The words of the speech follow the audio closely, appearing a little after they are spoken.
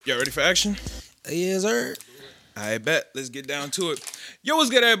Y'all ready for action? Yes, sir. I bet. Let's get down to it. Yo,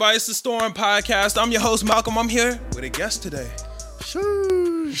 what's good, everybody? It's the Storm Podcast. I'm your host, Malcolm. I'm here with a guest today.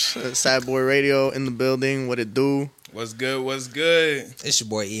 Sad Boy Radio in the building. What it do? What's good? What's good? It's your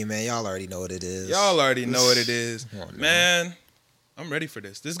boy E, man. Y'all already know what it is. Y'all already know what it is. on, Man, I'm ready for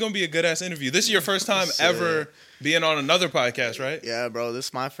this. This is going to be a good-ass interview. This is your first time ever being on another podcast, right? Yeah, bro. This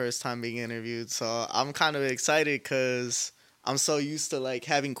is my first time being interviewed, so I'm kind of excited because I'm so used to like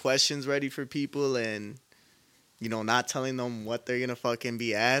having questions ready for people and not telling them what they're gonna fucking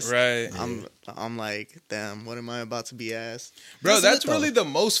be asked. Right. I'm like, damn, what am I about to be asked? Bro, that's really the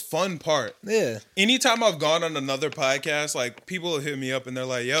most fun part. Yeah. Anytime I've gone on another podcast, like people will hit me up and they're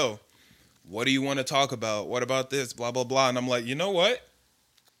like, yo, what do you want to talk about? What about this? Blah, blah, blah. And I'm like, you know what?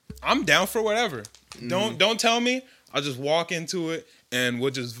 I'm down for whatever. Don't tell me. I'll just walk into it and we'll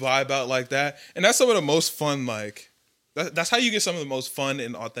just vibe out like that. And that's some of the most fun, like, that's how you get some of the most fun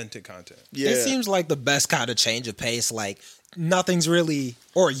and authentic content. Yeah. It seems like the best kind of change of pace. Like, nothing's really,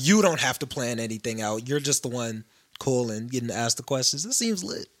 or you don't have to plan anything out. You're just the one cool and getting to ask the questions. It seems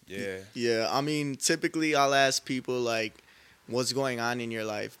lit. Yeah. Yeah, I mean, typically I'll ask people like, what's going on in your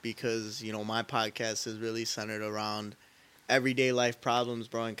life? Because, my podcast is really centered around everyday life problems,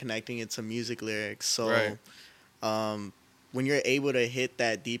 bro, and connecting it to music lyrics. So, when you're able to hit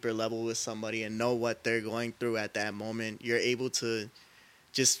that deeper level with somebody and know what they're going through at that moment, you're able to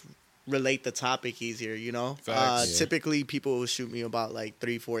just relate the topic easier, Facts. Typically, people will shoot me about like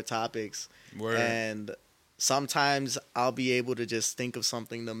 3-4 topics. Word. And sometimes I'll be able to just think of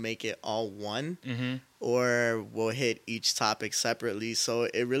something to make it all one, or we'll hit each topic separately. So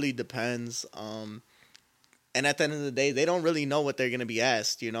it really depends. And at the end of the day, they don't really know what they're going to be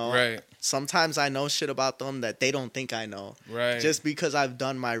asked, Right. Sometimes I know shit about them that they don't think I know. Right. Just because I've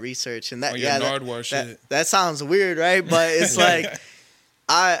done my research. And that, On your Nardwuar shit. That sounds weird, right? But it's like,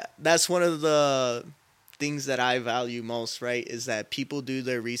 that's one of the things that I value most, right? Is that people do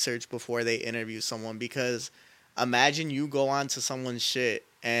their research before they interview someone. Because imagine you go on to someone's shit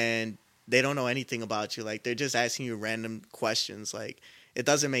and they don't know anything about you. Like, they're just asking you random questions. Like, it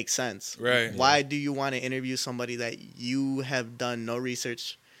doesn't make sense. Right. Why do you want to interview somebody that you have done no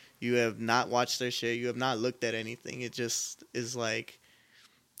research? You have not watched their shit. You have not looked at anything. It just is like,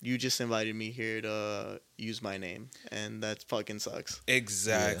 you just invited me here to use my name. And that fucking sucks.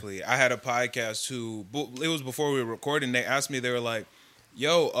 Exactly. Yeah. I had a podcast who, it was before we were recording, they asked me, they were like,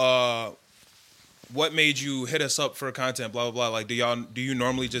 yo, what made you hit us up for content, blah, blah, blah. Like, do you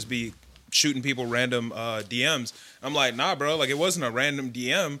normally just be shooting people random DMs? I'm like, nah, bro. Like, it wasn't a random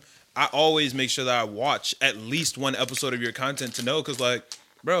DM. I always make sure that I watch at least one episode of your content to know. Because, like,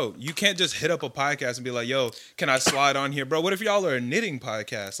 bro, you can't just hit up a podcast and be like, yo, can I slide on here? Bro, what if y'all are a knitting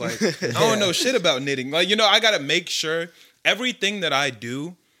podcast? Like, I don't know shit about knitting. Like, I got to make sure everything that I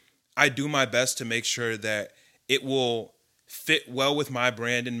do my best to make sure that it will fit well with my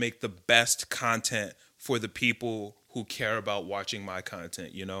brand and make the best content for the people who care about watching my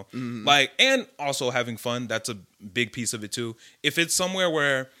content, Like, and also having fun. That's a big piece of it too. If it's somewhere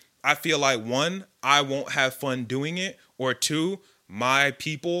where I feel like, one, I won't have fun doing it, or two, my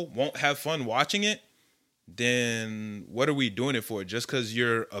people won't have fun watching it, then what are we doing it for? Just because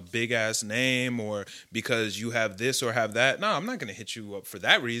you're a big ass name or because you have this or have that? No, I'm not going to hit you up for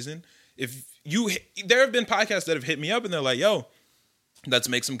that reason. There have been podcasts that have hit me up and they're like, yo, let's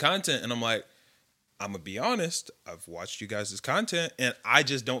make some content. And I'm like, I'm going to be honest, I've watched you guys' content and I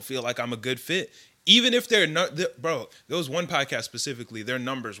just don't feel like I'm a good fit. Even if they're not, bro, there was one podcast specifically, their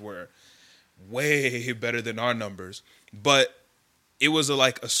numbers were way better than our numbers, but it was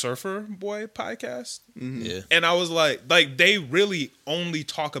a surfer boy podcast. Mm-hmm. Yeah. And I was like they really only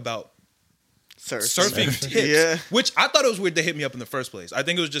talk about surfing tips, which I thought it was weird they hit me up in the first place. I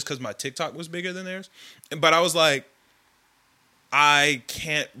think it was just because my TikTok was bigger than theirs. But I was like, I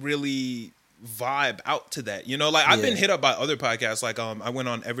can't really vibe out to that, I've been hit up by other podcasts, like I went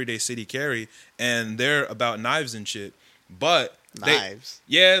on Everyday City Carry and they're about knives and shit, but knives,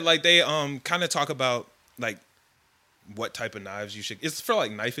 they kind of talk about like what type of knives you should, it's for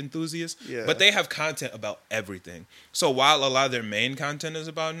like knife enthusiasts, but they have content about everything. So while a lot of their main content is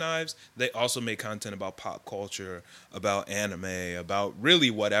about knives, they also make content about pop culture, about anime, about really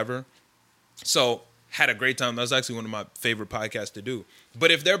whatever. So had a great time. That was actually one of my favorite podcasts to do.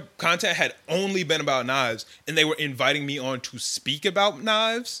 But if their content had only been about knives and they were inviting me on to speak about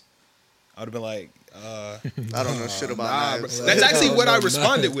knives, I would have been like, I don't know shit about knives. Bro. That's actually what I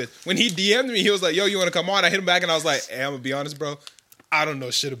responded with. When he DM'd me, he was like, yo, you want to come on? I hit him back and I was like, hey, I'm going to be honest, bro. I don't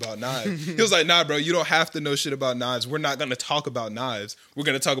know shit about knives. He was like, nah, bro, you don't have to know shit about knives. We're not going to talk about knives. We're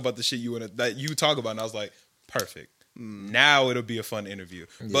going to talk about the shit that you talk about. And I was like, perfect. Now it'll be a fun interview.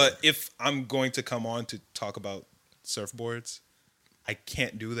 Yeah. But if I'm going to come on to talk about surfboards, I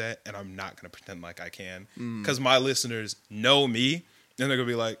can't do that, and I'm not going to pretend like I can. Because my listeners know me, and they're going to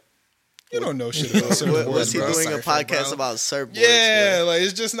be like, you don't know shit about surfboards, What's he bro. doing a podcast about surfboards? Yeah, like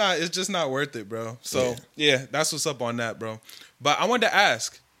it's just not worth it, bro. So yeah, that's what's up on that, bro. But I wanted to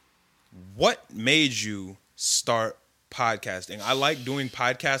ask, what made you start podcasting? I like doing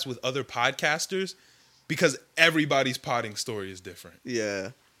podcasts with other podcasters because everybody's potting story is different.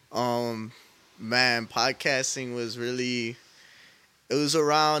 Yeah. Man, podcasting was really, it was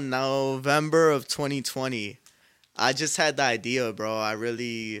around November of 2020. I just had the idea, bro.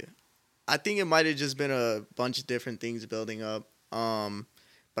 I think it might have just been a bunch of different things building up.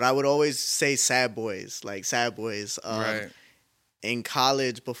 But I would always say Sad Boys. Right. In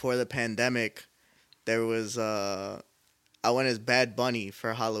college before the pandemic, there was, I went as Bad Bunny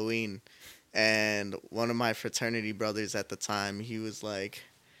for Halloween. And one of my fraternity brothers at the time, he was like,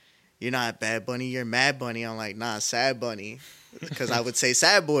 "You're not Bad Bunny, you're Mad Bunny." I'm like, "Nah, Sad Bunny." Because I would say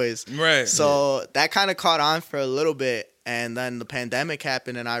Sad Boys. Right. So that kind of caught on for a little bit. And then the pandemic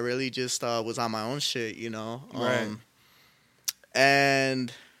happened, and I really just was on my own shit, you know? Right.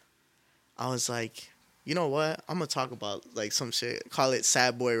 And I was like, you know what? I'm going to talk about like some shit. Call it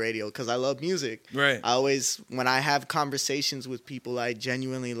Sad Boy Radio, because I love music. Right. I always, when I have conversations with people, I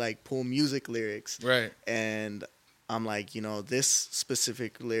genuinely like pull music lyrics. Right. And I'm like, you know, this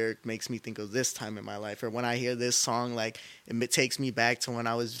specific lyric makes me think of this time in my life. Or when I hear this song, like, it takes me back to when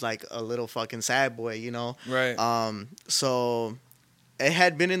I was, like, a little fucking sad boy, you know? Right. So it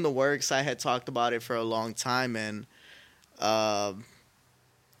had been in the works. I had talked about it for a long time and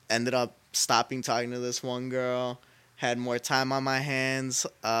ended up stopping talking to this one girl, had more time on my hands.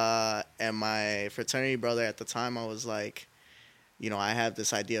 And my fraternity brother at the time, I was like, you know, I have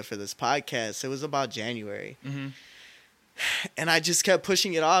this idea for this podcast. It was about January. Mm-hmm. And I just kept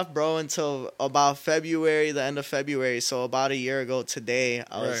pushing it off, bro, until about February, the end of February. So about a year ago today,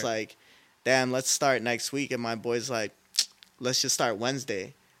 I was like, damn, let's start next week. And my boy's like, let's just start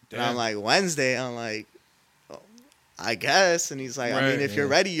Wednesday. Damn. And I'm like, Wednesday? I'm like, oh, I guess. And he's like, I mean, if you're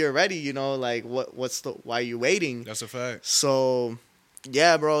ready, you're ready. You know, like, why are you waiting? That's a fact. So,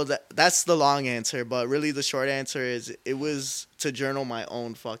 yeah, bro, that's the long answer. But really the short answer is it was to journal my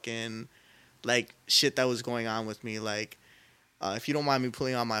own fucking, like, shit that was going on with me. Like, if you don't mind me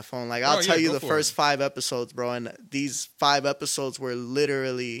pulling on my phone, like, I'll tell you the first 5 episodes, bro. And these 5 episodes were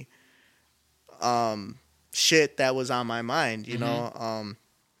literally shit that was on my mind, you know?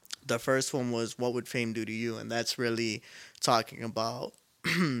 The first one was, what would fame do to you? And that's really talking about,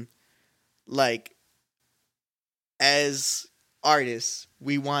 like, as artists,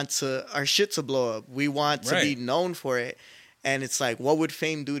 we want our shit to blow up. We want to be known for it. And it's like, what would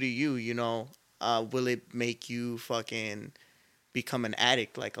fame do to you, you know? Will it make you fucking become an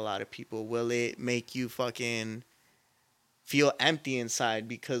addict like a lot of people? Will it make you fucking feel empty inside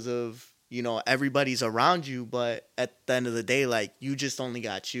because of, you know, everybody's around you, but at the end of the day, like, you just only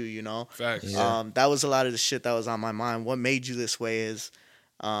got you, you know? Facts. Yeah. That was a lot of the shit that was on my mind. What made you this way is,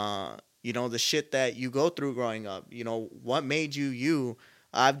 you know, the shit that you go through growing up. You know, what made you you?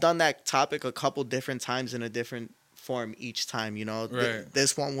 I've done that topic a couple different times in a different form each time, you know?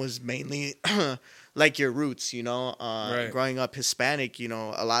 This one was mainly like your roots, you know? Growing up Hispanic, you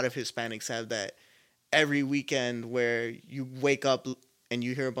know, a lot of Hispanics have that every weekend where you wake up and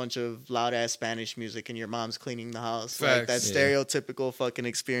you hear a bunch of loud ass Spanish music and your mom's cleaning the house. Facts. Like that stereotypical fucking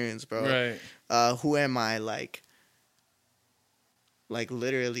experience, bro. Right. Who am I? Like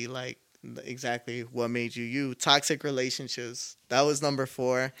literally, like, exactly what made you you. Toxic relationships. That was number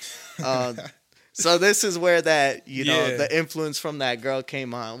 4. So this is where that, you know, the influence from that girl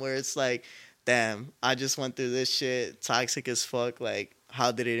came on, where it's like, damn, I just went through this shit, toxic as fuck. Like,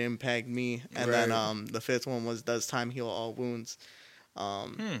 how did it impact me? And then the 5th one was, does time heal all wounds?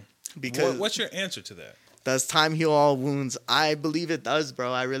 Because what's your answer to that? Does time heal all wounds? I believe it does,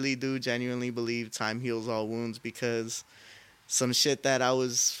 bro. I really do genuinely believe time heals all wounds, because some shit that I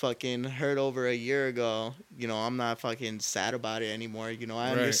was fucking hurt over a year ago, you know, I'm not fucking sad about it anymore. You know,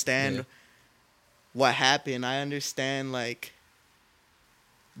 I understand what happened. I understand, like,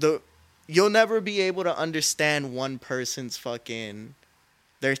 you'll never be able to understand one person's fucking,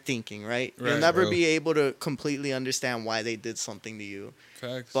 their thinking, right? You'll never be able to completely understand why they did something to you.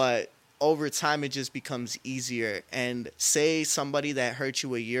 Facts. But over time, it just becomes easier. And say somebody that hurt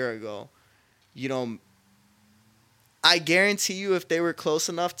you a year ago, you know, I guarantee you, if they were close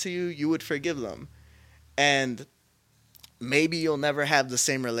enough to you, you would forgive them. And maybe you'll never have the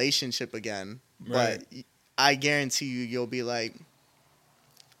same relationship again. But I guarantee you'll be like,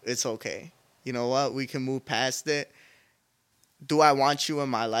 it's okay. You know what? We can move past it. do I want you in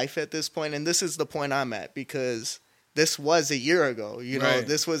my life at this point? And this is the point I'm at, because this was a year ago. You know, Right.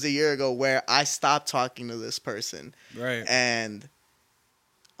 this was a year ago where I stopped talking to this person. Right. And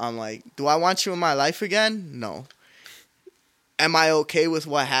I'm like, do I want you in my life again? No. Am I okay with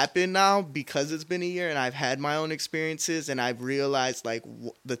what happened now because it's been a year and I've had my own experiences and I've realized like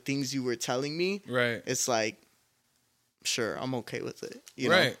the things you were telling me? Right. It's like, sure, I'm okay with it. You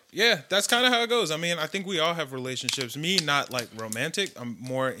Right. know? Yeah, that's kind of how it goes. I mean, I think we all have relationships. Me, not like romantic. I'm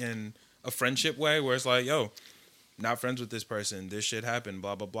more in a friendship way where it's like, yo, not friends with this person. This shit happened,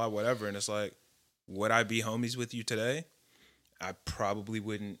 blah, blah, blah, whatever. And it's like, would I be homies with you today? I probably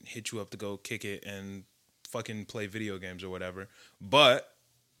wouldn't hit you up to go kick it and fucking play video games or whatever. But,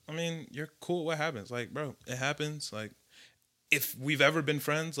 I mean, you're cool. What happens? Like, bro, it happens. Like, if we've ever been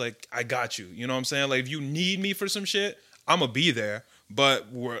friends, like, I got you. You know what I'm saying? Like, if you need me for some shit, I'm going to be there.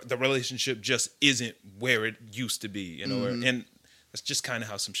 But the relationship just isn't where it used to be, you know? And that's just kind of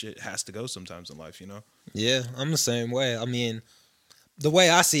how some shit has to go sometimes in life, you know? Yeah, I'm the same way. I mean, the way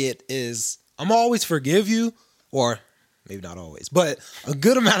I see it is I'm always forgive you, or maybe not always, but a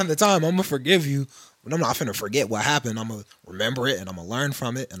good amount of the time I'm going to forgive you, but I'm not going to forget what happened. I'm going to remember it, and I'm going to learn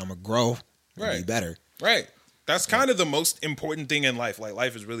from it, and I'm going to grow and be better. Right. That's kind of the most important thing in life. Like,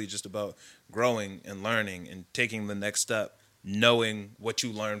 life is really just about growing and learning and taking the next step, knowing what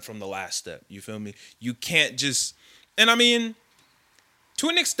you learned from the last step. You feel me? You can't just... And I mean, to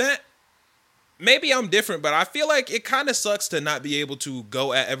an extent, maybe I'm different, but I feel like it kind of sucks to not be able to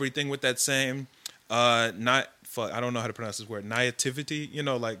go at everything with that same... I don't know how to pronounce this word. Naivety, you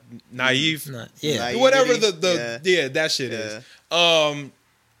know, like naive. Yeah. Whatever Yeah. that shit is.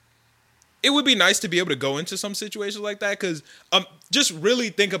 It would be nice to be able to go into some situations like that, because just really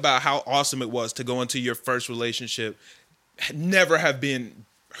think about how awesome it was to go into your first relationship, never have been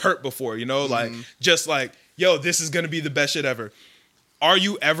hurt before, you know, like just like, yo, this is gonna be the best shit ever. Are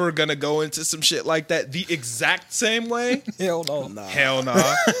you ever gonna go into some shit like that the exact same way? Hell no. Hell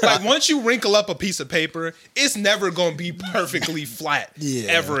nah. Like, once you wrinkle up a piece of paper, it's never gonna be perfectly flat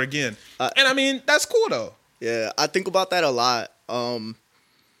ever again. And I mean, that's cool though. Yeah, I think about that a lot.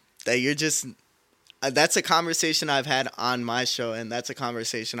 That you're just... that's a conversation I've had on my show, and that's a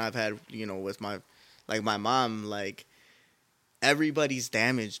conversation I've had, you know, with my mom. Like, everybody's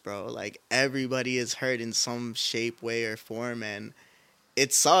damaged, bro. Like, everybody is hurt in some shape, way, or form, and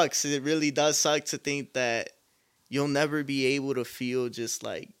it sucks. It really does suck to think that you'll never be able to feel just,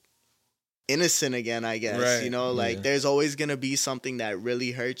 like, innocent again, I guess. Right. You know, like, there's always going to be something that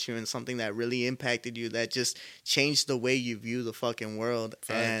really hurt you and something that really impacted you that just changed the way you view the fucking world.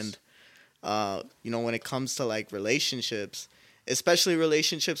 Facts. And, you know, when it comes to, like, relationships, especially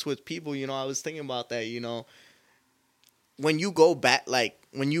relationships with people, you know, I was thinking about that, you know, when you go back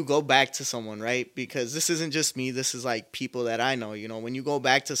to someone, right? Because this isn't just me, this is like people that I know, you know, when you go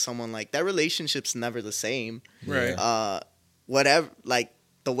back to someone, like, that relationship's never the same. Right. Whatever, like,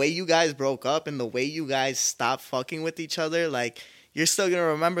 the way you guys broke up and the way you guys stopped fucking with each other, like, you're still gonna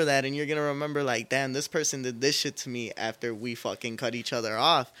remember that, and you're gonna remember, like, damn, this person did this shit to me after we fucking cut each other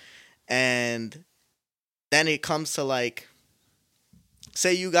off. And then it comes to, like,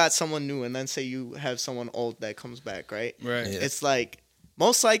 say you got someone new, and then say you have someone old that comes back, right? Right. Yeah. It's like,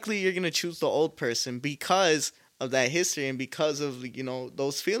 most likely you're going to choose the old person because of that history and because of, you know,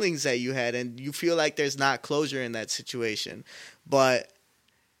 those feelings that you had, and you feel like there's not closure in that situation. But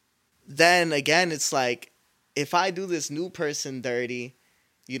then again, it's like, if I do this new person dirty,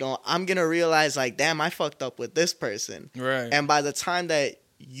 you know, I'm going to realize, like, damn, I fucked up with this person. Right. And by the time that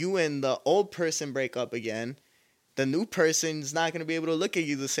you and the old person break up again, the new person's not going to be able to look at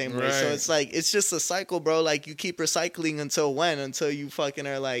you the same way. So Right. it's like, it's just a cycle, bro. Like, you keep recycling until when? Until you fucking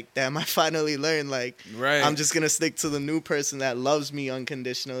are like, damn, I finally learned, like, Right. I'm just going to stick to the new person that loves me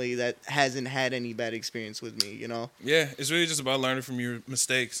unconditionally, that hasn't had any bad experience with me, you know? Yeah, it's really just about learning from your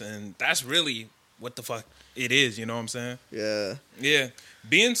mistakes, and that's really what the fuck it is, you know what I'm saying? Yeah. Yeah.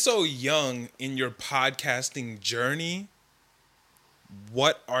 Being so young in your podcasting journey,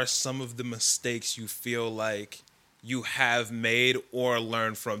 what are some of the mistakes you feel like you have made or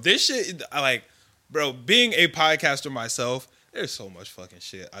learned from? This shit, like, bro, being a podcaster myself, there's so much fucking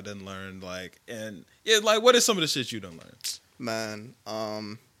shit I done learned, like, and yeah, like, what is some of the shit you done learned? Man,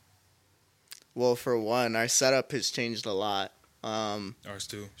 well, for one, our setup has changed a lot. Ours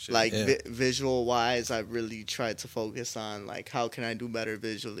too. Shit. Like, Yeah. visual wise, I've really tried to focus on, like, how can I do better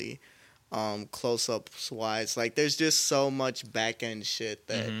visually? Close-ups wise, like, there's just so much back end shit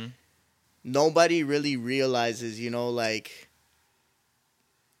that nobody really realizes, you know, like,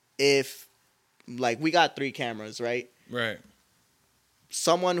 if, like, we got 3 cameras, right? Right.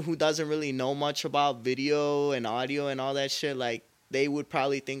 someone who doesn't really know much about video and audio and all that shit, like, they would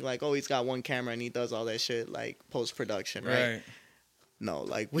probably think like, oh, he's got one camera and he does all that shit like post production, right? No,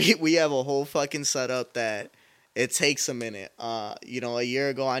 like we have a whole fucking setup that it takes a minute. You know, a year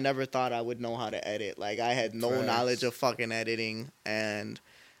ago I never thought I would know how to edit. Like, I had no knowledge of fucking editing, and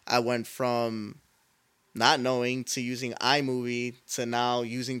I went from not knowing to using iMovie to now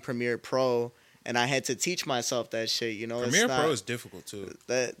using Premiere Pro, and I had to teach myself that shit, you know. Premiere Pro is difficult too.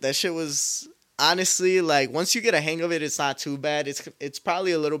 That shit was honestly, like, once you get a hang of it, it's not too bad. It's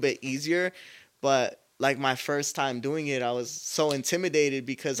probably a little bit easier, but like my first time doing it, I was so intimidated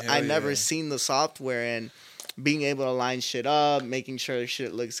because I never seen the software, and being able to line shit up, making sure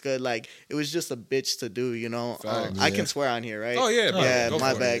shit looks good. Like, it was just a bitch to do, you know. I can swear on here, right? Oh yeah, bro. Yeah,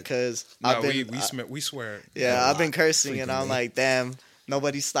 my bad, because we swear. Yeah, I've been cursing, and I'm like, damn,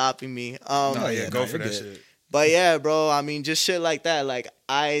 nobody's stopping me. Go for that shit. But yeah, bro, I mean, just shit like that. Like,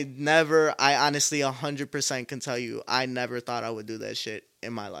 I honestly 100% can tell you, I never thought I would do that shit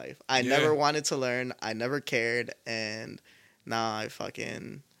in my life. I never wanted to learn. I never cared. And now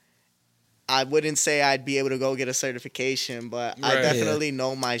I wouldn't say I'd be able to go get a certification, but I definitely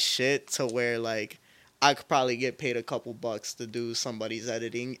know my shit to where, like, I could probably get paid a couple bucks to do somebody's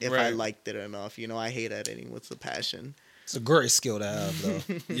editing if I liked it enough. You know, I hate editing with a passion. It's a great skill to have, though.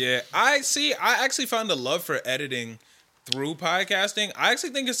 Yeah, I actually found a love for editing through podcasting. I actually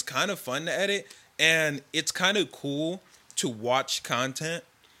think it's kind of fun to edit, and it's kind of cool to watch content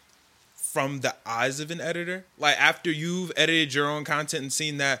from the eyes of an editor. Like, after you've edited your own content and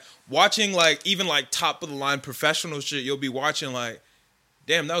seen that, watching, like, even like top of the line professional shit, you'll be watching like,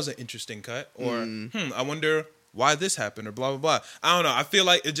 damn, that was an interesting cut, or I wonder why this happened, or blah blah blah. I don't know. I feel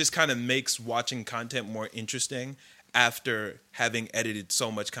like it just kind of makes watching content more interesting after having edited so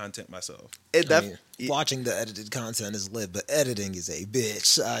much content myself. Watching the edited content is lit, but editing is a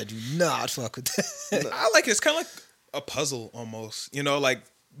bitch. I do not fuck with that. I like it. It's kind of like a puzzle almost. You know, like,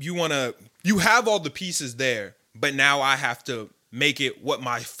 you have all the pieces there, but now I have to make it what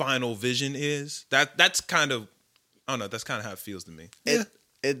my final vision is. That's kind of, I don't know, that's kind of how it feels to me.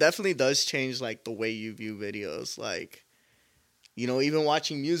 It definitely does change, like, the way you view videos. Like, you know, even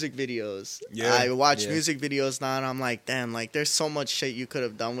watching music videos. Yeah, I watch music videos now, and I'm like, damn, like, there's so much shit you could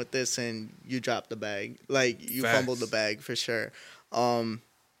have done with this, and you dropped the bag. Like, you fumbled the bag for sure.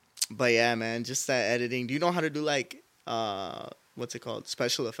 But yeah, man, just that editing. Do you know how to do, like, what's it called,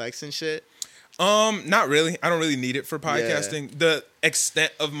 special effects and shit? Not really. I don't really need it for podcasting. The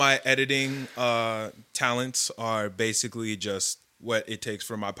extent of my editing talents are basically just what it takes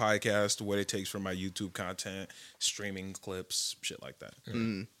for my podcast, what it takes for my YouTube content, streaming clips, shit like that.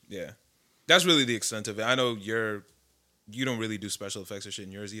 Yeah. That's really the extent of it. I know you don't really do special effects or shit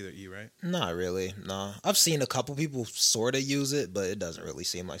in yours either, E, right? Not really, no. I've seen a couple people sort of use it, but it doesn't really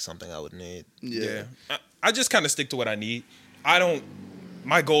seem like something I would need. Yeah. I just kind of stick to what I need.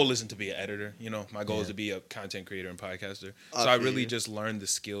 My goal isn't to be an editor, you know. My goal is to be a content creator and podcaster. So I really just learned the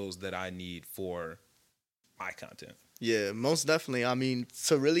skills that I need for my content. Yeah, most definitely. I mean,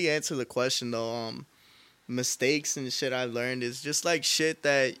 to really answer the question, though, mistakes and shit I've learned is just, like, shit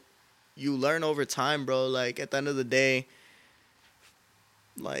that you learn over time, bro. Like, at the end of the day,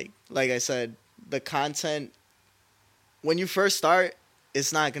 like I said, the content, when you first start,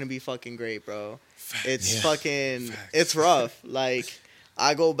 it's not going to be fucking great, bro. It's rough. Like,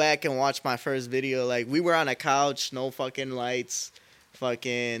 I go back and watch my first video. Like, we were on a couch, no fucking lights,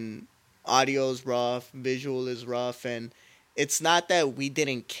 fucking audio's rough, visual is rough, and it's not that we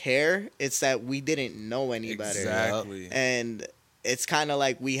didn't care, it's that we didn't know any better. Exactly. And it's kind of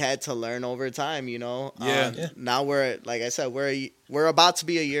like we had to learn over time, you know? Yeah. Now we're, like I said, we're about to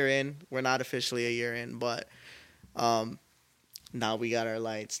be a year in. We're not officially a year in, but now we got our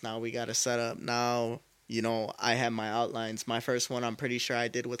lights. Now we got a setup. Now, you know, I have my outlines. My first one, I'm pretty sure I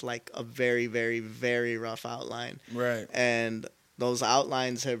did with, like, a very, very, very rough outline. Right. And those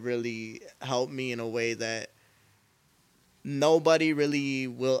outlines have really helped me in a way that nobody really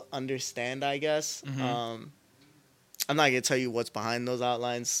will understand, I guess. I'm not going to tell you what's behind those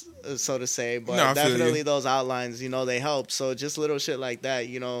outlines, so to say, but definitely those outlines, you know, they help. So just little shit like that,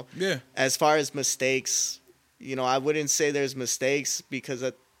 you know. Yeah. As far as mistakes, you know, I wouldn't say there's mistakes because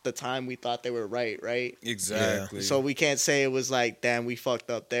at the time we thought they were right? Exactly. Yeah. So we can't say it was like, damn, we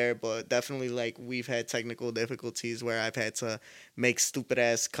fucked up there, but definitely, like, we've had technical difficulties where I've had to make stupid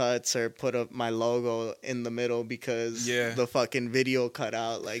ass cuts or put up my logo in the middle because the fucking video cut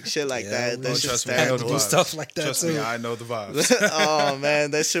out, like shit like that. That's just terrible. Do stuff like that. Trust me, I know the vibes. Oh man,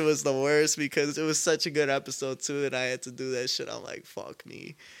 that shit was the worst because it was such a good episode too, and I had to do that shit. I'm like, fuck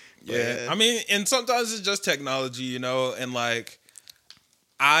me. Yeah. I mean, and sometimes it's just technology, you know, and like,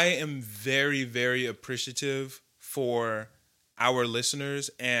 I am very, very appreciative for our listeners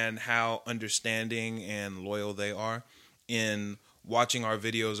and how understanding and loyal they are in watching our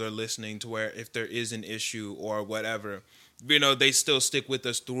videos or listening, to where if there is an issue or whatever, they still stick with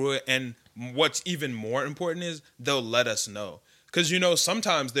us through it. And what's even more important is they'll let us know. Because,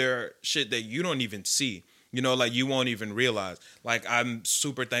 sometimes there are shit that you don't even see, like you won't even realize. Like, I'm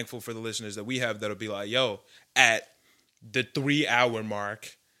super thankful for the listeners that we have that'll be like, yo, at the 3-hour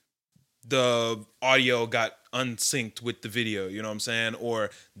mark, the audio got unsynced with the video, you know what I'm saying? Or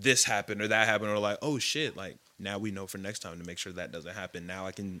this happened or that happened, or like, oh shit, like now we know for next time to make sure that doesn't happen. Now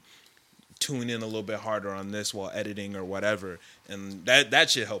I can tune in a little bit harder on this while editing or whatever. And that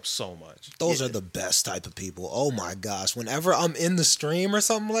shit helps so much. Those are the best type of people. Oh my gosh. Whenever I'm in the stream or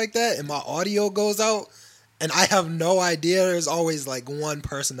something like that and my audio goes out and I have no idea, there's always like one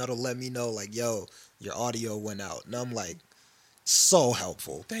person that'll let me know, like, yo, your audio went out. And I'm like, so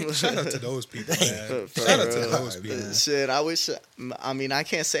helpful. Shout out to those people, man. Shout out to those people. Shit, I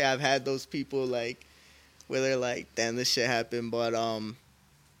can't say I've had those people like where they're like, damn, this shit happened, but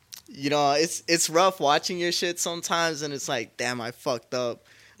it's rough watching your shit sometimes, and it's like, damn, I fucked up.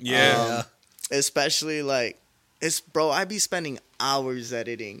 Yeah. Especially like, I be spending hours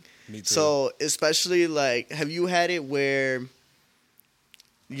editing. Me too. So especially like, have you had it where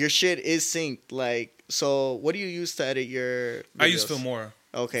your shit is synced? Like, so what do you use to edit your videos? I use Filmora.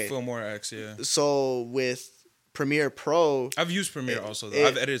 Okay. Filmora X, yeah. So with Premiere Pro, I've used Premiere also, though.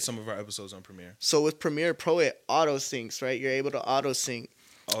 I've edited some of our episodes on Premiere. So with Premiere Pro, it auto syncs, right? You're able to auto sync.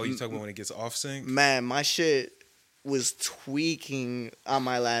 Oh, you talking about when it gets off sync? Man, my shit was tweaking on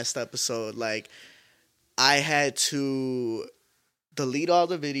my last episode. Like, I had to delete all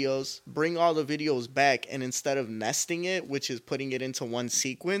the videos, bring all the videos back, and instead of nesting it, which is putting it into one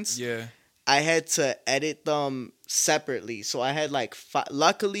sequence, yeah, I had to edit them separately. So I had like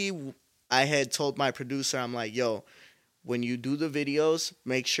luckily, I had told my producer, I'm like, yo, when you do the videos,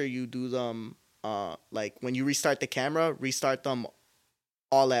 make sure you do them like when you restart the camera, restart them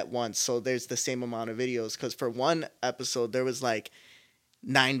all at once. So there's the same amount of videos. Because for one episode, there was like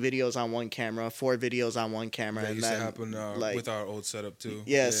 9 videos on one camera, 4 videos on one camera. That used to happen with our old setup too.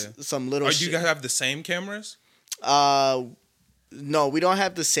 Yes, yeah. Some little. Do you guys have the same cameras? No, we don't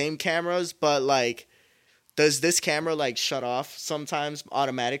have the same cameras, but like, does this camera like shut off sometimes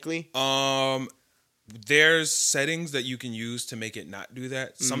automatically? There's settings that you can use to make it not do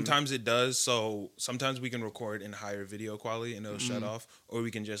that. Sometimes it does. So sometimes we can record in higher video quality and it'll shut off, or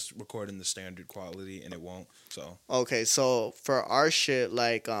we can just record in the standard quality and it won't. So okay, so for our shit,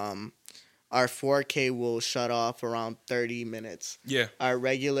 like our 4K will shut off around 30 minutes. Yeah. Our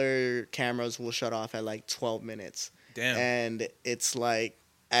regular cameras will shut off at like 12 minutes. Damn. And it's like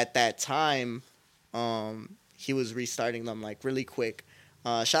at that time, he was restarting them like really quick.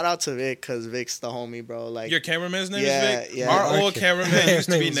 Shout out to Vic, because Vic's the homie, bro. Like, your cameraman's name is Vic? Yeah. Our old cameraman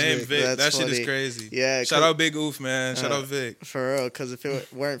used to be named Vic. That funny. shit is crazy. Yeah. Shout out Big Oof, man. Shout out Vic. For real, because if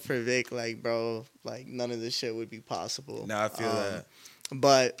it weren't for Vic, like, bro, like, none of this shit would be possible. Nah, I feel that.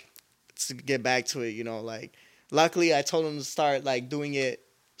 But to get back to it, like, luckily I told him to start, like, doing it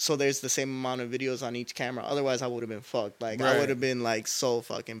so there's the same amount of videos on each camera. Otherwise, I would have been fucked. Like, right. I would have been, like, so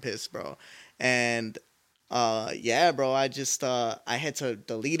fucking pissed, bro. And yeah, bro, I just I had to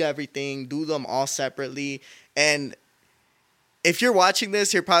delete everything, do them all separately. And if you're watching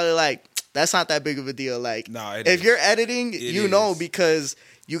this, you're probably like, that's not that big of a deal. Like, nah, if you're editing, know, because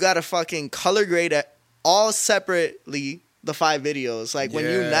you gotta fucking color grade it all separately, the 5 videos. Like, when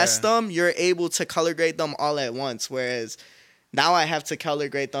you nest them, you're able to color grade them all at once, whereas now I have to color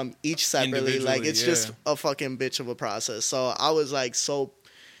grade them each separately. Like, it's just a fucking bitch of a process. So I was like,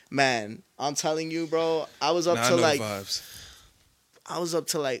 man, I'm telling you, bro, I was up to like vibes. I was up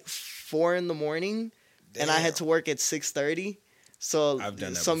to like 4 a.m. and I had to work at 6:30. So I've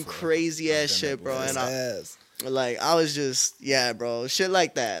done that some before. Crazy ass shit, bro. And I was just, yeah, bro, shit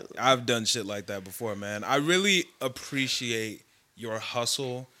like that. I've done shit like that before, man. I really appreciate your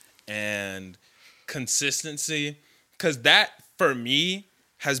hustle and consistency, because that for me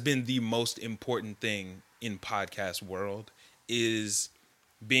has been the most important thing in podcast world, is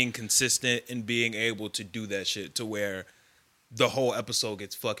being consistent and being able to do that shit to where the whole episode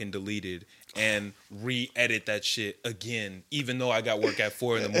gets fucking deleted and re-edit that shit again, even though I got work at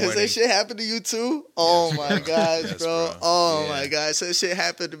 4 a.m. Has that shit happened to you too? Oh my gosh, yes, bro. Oh my gosh. That shit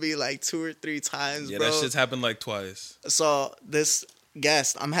happened to me like 2 or 3 times, bro. Yeah, that shit's happened like twice. So this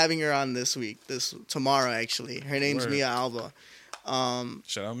guest, I'm having her on tomorrow actually. Her name's Mia Alba.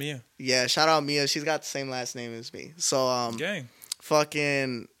 Shout out Mia. Yeah, shout out Mia. She's got the same last name as me. So gang.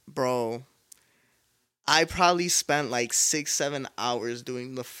 Fucking bro, I probably spent like 6-7 hours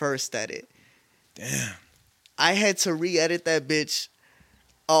doing the first edit. Damn. I had to re-edit that bitch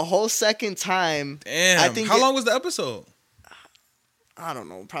a whole second time. Damn. I think How long was the episode? I don't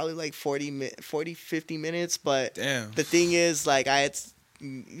know, probably like 40, 50 minutes. But Damn. the thing is, like, I had,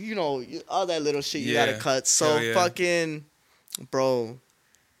 you know, all that little shit you Yeah. gotta cut. So Hell yeah. fucking, bro,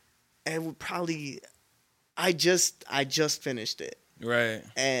 it would probably, I just finished it. Right.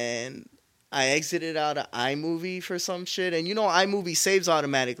 And I exited out of iMovie for some shit. And you know, iMovie saves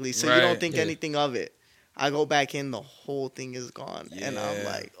automatically, so you Right. don't think Yeah. anything of it. I go back in, the whole thing is gone. And I'm Yeah.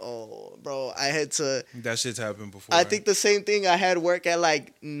 like, oh, bro, I had to. That shit's happened before. I think the same thing. I had work at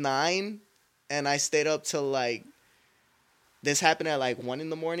like 9, and I stayed up till like. This happened at like 1 in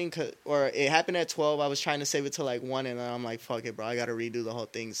the morning, or it happened at 12. I was trying to save it till like 1, and then I'm like, fuck it, bro. I gotta redo the whole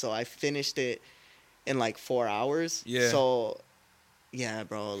thing. So I finished it in like 4 hours. Yeah. So, yeah,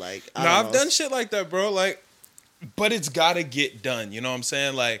 bro. Like, No, I've done shit like that, bro. Like, but it's gotta get done. You know what I'm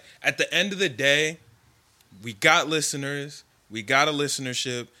saying? Like, at the end of the day, we got listeners, we got a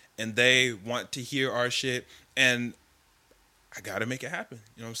listenership, and they want to hear our shit, and I gotta make it happen.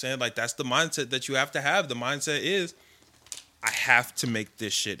 You know what I'm saying? Like, that's the mindset that you have to have. The mindset is, I have to make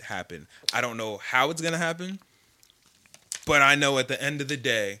this shit happen. I don't know how it's gonna happen, but I know at the end of the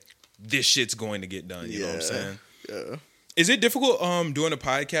day, this shit's going to get done. You know what I'm saying? Yeah. Is it difficult doing a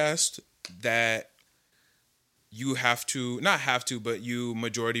podcast that you have to, not have to, but you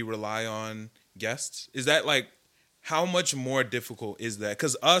majority rely on guests? Is that like, how much more difficult is that?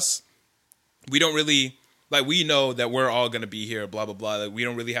 Because us, we don't really, like, we know that we're all going to be here, blah, blah, blah. Like, we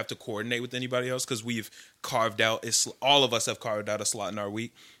don't really have to coordinate with anybody else because we've carved out, all of us have carved out a slot in our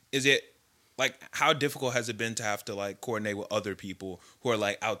week. Is it, like, how difficult has it been to have to, like, coordinate with other people who are,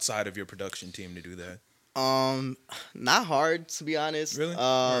 like, outside of your production team to do that? Not hard, to be honest. Really?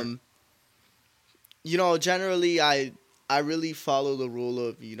 Hard. You know, generally I really follow the rule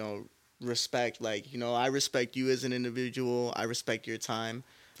of, you know, respect. Like, you know, I respect you as an individual. I respect your time.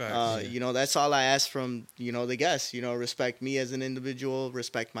 Facts. You know, that's all I ask from, you know, the guests. You know, respect me as an individual,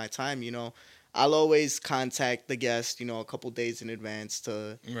 respect my time. You know, I'll always contact the guest, you know, a couple days in advance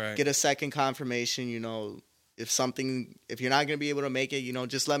to Right. get a second confirmation. You know, if you're not going to be able to make it, you know,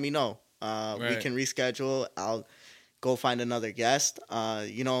 just let me know. We Right. can reschedule. I'll go find another guest.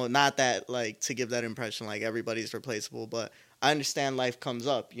 You know, not that, like, to give that impression like everybody's replaceable, but I understand life comes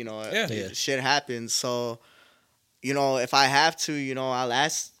up, you know, Yeah. shit happens. So, you know, if I have to, you know,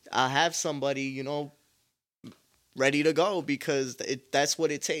 I'll have somebody, you know, ready to go because that's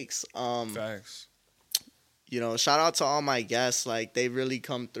what it takes. Facts. You know, shout out to all my guests. Like, they really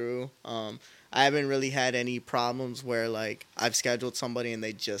come through. I haven't really had any problems where, like, I've scheduled somebody and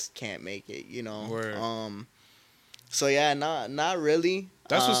they just can't make it, you know. Word. So yeah, not really.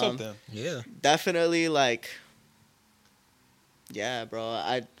 That's what's up then. Yeah. Definitely, like, yeah, bro.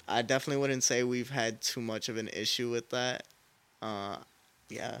 I definitely wouldn't say we've had too much of an issue with that.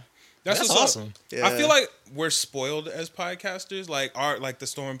 Yeah. That's That's what's up. awesome. Yeah. I feel like we're spoiled as podcasters, like the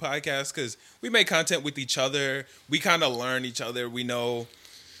Storm podcast, because we make content with each other. We kind of learn each other. We know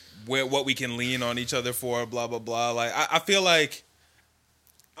what we can lean on each other for. Blah blah blah. Like I feel like,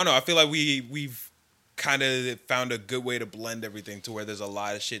 I don't know. I feel like we've kind of found a good way to blend everything to where there's a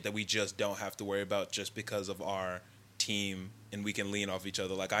lot of shit that we just don't have to worry about just because of our team, and we can lean off each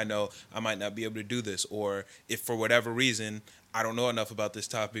other. Like, I know I might not be able to do this, or if for whatever reason I don't know enough about this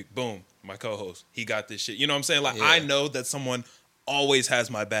topic, boom, my co-host, he got this shit. You know what I'm saying? Like, Yeah. I know that someone always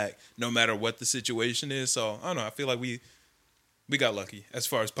has my back no matter what the situation is. So I don't know. I feel like we got lucky as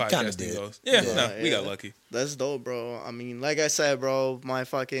far as kinda podcasting did. goes. Yeah, Yeah, no, we got yeah. lucky. That's dope, bro. I mean, like I said, bro, my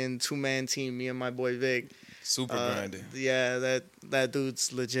fucking 2-man team, me and my boy Vic. Super grinding. Yeah, that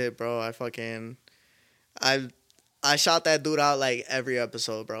dude's legit, bro. I shot that dude out like every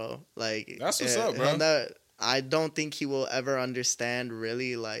episode, bro. Like, That's what's up, bro. and I don't think he will ever understand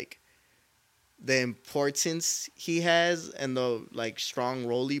really, like, the importance he has and the, like, strong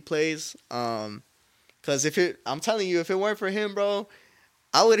role he plays. Cause I'm telling you, if it weren't for him, bro,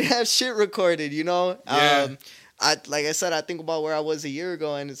 I wouldn't have shit recorded, you know? Yeah. Like I said, I think about where I was a year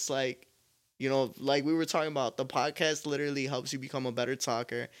ago, and it's like, you know, like we were talking about, the podcast literally helps you become a better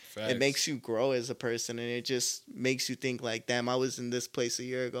talker. Facts. It makes you grow as a person, and it just makes you think like, damn, I was in this place a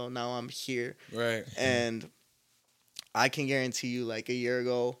year ago. Now I'm here. Right. And I can guarantee you, like, a year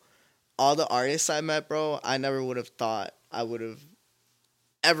ago, all the artists I met, bro, I never would have thought I would have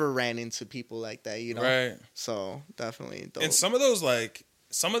ever ran into people like that, you know? Right. So, definitely dope. And some of those, like,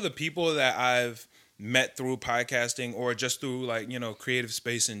 some of the people that I've met through podcasting or just through, like, you know, creative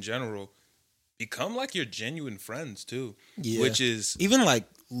space in general, become like your genuine friends too. Yeah. Which is, Even like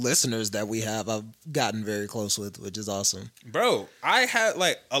listeners that we have, I've gotten very close with, which is awesome. bro, I had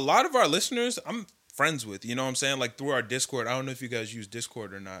like a lot of our listeners I'm friends with, you know what I'm saying? Like through our Discord. I don't know if you guys use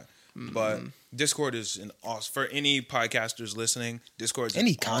Discord or not, but Discord is an awesome, for any podcasters listening, Discord is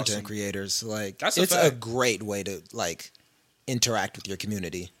Any awesome. content creators, like That's a it's fact. a great way to like interact with your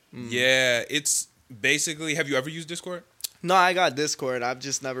community. Yeah, it's basically, have you ever used Discord? No, I got Discord. I've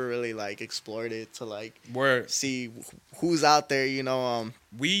just never really like explored it to like Where see who's out there.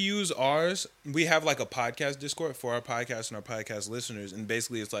 we use ours, we have like a podcast Discord for our podcast and our podcast listeners, and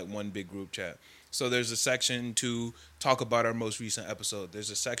basically it's like one big group chat. So there's a section to talk about our most recent episode. There's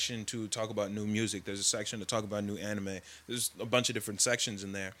a section to talk about new music. There's a section to talk about new anime. There's a bunch of different sections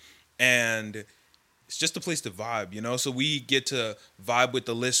in there. And it's just a place to vibe, you know? So we get to vibe with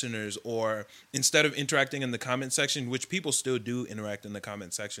the listeners, or instead of interacting in the comment section, which people still do interact in the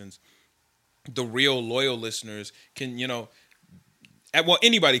comment sections, the real loyal listeners can, well,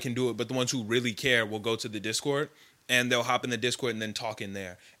 anybody can do it, but the ones who really care will go to the Discord and they'll hop in the Discord and then talk in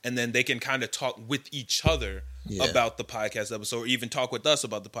there. And then they can kind of talk with each other about the podcast episode, or even talk with us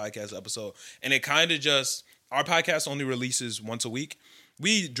about the podcast episode. And it kind of just, our podcast only releases once a week.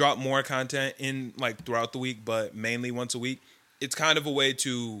 We drop more content in like throughout the week, but mainly once a week. It's kind of a way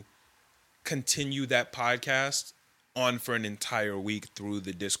to continue that podcast on for an entire week through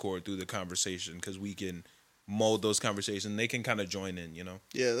the Discord, through the conversation, because we can mold those conversations. They can kind of join in, you know?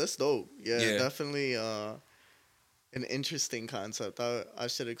 Yeah, that's dope. Yeah, Yeah. definitely an interesting concept. I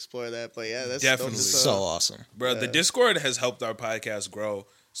should explore that. But yeah, that's Definitely. dope as So hell. awesome. Bro, the Yeah. Discord has helped our podcast grow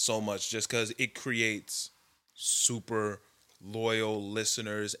so much just because it creates super loyal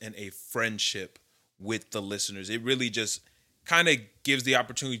listeners and a friendship with the listeners. It really just kind of gives the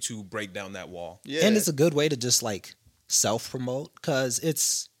opportunity to break down that wall. Yeah, And it's a good way to just like self-promote,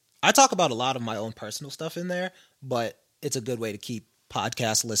 because I talk about a lot of my own personal stuff in there, but it's a good way to keep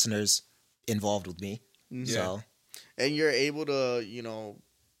podcast listeners involved with me. So and you're able to,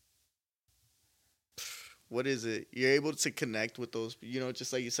 what is it? You're able to connect with those,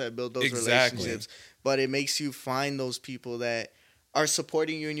 just like you said, build those Exactly. relationships. But it makes you find those people that are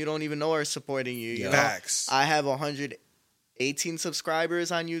supporting you and you don't even know are supporting you. You know? Facts. I have 118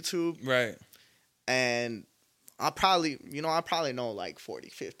 subscribers on YouTube, Right. and I probably know like 40,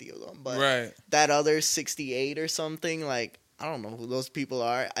 50 of them. But Right. that other 68 or something, like, I don't know who those people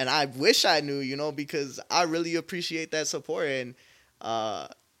are. And I wish I knew, because I really appreciate that support. And,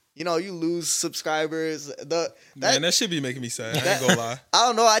 you lose subscribers. Man, that should be making me sad. I ain't gonna lie. I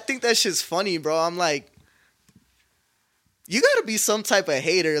don't know. I think that shit's funny, bro. I'm like, you gotta be some type of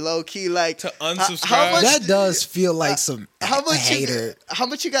hater, low key. Like, To how unsubscribe. much- that does feel like some how much hater. how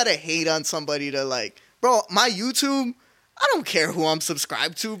much you gotta hate on somebody to, like, bro, my YouTube, I don't care who I'm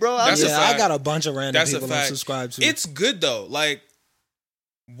subscribed to, bro. That's a Yeah, I fact. got a bunch of random That's a people I'm fact. subscribed to. It's good though. Like,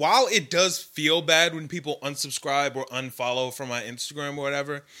 while it does feel bad when people unsubscribe or unfollow from my Instagram or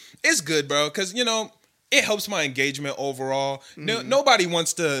whatever, it's good, bro, because it helps my engagement overall. Nobody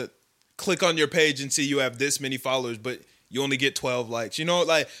wants to click on your page and see you have this many followers, but you only get 12 likes.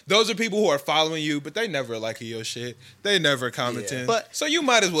 Like, those are people who are following you, but they never liking your shit. They never commenting. But- so you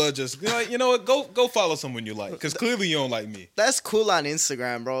might as well just be like, you know what, go follow someone you like, because clearly you don't like me. That's cool on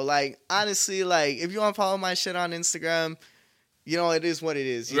Instagram, bro. Like, honestly, like, if you want to follow my shit on Instagram, it is what it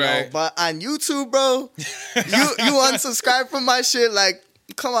is, you know. Right. But on YouTube, bro, you unsubscribe from my shit, like,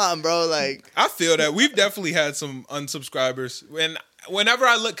 come on, bro. Like, I feel that we've definitely had some unsubscribers. Whenever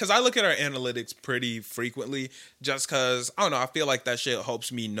I look, because I look at our analytics pretty frequently, just because, I don't know, I feel like that shit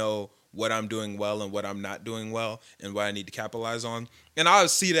helps me know what I'm doing well and what I'm not doing well and what I need to capitalize on. And I'll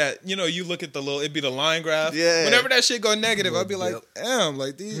see that, you look at it'd be the line graph. Yeah. Whenever that shit go negative, I'll be like, Yep. damn,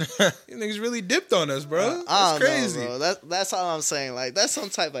 like these niggas really dipped on us, bro. I That's don't crazy. know, bro. That's all I'm saying. Like, that's some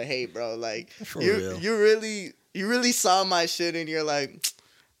type of hate, bro. Like, For you real. you really saw my shit and you're like,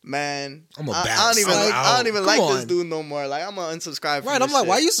 man, I'm a I bounce. don't even I'm like out. I don't even Come like this on. dude no more. Like, I'm gonna unsubscribe. From Right, this I'm like, shit.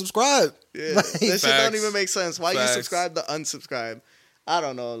 why you subscribe? Yeah, Like, that shit don't Facts. even make sense. Why you Facts. subscribe to unsubscribe? I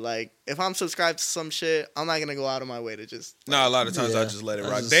don't know. Like, if I'm subscribed to some shit, I'm not gonna go out of my way to just. No, a lot of times I Yeah, just let it I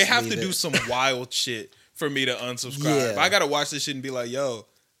rock. just They have to leave do it. some wild shit for me to unsubscribe. Yeah. I gotta watch this shit and be like, yo,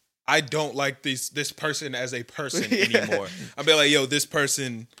 I don't like this person as a person Yeah. anymore. I'll be like, yo, this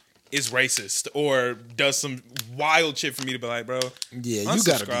person is racist or does some wild shit for me to be like, bro, Yeah, you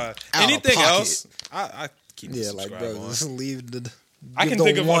gotta be unsubscribe. out of Anything pocket. else, I keep Yeah, like, subscribe bro, on. just leave the. I give can the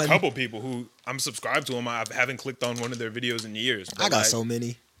think of one. a couple people who I'm subscribed to them. I haven't clicked on one of their videos in years. But I got like, so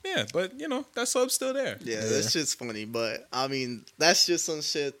many. Yeah, but you know that sub's still there. Yeah, that shit's funny, but I mean, that's just some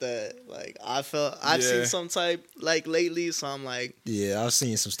shit that like I've seen some type like lately, so I'm like, Yeah, I've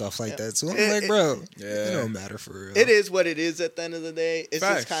seen some stuff like that too. I'm It- like, bro, Yeah. it don't matter for real. it is what it is at the end of the day. It's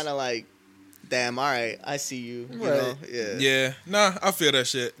Facts. just kind of like, damn, all right, I see you. You Right. know? Yeah. Yeah, nah, I feel that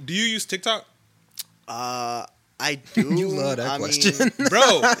shit. Do you use TikTok? I do. You love that I question. mean,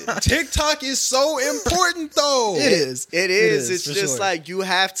 Bro, TikTok is so important though. It is. It is. It's for just sure. like you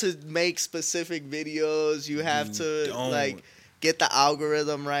have to make specific videos. You have to don't. like get the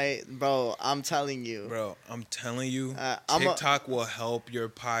algorithm right, bro. I'm telling you. Bro, I'm telling you, I'm a- TikTok will help your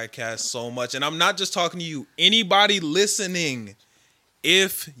podcast so much. And I'm not just talking to you, anybody listening.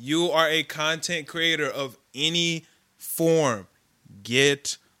 If you are a content creator of any form,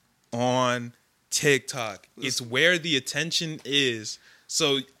 get on TikTok. It's where the attention is.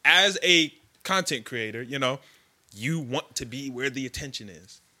 So as a content creator, you know, you want to be where the attention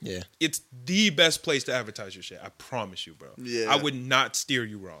is. Yeah. It's the best place to advertise your shit. I promise you, bro. Yeah. I would not steer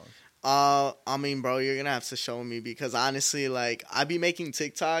you wrong. I mean, bro, you're gonna have to show me because honestly, like, I be making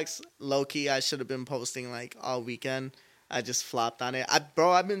TikToks. Low key, I should have been posting like all weekend. I just flopped on it. I've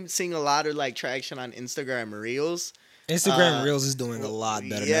been seeing a lot of like traction on Instagram Reels. Instagram Reels is doing a lot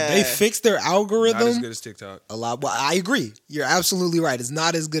better. yeah. Now. They fixed their Not as algorithm good as TikTok. a lot. Well, I agree. You're absolutely right. It's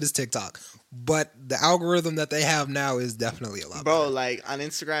not as good as TikTok, but the algorithm that they have now is definitely a lot Bro, better. like on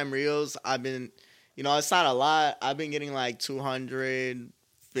Instagram Reels, I've been, you know, it's not a lot. I've been getting like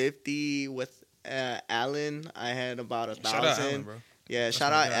 250 with Alan. I had about 1,000. Shout out Alan, bro. Yeah,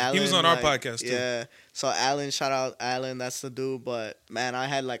 shout my out guy. Alan. He was on our like, podcast, too. Yeah, so Alan, shout out Alan. That's the dude. But man, I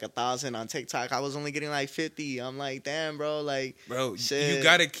had like 1,000 on TikTok. I was only getting like 50. I'm like, damn, bro. Like, Bro, shit. you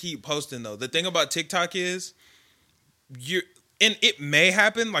gotta keep posting though. The thing about TikTok is and it may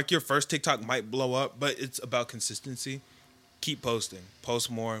happen, like your first TikTok might blow up, but it's about consistency. Keep posting.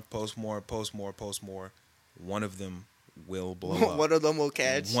 Post more, post more, post more, post more. One of them will blow up. One of them will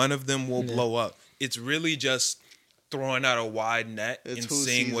catch. One of them will blow up. It's really just throwing out a wide net It's and who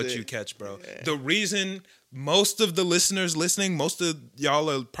seeing sees what it. you catch, bro. Yeah. The reason most of the listeners listening, most of y'all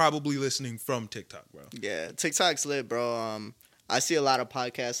are probably listening from TikTok, bro. Yeah, TikTok's lit, bro. I see a lot of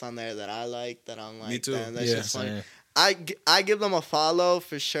podcasts on there that I like. That I'm like, Me too. damn, that's Yeah, just funny. same. I give them a follow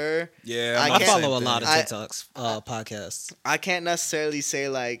for sure. Yeah, I I'm I on the can't- follow a same lot of thing. TikToks, podcasts. I can't necessarily say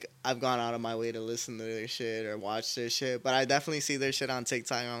like I've gone out of my way to listen to their shit or watch their shit, but I definitely see their shit on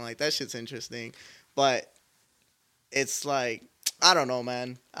TikTok. And I'm like, that shit's interesting, but it's like I don't know,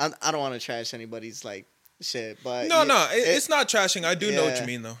 man. I don't want to trash anybody's like shit, but No, yeah, it's not trashing. I do know what yeah, you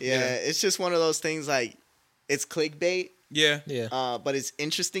mean, though. Yeah, it's just one of those things like it's clickbait. Yeah. Yeah, But it's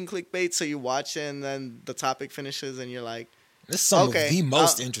interesting clickbait. So you watch it and then the topic finishes and you're like, it's some okay, of the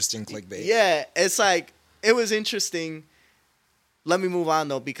most interesting clickbait. yeah, it's like, it was interesting. Let me move on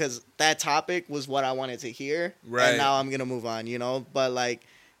though, because that topic was what I wanted to hear. Right. And now I'm going to move on, you know? But like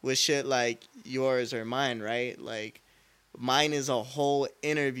with shit like yours or mine, right? Like mine is a whole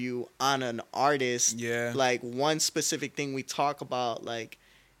interview on an artist. Yeah. Like one specific thing we talk about, like,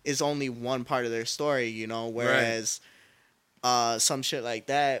 is only one part of their story, you know? Whereas some shit like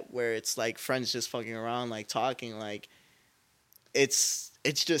that, where it's like friends just fucking around, like talking, like it's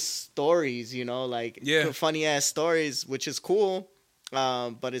just stories, you know, like Yeah. funny ass stories, which is cool.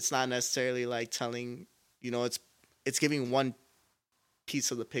 But it's not necessarily like telling, you know, it's giving one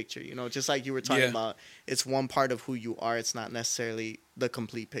piece of the picture, you know, just like you were talking Yeah. about. It's one part of who you are. It's not necessarily the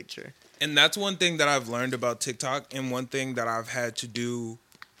complete picture. And that's one thing that I've learned about TikTok, and one thing that I've had to do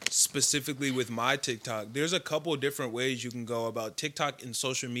specifically with my TikTok. There's a couple of different ways you can go about TikTok and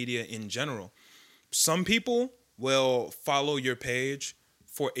social media in general. Some people will follow your page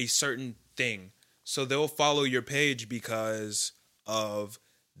for a certain thing. So they'll follow your page because of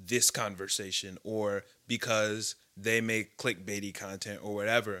this conversation or because they make clickbaity content or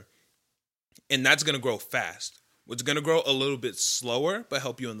whatever. And that's going to grow fast. What's going to grow a little bit slower but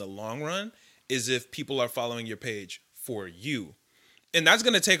help you in the long run is if people are following your page for you. And that's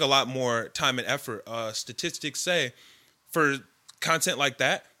going to take a lot more time and effort. Statistics say for content like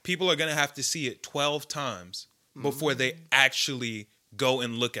that, people are going to have to see it 12 times before they actually go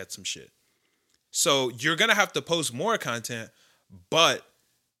and look at some shit. So you're going to have to post more content, but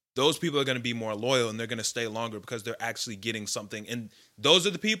those people are going to be more loyal and they're going to stay longer because they're actually getting something. And those are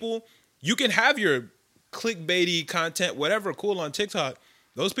the people, you can have your clickbaity content, whatever, cool on TikTok.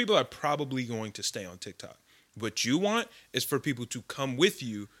 Those people are probably going to stay on TikTok. What you want is for people to come with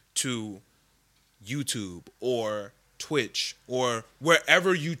you to YouTube or Twitch or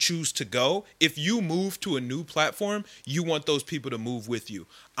wherever you choose to go. If you move to a new platform, you want those people to move with you.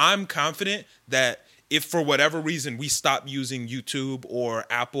 I'm confident that if for whatever reason we stop using YouTube or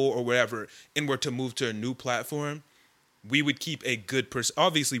Apple or whatever and were to move to a new platform, we would keep a good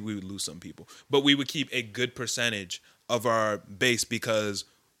obviously we would lose some people, but we would keep a good percentage of our base because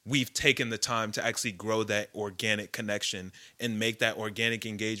we've taken the time to actually grow that organic connection and make that organic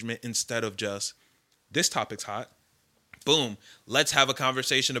engagement instead of just, this topic's hot. Boom. Let's have a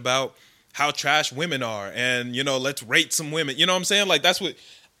conversation about how trash women are and, you know, let's rate some women. You know what I'm saying? Like, that's what,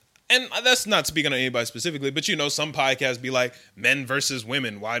 and that's not speaking on anybody specifically, but, you know, some podcasts be like men versus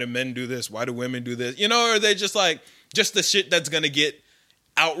women. Why do men do this? Why do women do this? You know, or they just like, just the shit that's going to get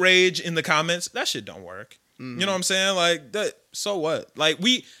outrage in the comments. That shit don't work. You know what I'm saying? Like, that, so what? Like,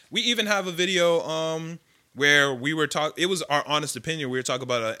 we even have a video where we were talking, it was our honest opinion. We were talking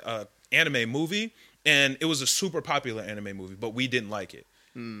about a anime movie, and it was a super popular anime movie, but we didn't like it.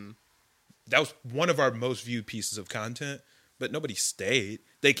 That was one of our most viewed pieces of content, but nobody stayed.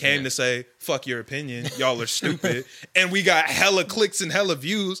 They came to say, fuck your opinion. Y'all are stupid. And we got hella clicks and hella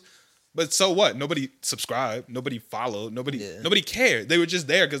views. But so what? Nobody subscribed. Nobody followed. Nobody cared. They were just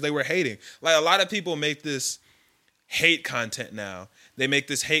there because they were hating. Like, a lot of people make this hate content now. They make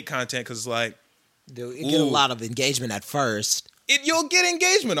this hate content because, like, Dude, you get a lot of engagement at first. You'll get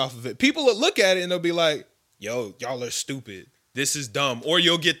engagement off of it. People will look at it and they'll be like, yo, y'all are stupid. This is dumb. Or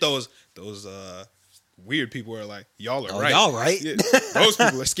you'll get those weird people who are like, y'all are right. Y'all right. Yeah, those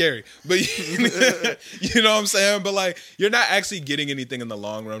people are scary. But you know what I'm saying? But, like, you're not actually getting anything in the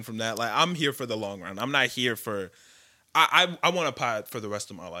long run from that. Like, I'm here for the long run. I'm not here for, I want a pod for the rest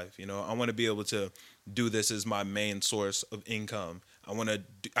of my life. You know, I want to be able to do this as my main source of income.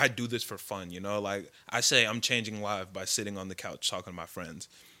 I do this for fun, you know? Like, I say I'm changing lives by sitting on the couch talking to my friends.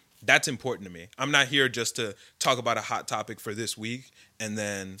 That's important to me. I'm not here just to talk about a hot topic for this week and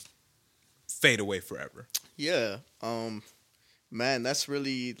then fade away forever. Yeah. Man, that's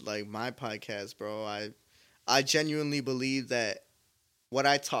really like my podcast, bro. I genuinely believe that what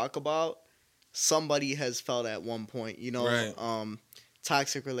I talk about, somebody has felt at one point, you know, right.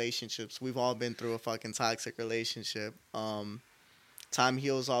 Toxic relationships. We've all been through a fucking toxic relationship. Time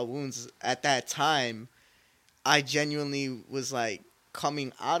heals all wounds. At that time, I genuinely was like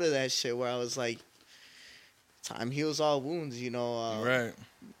coming out of that shit where I was like, time heals all wounds, you know. Right.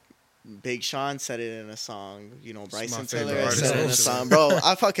 Big Sean said it in a song. You know, Bryson favorite Tiller artist, said it in a song. Bro,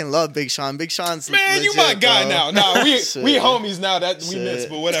 I fucking love Big Sean. Big Sean's man, legit, you my guy bro. now. Nah, we homies now. That we missed,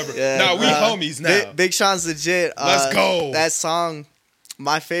 but whatever. Yeah, nah, we homies now. Big Sean's legit. Let's go. That song,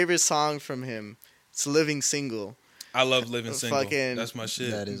 my favorite song from him, it's Living Single. I love Living Single. Fucking, that's my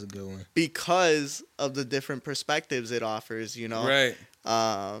shit. That is a good one. Because of the different perspectives it offers, you know? Right.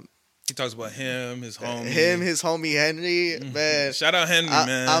 He talks about him, his homie. His homie Henry, man. Shout out Henry,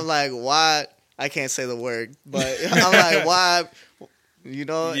 man. I'm like, why? I can't say the word, but I'm like, why? You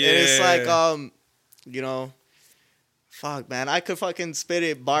know? Yeah. And it's like, you know, fuck, man. I could fucking spit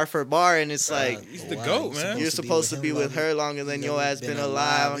it bar for bar, and it's like, he's the GOAT, man. You're supposed to be with her longer than your ass been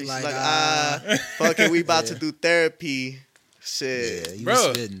alive. She's like, ah. fuck it, we about to do therapy. Shit. Yeah,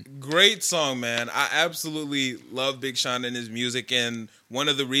 Bro, great song, man. I absolutely love Big Sean and his music, and one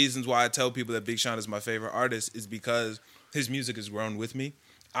of the reasons why I tell people that Big Sean is my favorite artist is because his music has grown with me.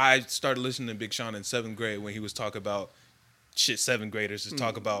 I started listening to Big Sean in 7th grade when he was talking about shit 7th graders just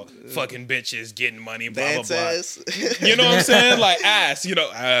talk about fucking bitches, getting money, blah, blah, blah. You know what I'm saying? Like ass, you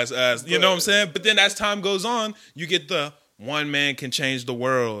know, ass. You know what I'm saying? But then as time goes on, you get the one man can change the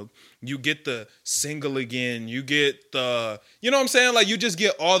world. You get the single again. You get the, you know what I'm saying? Like you just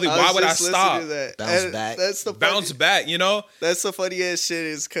get all the, why would I stop? Bounce back. That's the bounce back, you know? That's the funniest shit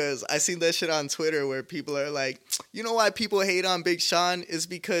is because I seen that shit on Twitter where people are like, you know why people hate on Big Sean? Is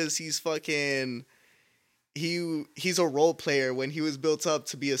because he's fucking, he's a role player when he was built up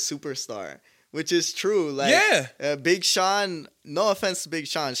to be a superstar, which is true. Like, yeah. Big Sean, no offense to Big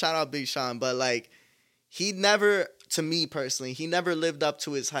Sean, shout out Big Sean, but like, he never, to me personally, he never lived up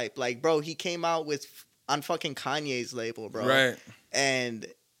to his hype. Like, bro, he came out on fucking Kanye's label, bro. Right. And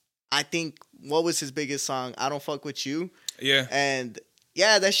I think, what was his biggest song? I Don't Fuck With You. Yeah. And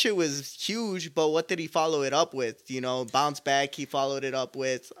yeah, that shit was huge, but what did he follow it up with? You know, Bounce Back, he followed it up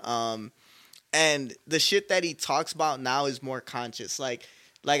with. And the shit that he talks about now is more conscious. Like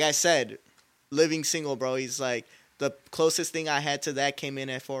I said, Living Single, bro, he's like, the closest thing I had to that came in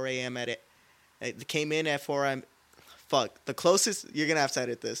at 4 a.m. It came in at 4 a.m. Fuck. The closest, you're going to have to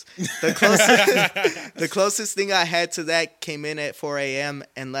edit this. The closest thing I had to that came in at 4 a.m.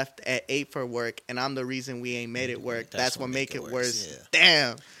 and left at 8 for work. And I'm the reason we ain't made it work. That's what make it worse.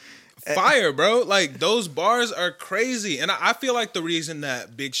 Yeah. Damn. Fire, bro. Like, those bars are crazy. And I feel like the reason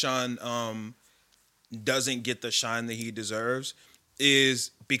that Big Sean doesn't get the shine that he deserves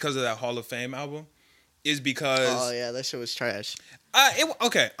is because of that Hall of Fame album. is because Oh yeah, that shit was trash.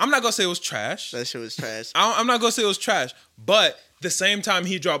 okay, I'm not gonna say it was trash. That shit was trash. I'm not gonna say it was trash, but the same time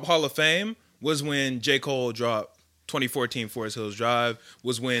he dropped Hall of Fame was when J. Cole dropped 2014 Forest Hills Drive,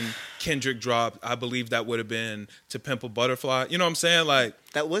 was when Kendrick dropped, I believe that would have been To Pimp a Butterfly. You know what I'm saying? Like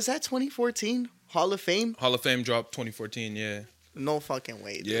That 2014 Hall of Fame? Hall of Fame dropped 2014, yeah. No fucking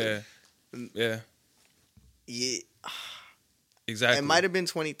way, dude. Yeah. Yeah. Yeah. Exactly. It might have been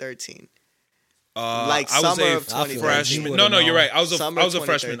 2013. I summer was a of 2013. freshman. You No, would've you're right. I was Summer a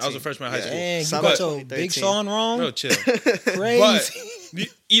freshman. I was a 2013. freshman in high Yeah. school. Dang, you Summer got your 2013. Big Sean wrong. Bro, chill. Crazy. But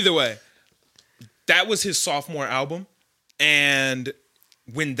either way, that was his sophomore album, and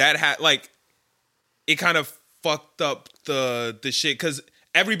when that had it kind of fucked up the shit because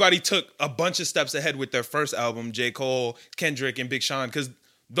everybody took a bunch of steps ahead with their first album, J. Cole, Kendrick, and Big Sean, because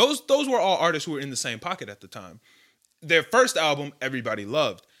those were all artists who were in the same pocket at the time. Their first album, everybody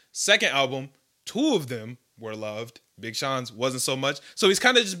loved. Second album, two of them were loved. Big Sean's wasn't so much. So he's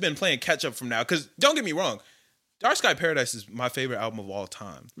kind of just been playing catch up from now. Because don't get me wrong, Dark Sky Paradise is my favorite album of all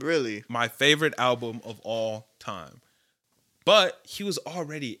time. Really? My favorite album of all time. But he was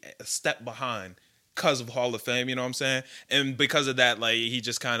already a step behind because of Hall of Fame, you know what I'm saying? And because of that, he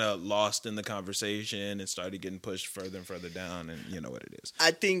just kind of lost in the conversation and started getting pushed further and further down, and you know what it is.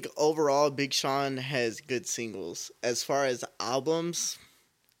 I think overall Big Sean has good singles. As far as albums,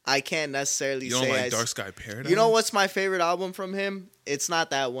 I can't necessarily You don't say like Dark Sky Paradise? You know what's my favorite album from him? It's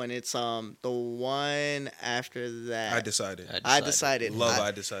not that one. It's the one after that. I Decided. I Decided.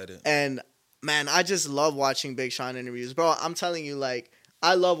 I Decided. And man, I just love watching Big Sean interviews. Bro, I'm telling you,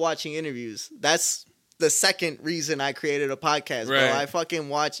 I love watching interviews. That's the second reason I created a podcast, bro. Right. I fucking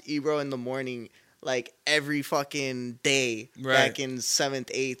watch Ebro in the morning every fucking day back in 7th,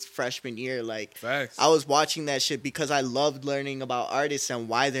 8th freshman year. Facts. I was watching that shit because I loved learning about artists and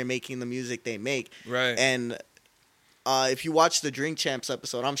why they're making the music they make. Right. And if you watch the Drink Champs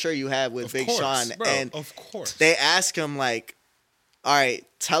episode, I'm sure you have with Big Sean. Bro, and of course. they ask him all right,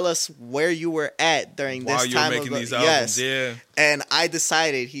 tell us where you were at during While this you were time making of these albums, yeah. And I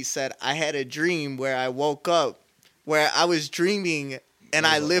decided, he said, I had a dream where I woke up, where I was dreaming and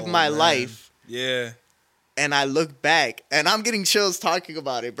I lived my life. Yeah. And I look back and I'm getting chills talking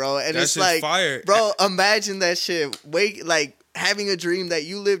about it, bro. And That it's shit's fire. bro, imagine that shit. Having a dream that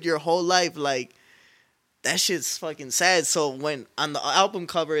you lived your whole life, that shit's fucking sad. So when on the album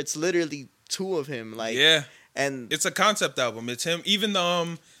cover, it's literally two of him, yeah. And It's a concept album. It's him. Even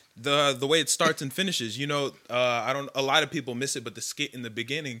the way it starts and finishes. You know, a lot of people miss it, but the skit in the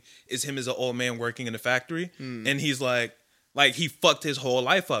beginning is him as an old man working in a factory, and he's like he fucked his whole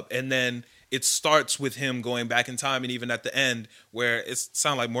life up, and then it starts with him going back in time, and even at the end where it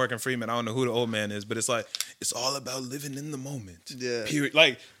sounds like Morgan Freeman. I don't know who the old man is, but it's it's all about living in the moment. Yeah.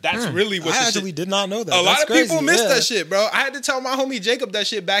 Period. That's really what I the actually shit. did not know that. A lot That's of people crazy, missed yeah. that shit, bro. I had to tell my homie Jacob that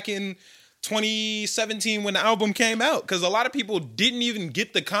shit back in 2017 when the album came out, because a lot of people didn't even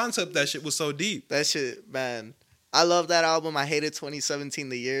get the concept that shit was so deep. that shit, man. I love that album. I hated 2017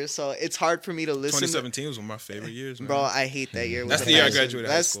 the year, so it's hard for me to listen. 2017 was one of my favorite years, man. Bro, I hate that year. That's with the a year I passion.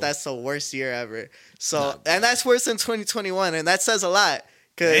 graduated high school. That's the worst year ever. So, and that's worse than 2021, and that says a lot.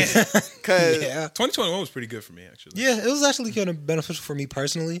 Cause Yeah. 2021 was pretty good for me, actually. Yeah, it was actually kind of beneficial for me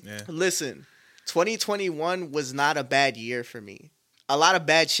personally. Yeah. listen, 2021 was not a bad year for me. A lot of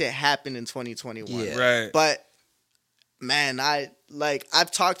bad shit happened in 2021. Yeah. Right. But man,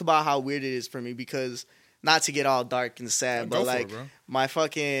 I've talked about how weird it is for me because not to get all dark and sad, Go but for it, bro.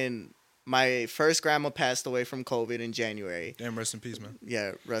 my first grandma passed away from COVID in January. Damn, rest in peace, man.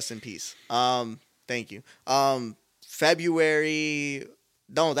 Yeah, rest in peace. Thank you. February,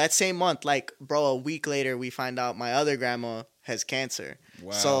 no, that same month, a week later, we find out my other grandma has cancer.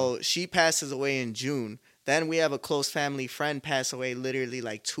 Wow. So she passes away in June. Then we have a close family friend pass away literally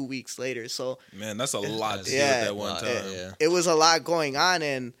 2 weeks later. So Man, that's a lot to do Yeah. at that one time. Yeah. it was a lot going on,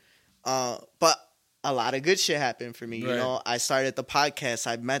 and but a lot of good shit happened for me. You Right. know, I started the podcast.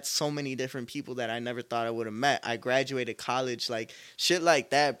 I met so many different people that I never thought I would have met. I graduated college, shit like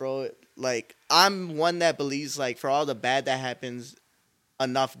that, bro. I'm one that believes for all the bad that happens,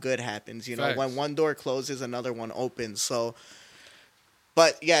 enough good happens. You know, Facts. when one door closes, another one opens. So.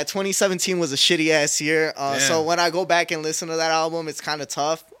 But yeah, 2017 was a shitty ass year. So Damn. when I go back and listen to that album, it's kind of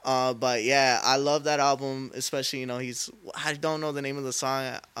tough. But yeah, I love that album, especially I don't know the name of the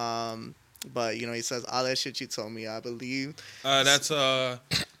song. But he says all that shit you told me, I believe. That's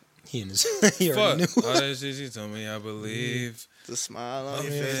He and his, he already fuck. knew. All that shit you told me, I believe. The smile on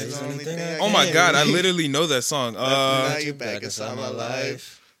your yeah, face is is the only anything thing. I Oh my Yeah. god, I literally know that song. Now you back inside my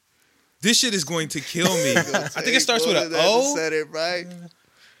life. This shit is going to kill me. I think it starts with an O. Said it right.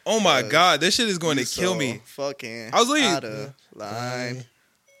 Oh my god, this shit is going to You kill so me. Fucking I was literally- out of line.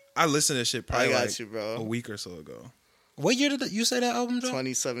 I listened to shit I probably got like you, bro. a week or so ago. What year did you say that album dropped?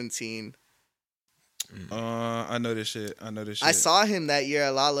 2017. I know this shit. I saw him that year at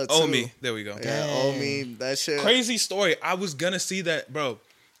Lala too. Oh me, there we go. Yeah, oh me. That shit. Crazy story. I was gonna see that, bro.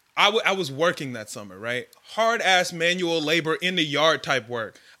 I was working that summer, right? Hard ass manual labor in the yard type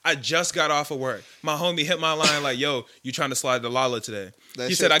work. I just got off of work. My homie hit my line like, "Yo, you trying to slide to Lala today?"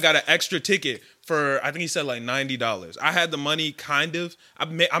 He said I got an extra ticket for, I think he said like $90. I had the money, kind of. I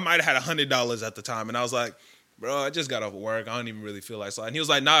might have had $100 at the time, and I was like, "Bro, I just got off of work. I don't even really feel like sliding." He was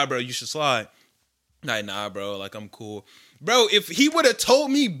like, "Nah, bro, you should slide." Like, "Nah, bro, like I'm cool." Bro, if he would have told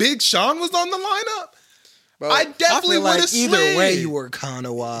me Big Sean was on the lineup, Bro, I definitely feel would have like slid. either way you were kind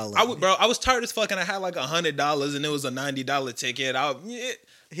of wild. I was tired as fuck, and I had like $100, and it was a $90 ticket. I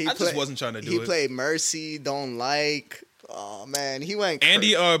just wasn't trying to do it. He played Mercy, Don't Like. Oh man, he went.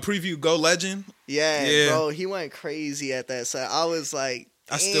 Andy preview Go Legend. Yeah, bro, he went crazy at that set. I was like,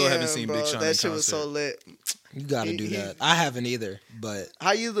 I still haven't damn, seen bro, Big Sean That in shit was so concert. lit. You gotta do that. I haven't either, but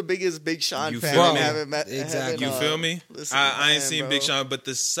How you the biggest Big Sean You fan feel and me? haven't met? Exactly. You feel me? listen, I ain't man, seen bro. Big Sean, but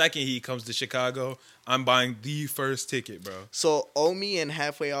the second he comes to Chicago, I'm buying the first ticket, bro. So Omi and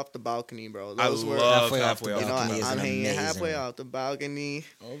Halfway Off the Balcony, bro. I Those were, love Halfway Off halfway the off. you know, Balcony is I'm hanging amazing. halfway off the balcony.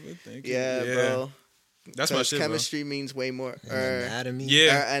 Oh, good, thank you. Yeah, bro. That's my 'Cause shit, bro. chemistry means way more. anatomy.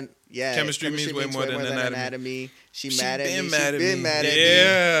 Yeah. Chemistry means way more than anatomy. She She mad at me. been She mad at been me. mad at me.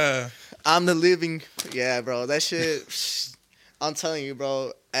 Yeah. I'm the living. Yeah, bro. That shit. I'm telling you,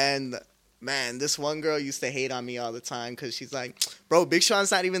 bro. And man, this one girl used to hate on me all the time because she's like, bro, Big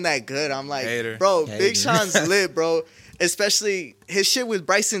Sean's not even that good. I'm like, Hater. bro, Hater. Big Sean's lit, bro. Especially his shit with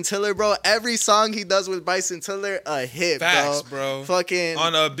Bryson Tiller, bro. Every song he does with Bryson Tiller, a hit, Facts, bro. Fucking.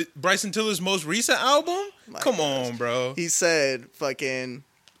 On Bryson Tiller's most recent album? Come on, bro. He said, fucking.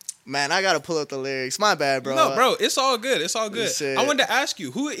 Man, I gotta pull up the lyrics. My bad, bro. No, bro, it's all good. It's all good. Shit. I wanted to ask you,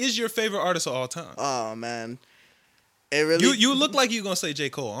 who is your favorite artist of all time? Oh man, it really. You look like you gonna say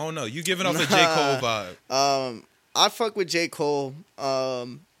J. Cole. I don't know. You giving off a J. Cole vibe. I fuck with J. Cole, but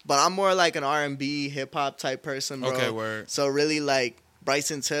I'm more like an R&B hip hop type person, bro. Okay, word. So really, like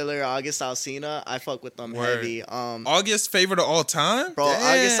Bryson Tiller, August Alsina, I fuck with them Word. heavy. August favorite of all time? Bro, Damn.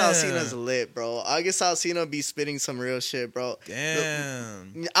 August Alsina's lit, bro. August Alsina be spitting some real shit, bro.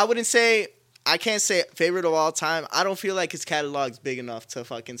 Damn. I wouldn't say. I can't say favorite of all time. I don't feel like his catalog's big enough to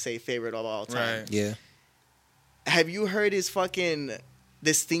fucking say favorite of all time. Right. Yeah. Have you heard his fucking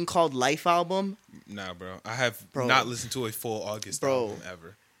this thing called Life album? Nah, bro. I have Bro. not listened to a full August Bro. album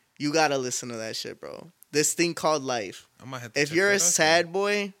ever. You gotta listen to that shit, bro. This thing called Life. I might have to If check you're that a out sad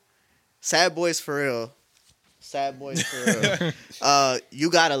boy, sad boys for real. Sad boys for real. You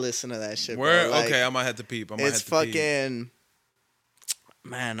gotta listen to that shit, then. Word? bro. Like, Okay, I might have to peep. I might it's have to peep. fucking.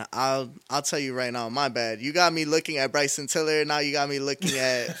 Man, I'll tell you right now. My bad. You got me looking at Bryson Tiller. Now you got me looking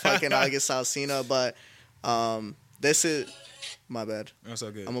at fucking August Alsina. But this is my bad. That's all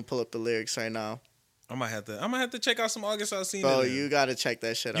good. I'm gonna pull up the lyrics right now, I might have to check out some August Alsina. bro. then. You gotta check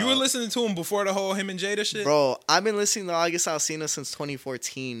that shit out. You were listening to him before the whole him and Jada shit? Bro, I've been listening to August Alsina since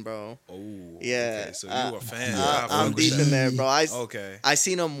 2014, bro. Oh, Yeah, Okay, so you a fan. yeah, I fuck I'm with deep that. in there, bro. Okay. I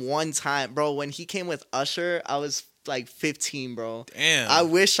seen him one time, bro. When he came with Usher, I was like 15, bro. Damn. I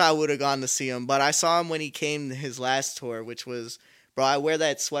wish I would have gone to see him, but I saw him when he came to his last tour, which was, bro, I wear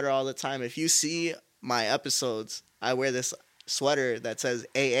that sweater all the time. If you see my episodes, I wear this sweater that says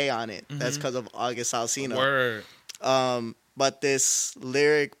AA on it. That's because of August Alsina. Word. But this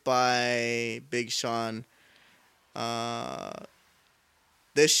lyric by Big Sean,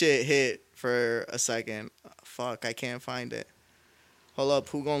 this shit hit for a second. Fuck, I can't find it. Hold up,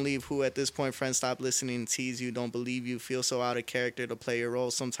 who gonna leave who at this point? Friends, stop listening, tease you, don't believe you, feel so out of character to play your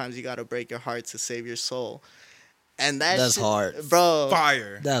role. Sometimes you gotta break your heart to save your soul. And That's shit, hard. bro.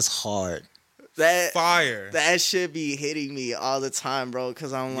 Fire. That's hard. Fire. That should be hitting me all the time, bro.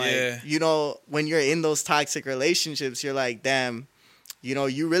 Because I'm like, Yeah. you know, when you're in those toxic relationships, you're like, damn, you know,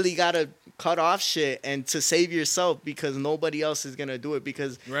 you really got to cut off shit and to save yourself because nobody else is going to do it.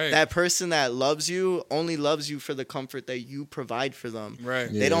 Because Right. that person that loves you only loves you for the comfort that you provide for them. Right.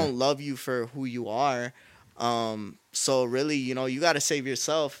 Yeah. They don't love you for who you are. So really, you know, you got to save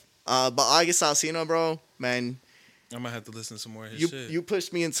yourself. But August Alsina, bro, man, I might have to listen to some more of his shit. you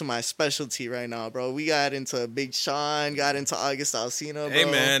pushed me into my specialty right now, bro. We got into Big Sean, got into August Alsina, bro. Hey,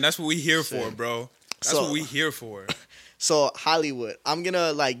 man, that's what we here for, Shit. bro. That's So- what we here for. So Hollywood, I'm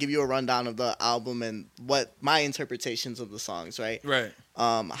gonna like give you a rundown of the album and what my interpretations of the songs, right? Right.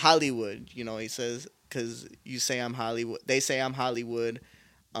 Hollywood, you know, he says, because you say I'm Hollywood, they say I'm Hollywood.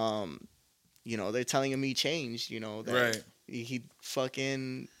 You know, they're telling me change. You know, that, Right.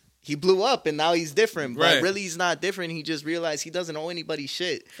 he blew up and now he's different. But Right. really, he's not different. He just realized he doesn't owe anybody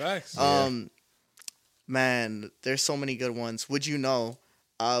shit. Facts. Man, there's so many good ones. Would you know?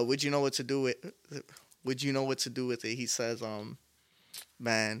 Would you know what to do with? Would you know what to do with it? He says,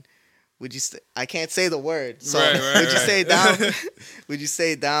 man, would you? I can't say the word. So Right, would you right. say down? Would you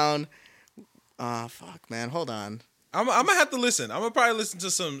say down? Fuck, man. Hold on, I'm gonna have to listen. I'm gonna probably listen to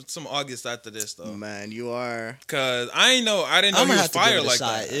some August after this though, man. You are. cause I didn't know he I'ma was have to give fire it a like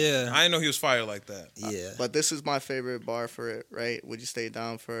shot, that. yeah. I didn't know he was fire like that. Yeah. But this is my favorite bar for it, right? Would you stay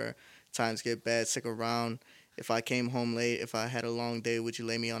down for times get bad, stick around? If I came home late, if I had a long day, would you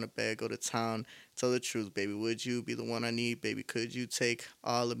lay me on a bed, go to town? Tell the truth, baby. Would you be the one I need, baby? Could you take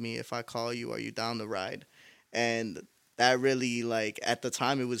all of me if I call you? Are you down to ride? And that really, like, at the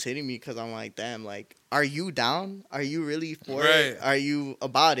time it was hitting me because I'm like, damn, like, are you down? Are you really for it? Right. Are you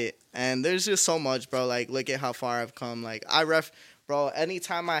about it? And there's just so much, bro. Like, look at how far I've come. Like, bro,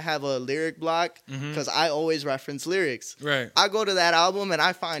 anytime I have a lyric block, because I always reference lyrics. Right. I go to that album and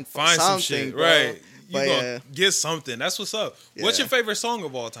I find Find something, some shit. bro. Right. You But gonna yeah, get something. That's what's up. What's Yeah. your favorite song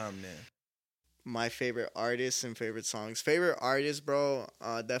of all time then? my favorite artists and favorite songs. Favorite artists, bro,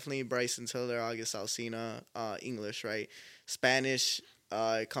 definitely Bryson Tiller, August Alsina, English, right? Spanish,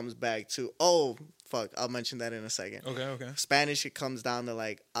 it comes back to, I'll mention that in a second. Okay. Spanish, it comes down to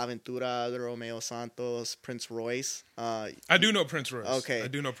like Aventura, Romeo Santos, Prince Royce. I do know Prince Royce. Okay. I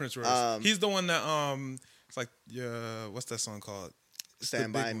do know Prince Royce. He's the one that it's like what's that song called? It's the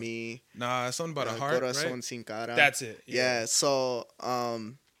Stand big by one. Me. Nah, it's something about a heart, Corazón right? Sin Cara. That's it. Yeah. So,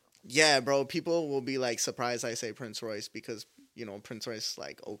 yeah, bro, people will be like surprised I say Prince Royce because, you know, Prince Royce is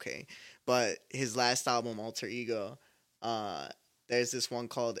like, okay. But his last album, Alter Ego, there's this one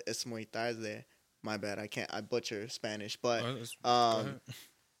called Es Muy Tarde. My bad, I butcher Spanish. But Go ahead.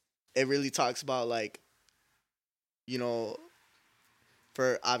 it really talks about, like, you know,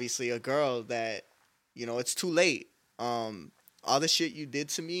 for obviously a girl that, you know, it's too late. All the shit you did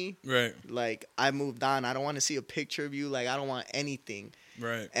to me, Right. like, I moved on. I don't want to see a picture of you. Like, I don't want anything.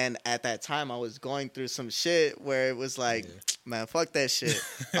 Right. And at that time, I was going through some shit where it was like, man, fuck that shit.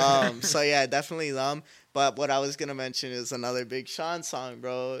 So yeah, definitely them. But what I was gonna mention is another Big Sean song,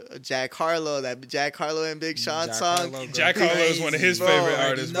 bro. Jack Harlow, that Jack Harlow and Big Sean Jack song. Harlow, Jack Harlow is one of his Bro, favorite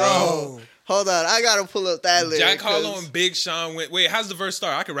artists, bro. No. Hold on, I gotta pull up that lyric. Jack Harlow 'cause and Big Sean went. Wait, how's the verse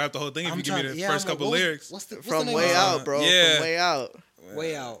start? I could rap the whole thing if you give me the first couple lyrics. What's the from name Way of Out, bro. Yeah. From Way Out. it?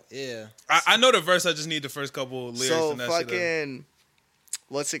 Way Out. Yeah. I know the verse. I just need the first couple lyrics. So and that fucking,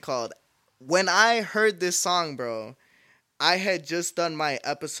 what's it called? When I heard this song, bro, I had just done my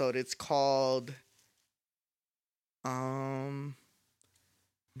episode. It's called,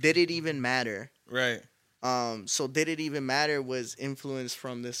 Did It Even Matter? Right. So Did It Even Matter was influenced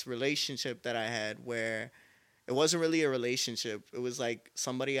from this relationship that I had where it wasn't really a relationship. It was like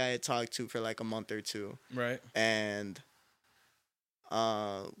somebody I had talked to for like a month or two. Right. And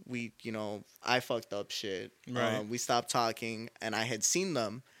we, you know, I fucked up shit. Right. We stopped talking and I had seen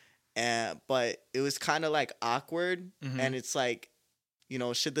them. But it was kind of like awkward. Mhm. And it's like, you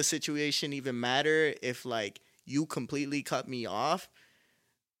know, should the situation even matter if like you completely cut me off?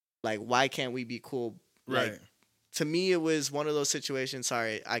 Like, why can't we be cool? Right. Like, to me, it was one of those situations.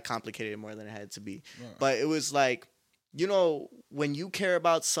 Sorry, I complicated it more than it had to be. Right. But it was like, you know, when you care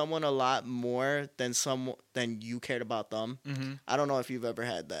about someone a lot more than you cared about them. Mhm. I don't know if you've ever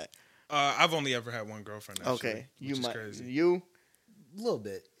had that. I've only ever had one girlfriend. Actually, Okay, which you is might. crazy. You A little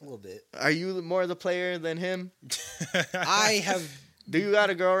bit. are you more the player than him? I have. Do you got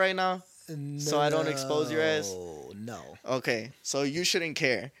a girl right now? So I don't expose your ass? No. Okay, so you shouldn't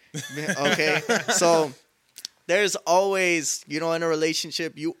care. Okay, so there's always, you know, in a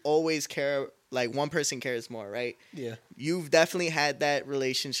relationship, you always care. Like, one person cares more, right? Yeah. You've definitely had that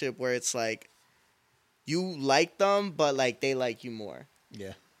relationship where it's like you like them, but like they like you more.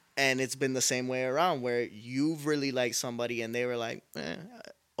 Yeah. And it's been the same way around where you've really liked somebody and they were like,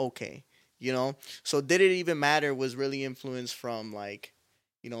 okay, you know? So Did It Even Matter was really influenced from like,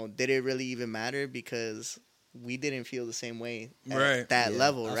 you know, did it really even matter? Because we didn't feel the same way at Right. that Yeah,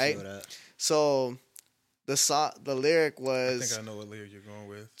 level, I right? feel that. So the lyric I was think I know what lyric you're going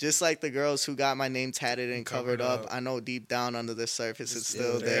with. just like the girls who got my name tatted and covered Covered up. up. I know deep down under the surface it's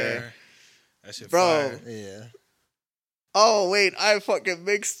still still there. there. That shit Bro. fire. Yeah. Oh wait, I fucking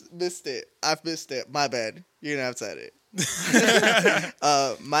missed it. I missed it. My bad. You didn't have to edit.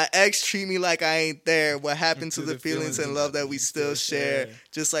 My ex treat me like I ain't there. What happened to the feelings and love that we still share?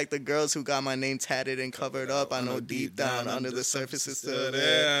 Just like the girls who got my name tatted and covered up. I know deep down under the surface it's still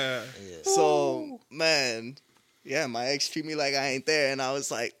there. Yeah. Yeah. So man, yeah, my ex treat me like I ain't there, and I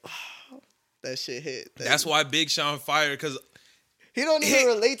was like, That shit hit. That's why Big Sean fired, because he don't even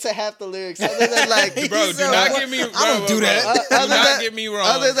relate to half the lyrics other than like, bro, do not get me wrong. I don't do that. Do not get me wrong.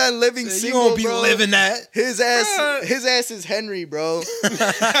 Other than living You single, won't be bro, living that. His ass is Henry, bro.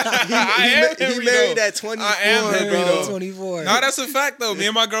 I am he Henry, married though. at 24, I am Henry, bro. though. 24. No, that's a fact though. Me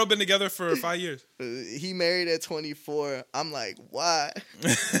and my girl been together for 5 years. He married at 24. I'm like, why?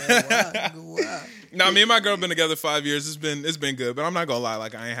 Wow. No, me and my girl been together 5 years. It's been good, but I'm not gonna lie.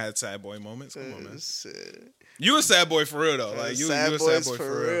 Like, I ain't had sad boy moments. Come on, man. Shit. You a sad boy for real though. Like you a sad boys boy for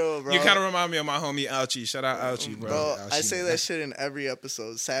for real, real. bro. You kind of remind me of my homie Ouchie. Shout out Ouchie, bro. Bro, I Ouchie, say man. that shit in every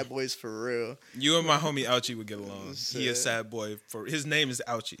episode. Sad boys for real. You and my homie Ouchie would get along. He a Shit. sad boy for his name is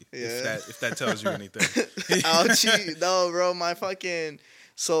Ouchie. Yeah. If that tells you anything. Ouchie. No, bro, my fucking.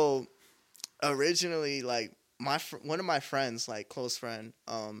 So, originally, like, one of my friends, like, close friend,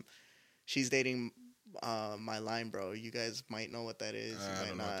 she's dating my line bro. You guys might know what that is. I You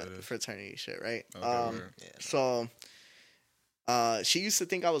don't might know what not. that is. Fraternity shit, right? Okay, word. So, she used to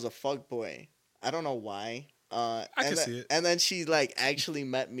think I was a fuck boy. I don't know why. I can see it. And then she like actually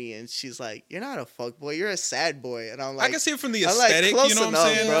met me, and she's like, "You're not a fuck boy. You're a sad boy." And I'm like, I can see it from the I'm like, aesthetic. close You know what enough,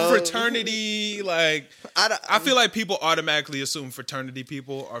 I'm saying? bro. Fraternity, like I feel like people automatically assume fraternity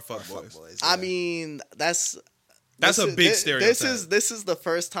people are fuck boys. I mean, that's a big stereotype. This is the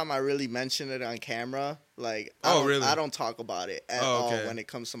first time I really mentioned it on camera. Like, really? I don't talk about it at Oh, all okay. when it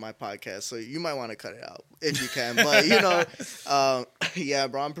comes to my podcast. So you might want to cut it out if you can. But you know, yeah,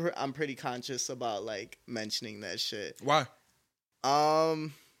 bro, I'm pretty conscious about like mentioning that shit. Why?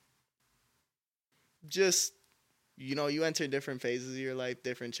 Just you know, you enter different phases of your life,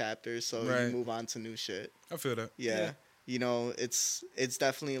 different chapters, so Right. you move on to new shit. I feel that. Yeah. You know, it's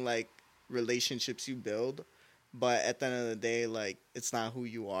definitely like relationships you build, but at the end of the day, like it's not who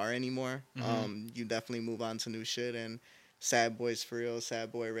you are anymore. You definitely move on to new shit, and Sad Boys for Real,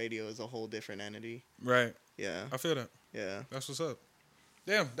 Sad Boy Radio is a whole different entity. Right. Yeah. I feel that. Yeah. That's what's up.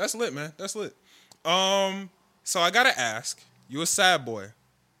 Damn, that's lit, man. That's lit. So I gotta ask, you a sad boy.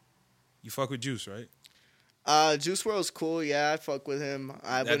 You fuck with Juice, right? Juice WRLD's cool. Yeah, I fuck with him.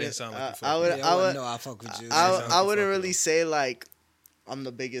 I That wouldn't. didn't sound like you fuck I with would. Yeah, I would. no, I fuck with you. I wouldn't fuck really with say like I'm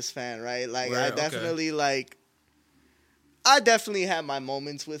the biggest fan, right? Like I Right, okay. definitely like. I definitely have my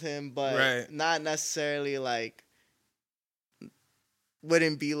moments with him, but Right. not necessarily like.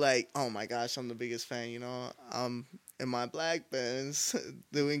 Wouldn't be like, oh my gosh, I'm the biggest fan. You know, I'm in my black Benz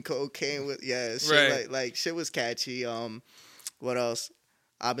doing cocaine with shit, Right. like shit was catchy. What else?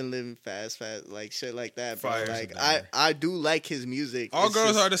 I've been living fast, like shit like that, bro. Fire's a Like banger. I do like his music. All It's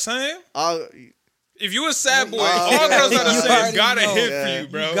girls just- are the same? all. If you a sad boy, Oh, all yeah. girls are the You same. already It's gotta know. hit Yeah. for you,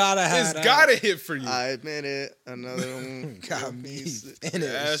 bro. You gotta have It's that. gotta hit for you. I admit it. Another one Got me That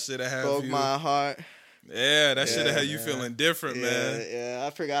finished. should have broke you. my heart. Yeah, that should have Yeah, had you feeling different, man. Yeah, I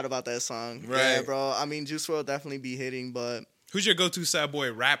forgot about that song. Right. Yeah, bro. I mean, Juice WRLD definitely be hitting, but Who's your go-to sad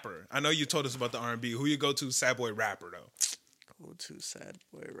boy rapper? I know you told us about the R&B. Who your go-to sad boy rapper though? go to sad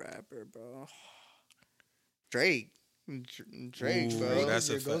boy rapper, bro. Drake. Drake, Ooh, bro. that's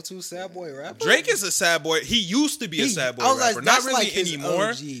your a fact. go-to sad boy rapper. Drake is a sad boy. He used to be a sad boy I was like, rapper. Not that's really like his anymore.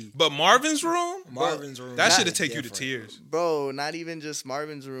 OG. But Marvin's Room? Marvin's Room. That That- should have take you to different. tears. Bro, not even just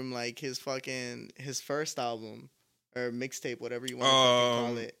Marvin's Room, like his first album or mixtape, whatever you want to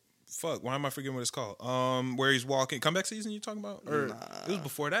call it. Fuck, why am I forgetting what it's called? Where he's walking. Comeback Season you talking about? Or Nah. it was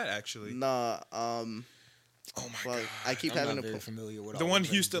before that actually. Nah, Oh my well, god. I keep I'm having not to very put. familiar with The all one of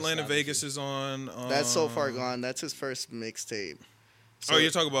them, Houston, just Atlanta, obviously. Vegas is on. That's So Far Gone. That's his first mixtape. So, Oh,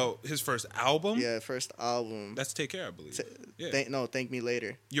 you're talking about his first album? Yeah, first album. That's Take Care, I believe. Yeah. Thank Me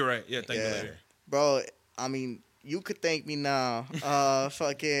Later. You're right. Yeah, thank you Yeah. later. Bro, I mean, you could thank me now.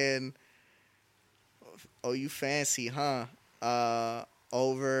 Fucking. Oh, you fancy, huh?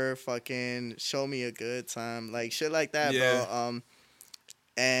 Over fucking Show Me a Good Time. Like shit like that, Yeah. bro.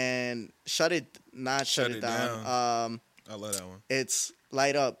 And Shut It Down. I love that one. It's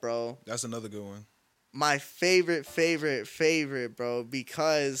Light Up, bro. That's another good one. My favorite, bro,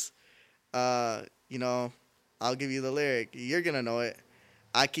 because, you know, I'll give you the lyric. You're going to know it.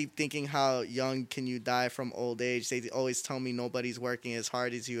 I keep thinking how young can you die from old age. They always tell me nobody's working as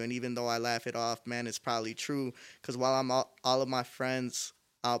hard as you. And even though I laugh it off, man, it's probably true. Because while I'm all of my friends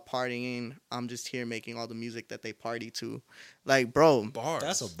out partying, I'm just here making all the music that they party to. Like, bro, Bars.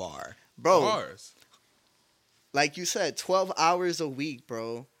 That's a bar. bro, Bars. like you said, 12 hours a week,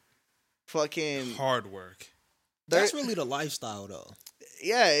 bro. Fucking, Hard work. That's really the lifestyle, though.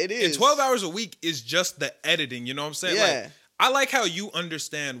 yeah, it is. And 12 hours a week is just the editing, you know what I'm saying? Yeah. Like, I like how you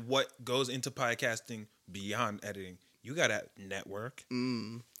understand what goes into podcasting beyond editing. You got to network.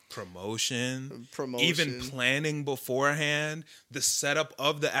 promotion, Promotion. even planning beforehand, the setup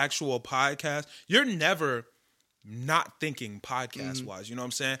of the actual podcast. You're never not thinking podcast wise. You know what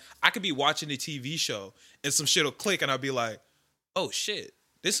I'm saying? I could be watching a TV show and some shit will click and I'll be like, oh shit,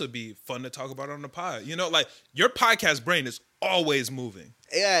 this would be fun to talk about on the pod. You know, like your podcast brain is always moving.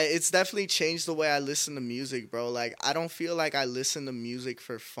 Yeah, it's definitely changed the way I listen to music, bro. Like, I don't feel like I listen to music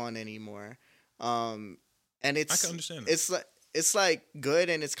for fun anymore. And it's, I can understand that. it's like good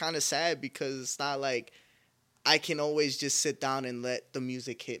and it's kind of sad because it's not like I can always just sit down and let the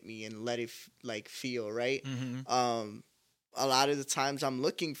music hit me and let it like feel right. A lot of the times I'm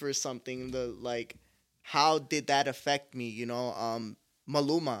looking for something to like, how did that affect me? You know,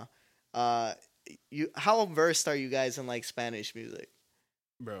 Maluma. How versed are you guys in like Spanish music?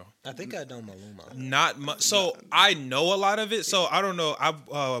 Bro. I think I know Maluma. Not much. So I know a lot of it. So I don't know.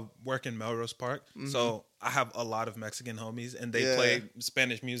 I work in Melrose Park. So I have a lot of Mexican homies and they play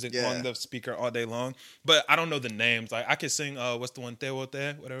Spanish music on the speaker all day long. But I don't know the names. Like I could sing what's the one, Te Bote,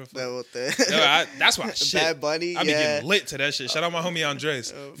 whatever. That's my shit. Bad Bunny. I be getting lit to that shit. Shout out my homie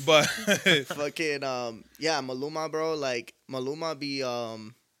Andres. But fucking yeah, Maluma, bro. Like Maluma be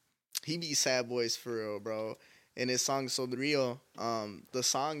he be sad boys for real, bro. In his song Sobrio, the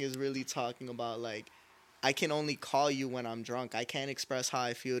song is really talking about like, I can only call you when I'm drunk. I can't express how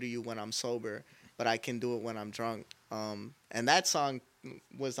I feel to you when I'm sober, but I can do it when I'm drunk. And that song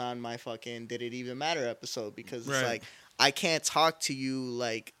was on my fucking Did It Even Matter episode because it's like, I can't talk to you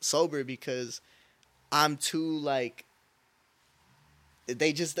like sober because I'm too like,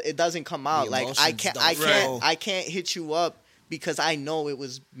 it doesn't come out. Like I can't hit you up because I know it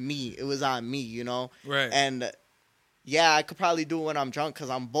was me. It was on me, you know? Right. And yeah, I could probably do it when I'm drunk because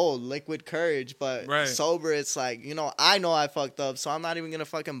I'm bold, liquid courage. But sober, it's like, you know I fucked up, so I'm not even gonna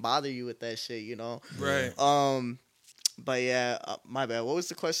fucking bother you with that shit, you know? Right. But yeah, my bad. What was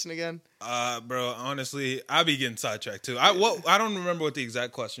the question again? Bro, honestly, I be getting sidetracked too. I don't remember what the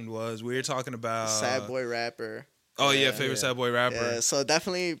exact question was. We were talking about sad boy rapper. Oh yeah, favorite sad boy rapper. Yeah, so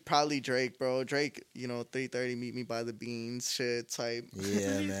definitely probably Drake, bro. Drake, you know, 3:30, meet me by the beans, shit type.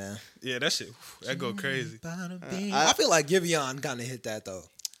 Yeah, man. Yeah, that shit, that go crazy. I feel like Giveon kind of hit that though.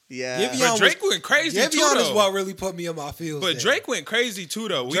 Yeah, but Drake went crazy too. Giveon though. is what really put me in my feels. But Drake went crazy too,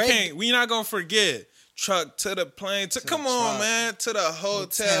 though. We not gonna forget. Truck to the plane. Come on, man. To the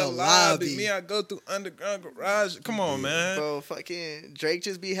hotel lobby. Me, I go through underground garage. Come on, man. Bro, fucking Drake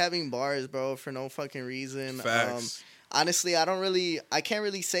just be having bars, bro, for no fucking reason. Facts. Honestly, I can't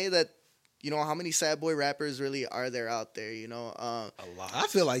really say that, you know, how many sad boy rappers really are there out there, you know? A lot. I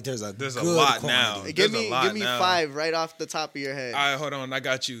feel like there's a lot quantity. Now. Give me 5 right off the top of your head. All right, hold on. I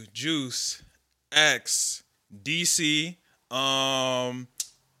got you. Juice, X, DC. Oh,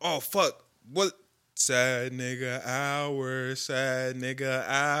 fuck. What? Sad nigga hours, sad nigga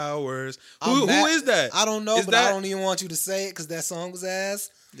hours. Who is that? I don't know, but I don't even want you to say it because that song was ass.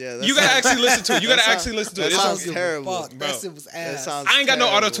 Yeah, you gotta actually listen to it. You gotta actually listen to it. That sounds terrible. That shit was ass. I ain't got no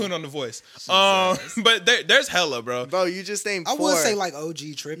auto tune on the voice. But there's hella, bro. Bro, you just named 4. I would say like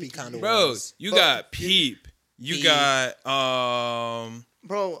OG Trippy kind of. Bro, you got Peep. You got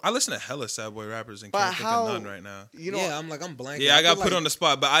Bro, I listen to hella sad boy rappers and can't think of none right now. You know, yeah, I'm blanking. Yeah, I got put on the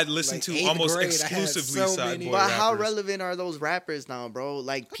spot, but I listen to almost exclusively sad boy rappers. But how relevant are those rappers now, bro?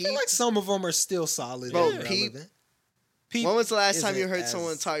 Like, I feel like some of them are still solid. Bro, Peep. When was the last time you heard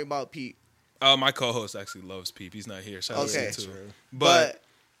someone talk about Peep? My co-host actually loves Peep. He's not here. Shout out to him. But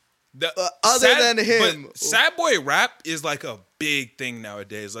other than him, sad boy rap is like a big thing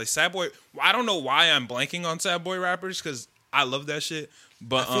nowadays. Like sad boy, I don't know why I'm blanking on sad boy rappers because I love that shit.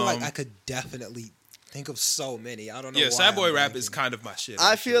 But I feel like I could definitely think of so many. I don't know. Yeah, why sad boy rap is kind of my shit.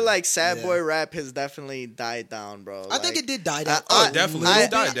 I feel like sad boy rap has definitely died down, bro. I think it did die down. It definitely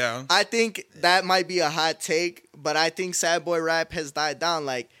died down. I think that might be a hot take, but I think sad boy rap has died down.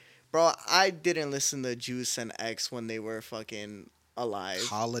 Like, bro, I didn't listen to Juice and X when they were fucking alive.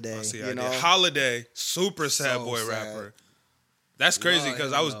 Holiday, you know, Holiday, super sad boy rapper. That's crazy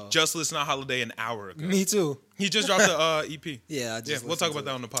because I was just listening to Holiday an hour ago. Me too. He just dropped the EP. Yeah, we'll talk about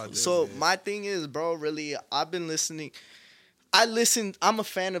that on the podcast. So my thing is, bro, really, I've been listening. I'm a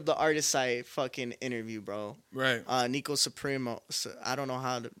fan of the Artist I fucking interview, bro. Right. Nico Supremo. So I don't know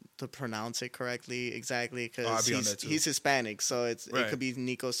how to pronounce it correctly exactly because he's Hispanic, so it could be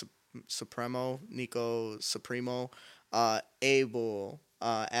Nico Supremo, Abel.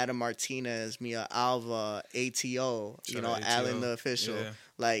 Adam Martinez, Mia Alva, ATO, you know, Alan the Official. Yeah.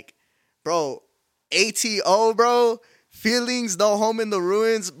 Like, bro, ATO, bro, Feelings, No Home in the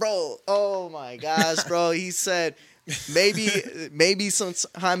Ruins, bro. Oh my gosh, bro. He said maybe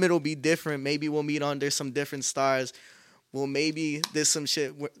sometime it'll be different. Maybe we'll meet under some different stars. well, maybe there's some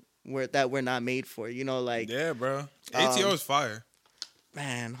shit that we're not made for. You know, like Yeah, bro. ATO is fire.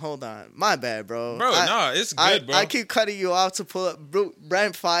 man, hold on, my bad, bro. Bro, nah, it's good, bro. I keep cutting you off to pull up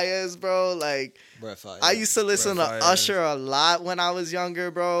Brent Faiyaz, bro. Like, Brett Favre. I used to listen to Brent Faiyaz. Usher a lot when I was younger,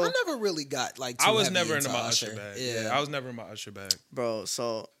 bro. I never really got like. I too was heavy never into into my Usher bag. Yeah, I was never in my Usher bag. Bro,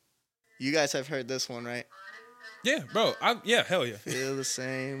 so you guys have heard this one, right? Yeah, bro. Hell yeah. Feel the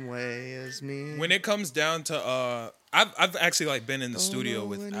same way as me. When it comes down to I've actually like been in the studio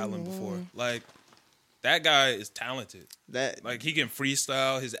with Alan before. Like that guy is talented. That Like he can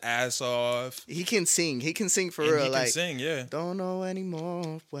freestyle his ass off. he can sing. He can sing for And real. he can Like, sing, yeah. don't know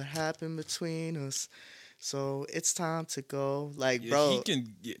anymore what happened between us. So it's time to go. Like, Yeah, bro, he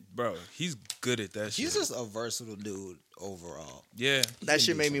can bro, he's good at that shit. He's just a versatile dude overall. Yeah. that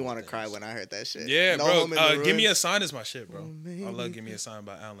shit do made me some want to things. cry when I heard that shit. Yeah, No bro. Home in the Give Me a Ruins. Sign is my shit, bro. Oh, I love maybe. Give Me a Sign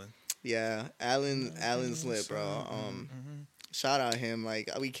by Alan. Yeah, Allen's lit, bro. Shout out him. Like,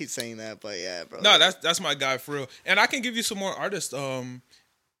 we keep saying that, but yeah, bro. No, that's my guy for real. And I can give you some more artists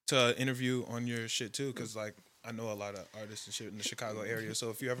to interview on your shit too, because like I know a lot of artists and shit in the Chicago area.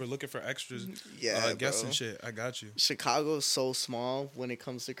 So if you're ever looking for extras, Yeah, guests bro. and shit, I got you. Chicago's so small when it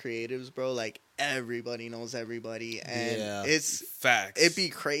comes to creatives, bro. Like, everybody knows everybody, and Yeah. it's Facts. it'd be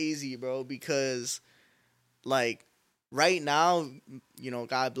crazy, bro, because like right now, you know,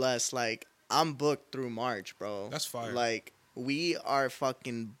 God bless, like I'm booked through March, bro. That's fire. Like, we are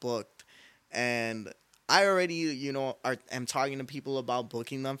fucking booked, and I already, you know, am talking to people about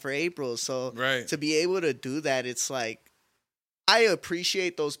booking them for April. So Right. to be able to do that, it's like I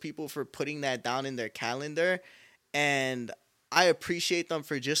appreciate those people for putting that down in their calendar, and I appreciate them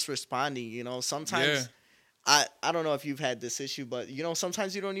for just responding. You know, sometimes I don't know if you've had this issue, but you know,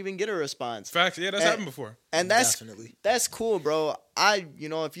 sometimes you don't even get a response. Facts. Yeah, that's And- happened before. And that's Definitely. that's cool, bro. You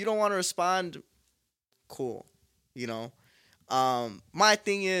know, if you don't want to respond, cool. You know, my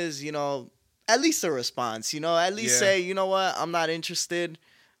thing is, you know, at least a response. You know, at least Yeah. say, you know what, I'm not interested.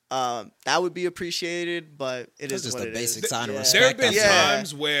 That would be appreciated, but it That's is just what a it basic is. sign of Yeah. respect. There have been Yeah.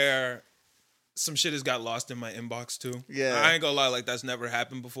 times where some shit has got lost in my inbox too. Yeah. I ain't gonna lie, like that's never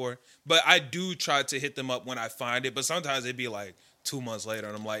happened before. But I do try to hit them up when I find it. But sometimes it'd be like 2 months later,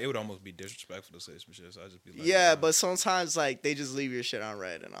 and I'm like, it would almost be disrespectful to say some shit. So I just be like, Yeah, nah. but sometimes like they just leave your shit on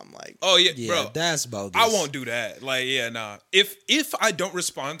red, and I'm like, oh yeah, Yeah, bro, that's bogus. I won't do that. Like, yeah, nah. If I don't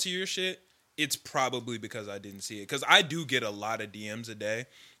respond to your shit, it's probably because I didn't see it. Because I do get a lot of DMs a day.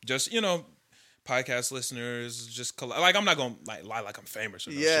 Just, you know, podcast listeners, just like I'm not gonna like lie like I'm famous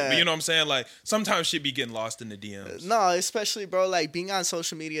or no shit. Yeah. But you know what I'm saying? Like sometimes shit be getting lost in the DMs. no, especially, bro, like being on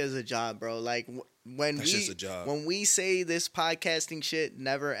social media is a job, bro. Like when That's just a job. when we say this podcasting shit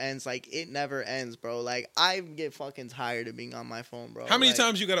never ends, like it never ends, bro. Like I get fucking tired of being on my phone, bro. How many Like,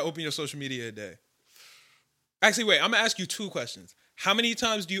 times you gotta open your social media a day? Actually, wait, I'm gonna ask you 2 questions. How many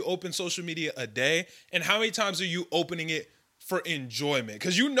times do you open social media a day? And how many times are you opening it for enjoyment?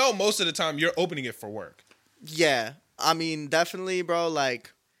 Because you know most of the time you're opening it for work. Yeah, I mean, definitely, bro.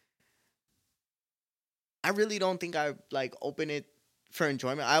 Like, I really don't think I like open it for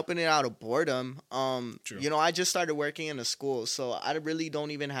enjoyment. I open it out of boredom. True. You know, I just started working in a school, so I really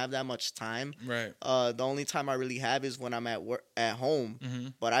don't even have that much time. Right. The only time I really have is when I'm at work at home. Mm-hmm.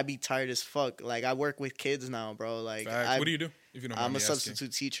 But I be tired as fuck. Like, I work with kids now, bro. Like, What do you do? If you don't mind I'm me a asking?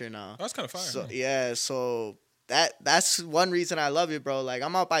 substitute teacher now. Oh, that's kind of fire. So yeah, so that's one reason I love it, bro. Like,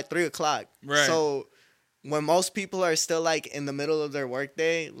 I'm out by 3:00. Right. So when most people are still like in the middle of their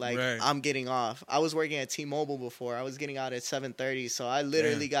workday, like Right. I'm getting off. I was working at T-Mobile before. I was getting out at 7:30, so I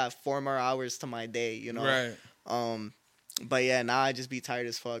literally got 4 more hours to my day. You know. Right. But yeah, now I just be tired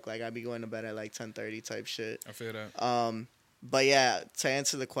as fuck. Like I be going to bed at like 10:30 type shit. I feel that. But yeah, to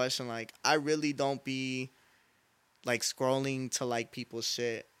answer the question, like I really don't be like scrolling to like people's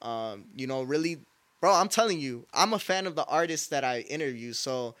shit. You know, really, bro, I'm telling you, I'm a fan of the artists that I interview.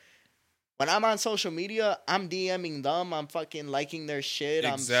 So when I'm on social media, I'm DMing them, I'm fucking liking their shit,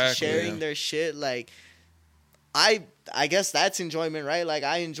 Exactly, I'm sharing yeah. their shit. Like I guess that's enjoyment, right? Like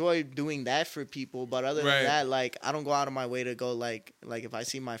I enjoy doing that for people, but other Right. than that, like I don't go out of my way to go like if I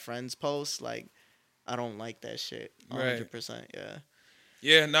see my friends post, like I don't like that shit. 100%, yeah.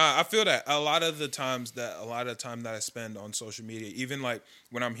 Yeah, nah, I feel that a lot of the time that I spend on social media, even like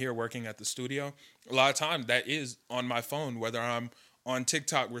when I'm here working at the studio, a lot of time that is on my phone, whether I'm on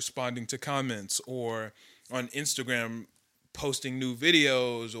TikTok responding to comments or on Instagram posting new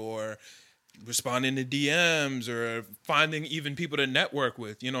videos or responding to DMs or finding even people to network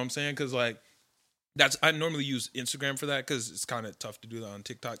with, you know what I'm saying? Because like I normally use Instagram for that because it's kind of tough to do that on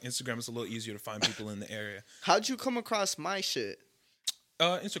TikTok. Instagram is a little easier to find people in the area. How'd you come across my shit?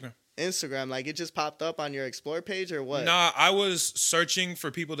 Instagram. Instagram? Like it just popped up on your explore page or what? Nah, I was searching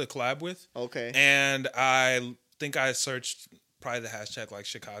for people to collab with. Okay. And I think I searched probably the hashtag like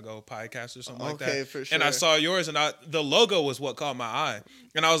Chicago podcast or something like that. Okay, for sure. And I saw yours, and the logo was what caught my eye.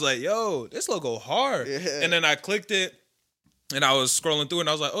 And I was like, yo, this logo hard. Yeah. And then I clicked it, and I was scrolling through, and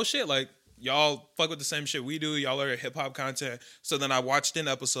I was like, oh shit, like y'all fuck with the same shit we do. Y'all are hip hop content. So then I watched an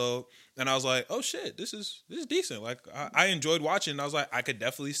episode, and I was like, oh shit, this is decent. Like I enjoyed watching. And I was like, I could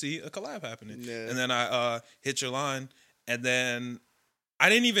definitely see a collab happening. Yeah. And then I hit your line, and then I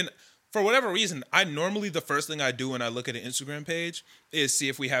didn't even. For whatever reason, I normally the first thing I do when I look at an Instagram page is see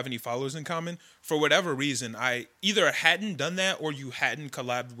if we have any followers in common. For whatever reason, I either hadn't done that or you hadn't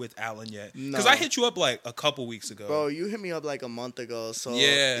collabed with Alan yet. Because I hit you up like a couple weeks ago. Bro, you hit me up like a month ago. So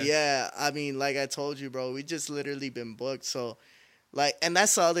yeah. I mean, like I told you, bro, we just literally been booked. So like, and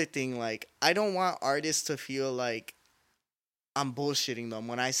that's the other thing. Like, I don't want artists to feel like I'm bullshitting them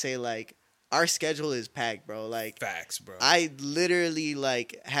when I say like, our schedule is packed, bro. Like facts, bro. I literally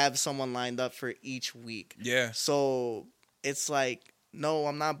like have someone lined up for each week. Yeah. So it's like, no,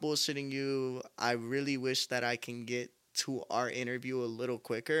 I'm not bullshitting you. I really wish that I can get to our interview a little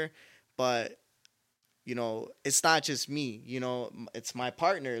quicker, but you know, it's not just me. You know, it's my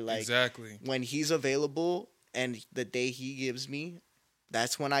partner. Like exactly when he's available and the day he gives me,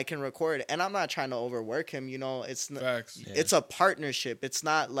 that's when I can record. And I'm not trying to overwork him. You know, it's facts. It's a partnership. It's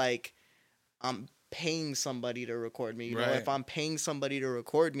not like I'm paying somebody to record me. You know, if I'm paying somebody to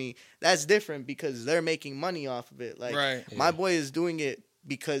record me, that's different because they're making money off of it. Like my boy is doing it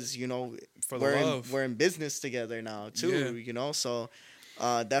because, you know, for the love. We're in business together now too, you know? So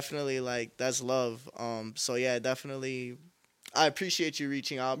definitely like that's love. So yeah, definitely I appreciate you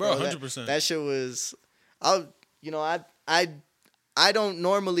reaching out, bro. 100%. That shit was I don't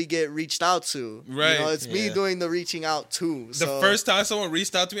normally get reached out to. Right. You know, it's me doing the reaching out too. The first time someone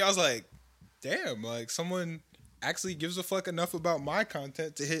reached out to me, I was like, damn, like someone actually gives a fuck enough about my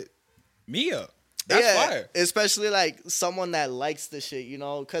content to hit me up. That's fire. Especially like someone that likes the shit, you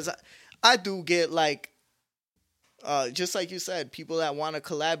know, because I do get like, just like you said, people that want to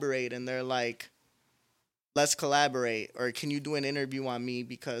collaborate and they're like, let's collaborate, or can you do an interview on me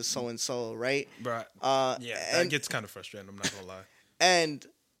because so and so, right? Right. That gets kind of frustrating. I'm not gonna lie. And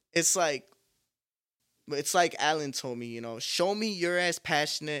it's like Alan told me, you know, show me you're as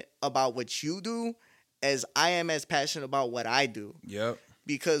passionate about what you do as I am as passionate about what I do. Yep.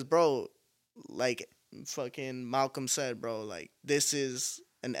 Because, bro, like fucking Malcolm said, bro, like this is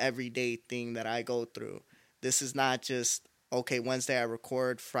an everyday thing that I go through. This is not just, okay, Wednesday I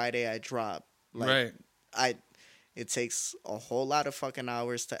record, Friday I drop. Like, it takes a whole lot of fucking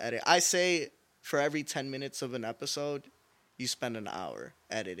hours to edit. I say for every 10 minutes of an episode, you spend an hour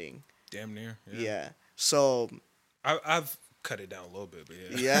editing. Damn near. Yeah. So I've cut it down a little bit,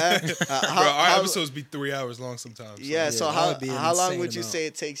 but yeah. Bro, our episodes be 3 hours long sometimes. So. Yeah. So how long would you say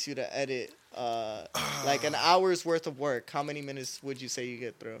it takes you to edit? Like an hour's worth of work. How many minutes would you say you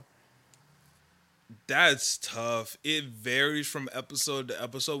get through? That's tough. It varies from episode to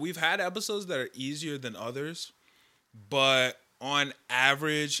episode. We've had episodes that are easier than others, but on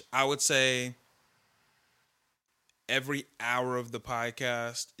average, I would say every hour of the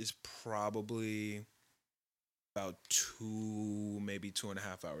podcast is probably about 2, maybe 2.5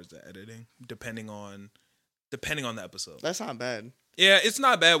 hours of editing, depending on the episode. That's not bad. Yeah, it's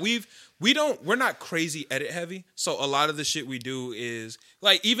not bad. We're not crazy edit heavy. So a lot of the shit we do is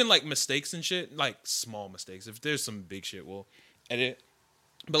like even like mistakes and shit, like small mistakes. If there's some big shit, we'll edit.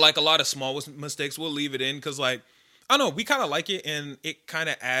 But like a lot of small mistakes, we'll leave it in because like I don't know, we kind of like it and it kind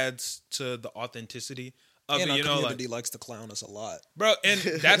of adds to the authenticity of and it. You know, our community likes to clown us a lot, bro. And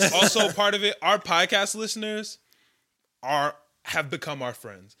that's also part of it. Our podcast listeners have become our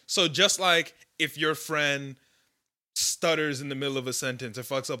friends. So just like if your friend stutters in the middle of a sentence or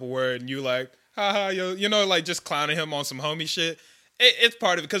fucks up a word and you like, haha, you know, like just clowning him on some homie shit. It's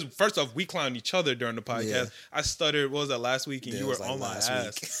part of it because first off, we clown each other during the podcast. Yeah. I stuttered, what was that, last week? And you were on my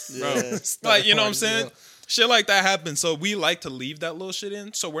ass. Bro. Like, you know what I'm saying? Deal. Shit like that happens. So we like to leave that little shit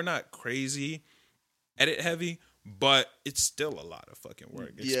in. So we're not crazy edit heavy, but it's still a lot of fucking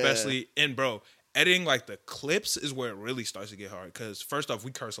work. Yeah. Especially, and bro, editing like the clips is where it really starts to get hard. Because first off,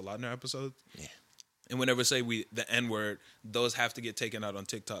 we curse a lot in our episodes. Yeah. And whenever say the N-word, those have to get taken out on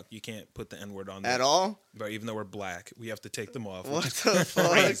TikTok. You can't put the N-word on there. At all? But even though we're black, we have to take them off. What the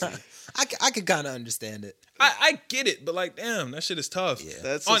fuck? I could kind of understand it. I get it, but like, damn, that shit is tough. Yeah.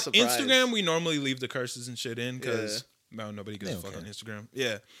 That's on a surprise. Instagram, we normally leave the curses and shit in because nobody gives a fuck on Instagram.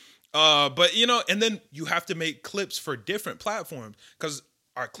 Yeah. But, you know, and then you have to make clips for different platforms because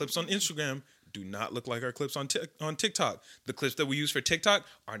our clips on Instagram do not look like our clips on TikTok. The clips that we use for TikTok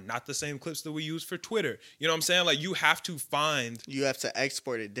are not the same clips that we use for Twitter. You know what I'm saying? Like, you have to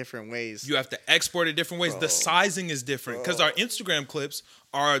export it different ways. You have to export it different ways. Bro. The sizing is different because our Instagram clips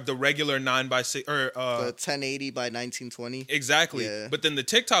are the regular 9x6 or the 1080 by 1920. Exactly. Yeah. But then the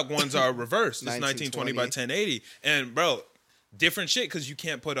TikTok ones are reversed. It's 1920 by 1920. 1080. And bro, different shit because you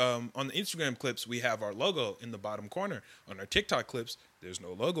can't put on the Instagram clips we have our logo in the bottom corner. On our TikTok clips, there's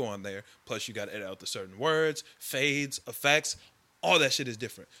no logo on there. Plus you got to edit out the certain words, fades, effects. All that shit is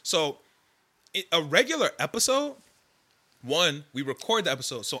different. So a regular episode, one, we record the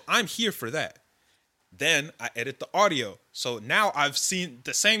episode. So I'm here for that. Then I edit the audio. So now I've seen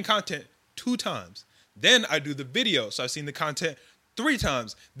the same content 2 times. Then I do the video. So I've seen the content 3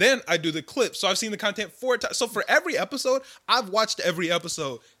 times. Then I do the clip. So I've seen the content 4 times. So for every episode, I've watched every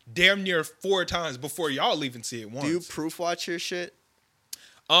episode damn near 4 times before y'all even see it once. Do you proof watch your shit?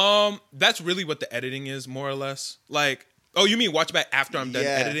 That's really what the editing is, more or less. Like, oh, you mean watch back after I'm done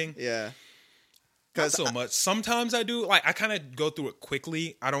editing? Yeah. Not so much. Sometimes I do. Like, I kind of go through it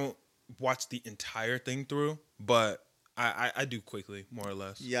quickly. I don't watch the entire thing through, but I do quickly, more or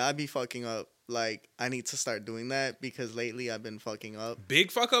less. Yeah, I be fucking up. Like, I need to start doing that because lately I've been fucking up.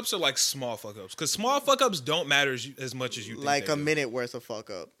 Big fuck ups or like small fuck ups? Because small fuck ups don't matter as much as you think. Like they a do. minute worth of fuck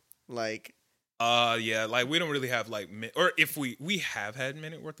up. Like, yeah, like we don't really have like or if we have had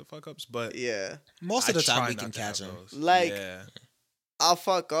minute worth of fuck ups, but yeah. Most of the I time try we not can to have catch them. those. Like, yeah. I'll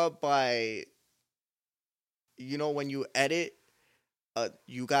fuck up by, when you edit,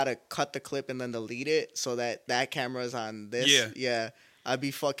 you gotta cut the clip and then delete it so that camera's on this. Yeah. I'd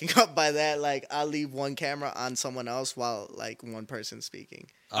be fucking up by that. Like, I'll leave one camera on someone else while like one person's speaking.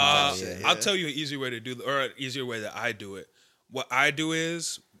 I'll tell you an easier way to do, or an easier way that I do it. What I do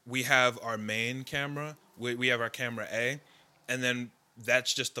is we have our main camera. We have our camera A, and then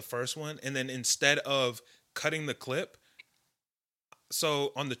that's just the first one. And then instead of cutting the clip,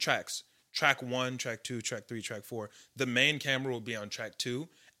 so on the tracks, track 1, track 2, track 3, track 4, the main camera will be on track 2,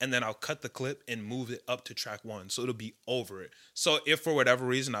 and then I'll cut the clip and move it up to track 1, so it'll be over it. So if for whatever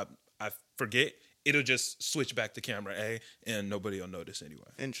reason I forget, it'll just switch back to camera A, and nobody will notice anyway.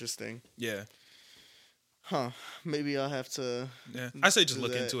 Interesting. Yeah. Huh. Maybe I'll have to. Yeah. I say just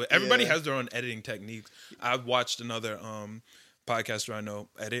look that. into it. Everybody Yeah. has their own editing techniques. I've watched another podcaster I know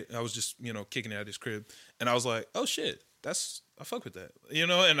edit. I was just, kicking it at his crib, and I was like, oh shit, I fuck with that.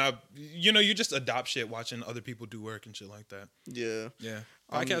 And you just adopt shit watching other people do work and shit like that. Yeah. Yeah.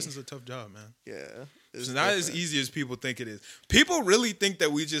 Podcasting's a tough job, man. Yeah. It's not as easy as people think it is. People really think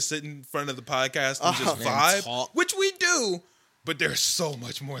that we just sit in front of the podcast and just vibe, talk. which we do. But there's so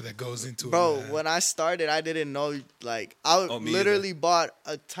much more that goes into Bro, it. Bro, when I started, I didn't know, like, I me literally bought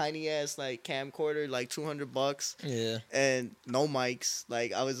a tiny ass, like, camcorder, like $200, Yeah. and no mics.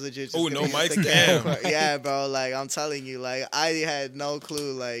 Like, I was legit just Oh, gonna no use mics? the Damn. camcorder. Yeah, bro, like, I'm telling you, like, I had no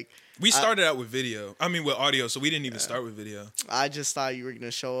clue. Like, we started out with with audio, so we didn't even start with video. I just thought you were gonna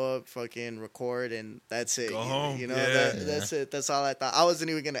show up, fucking record, and that's it. Go home. Yeah. That's it. That's all I thought. I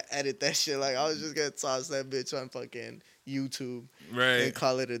wasn't even gonna edit that shit. Like, I was just gonna toss that bitch on fucking YouTube Right. and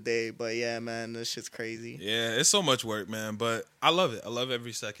call it a day. But yeah, man, this shit's crazy. Yeah, it's so much work, man. But I love it. I love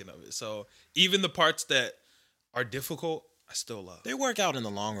every second of it. So even the parts that are difficult, I still love. They work out in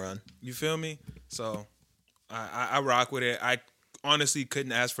the long run. You feel me? So I rock with it. I honestly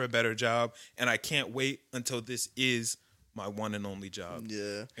couldn't ask for a better job, and I can't wait until this is my one and only job.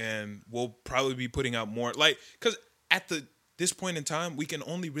 Yeah. And we'll probably be putting out more, because at this point in time, we can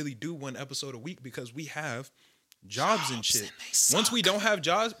only really do 1 episode a week because we have jobs and shit. and they suck. Once we don't have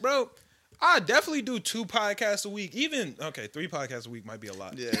jobs, bro, I definitely do 2 podcasts a week. 3 podcasts a week might be a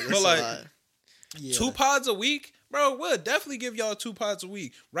lot. Yeah, that's but a like lot. Yeah. 2 pods a week, bro, we'll definitely give y'all 2 pods a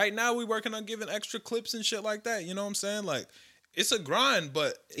week. Right now, we working on giving extra clips and shit like that. You know what I'm saying? Like, it's a grind,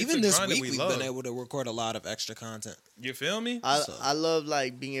 but it's Even a this grind week, that we we've love. been able to record a lot of extra content. You feel me? I love,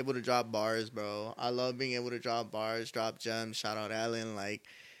 like, being able to drop bars, bro. I love being able to drop bars, drop gems. Shout out Allen. Like,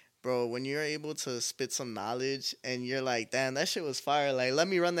 bro, when you're able to spit some knowledge and you're like, damn, that shit was fire. Like, let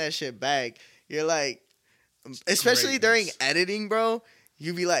me run that shit back. You're like, especially during Greatness. editing, bro,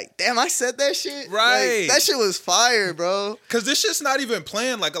 you be like, damn, I said that shit. Right. Like, that shit was fire, bro. Because this shit's not even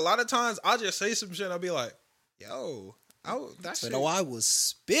planned. Like, a lot of times, I'll just say some shit and I'll be like, yo, that So shit. no, I was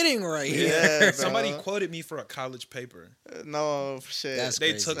spitting right Yeah, here. bro. Somebody quoted me for a college paper. No, shit. That's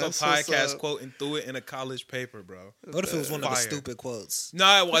They crazy. took That's a what's podcast up. quote and threw it in a college paper, bro. What if it was one of the Fire. stupid quotes?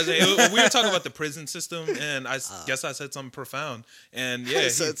 No, it wasn't. We were talking about the prison system, and I guess I said something profound. And yeah, I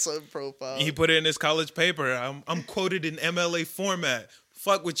said some profile. he put it in his college paper. I'm quoted in MLA format.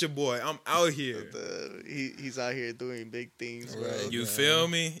 Fuck with your boy. I'm out here. He's out here doing big things, bro. Right. You man. feel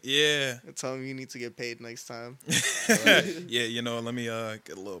me? Yeah. Tell him you need to get paid next time. Yeah, you know, let me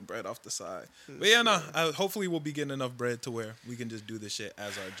get a little bread off the side. But yeah, no, hopefully we'll be getting enough bread to where we can just do this shit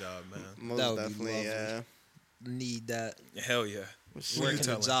as our job, man. Most That would be definitely, lovely. yeah. Need that. Hell yeah. Who you Working a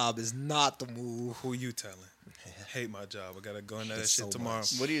telling? job is not the move. Who you telling? Hate my job. I gotta go into that Hate it shit so tomorrow.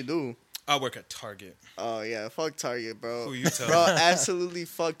 much. What do you do? I work at Target. Oh yeah, fuck Target, bro. Who you telling? Bro, absolutely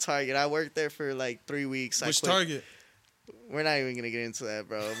fuck Target. I worked there for like 3 weeks. Which I quit. Target? We're not even gonna get into that,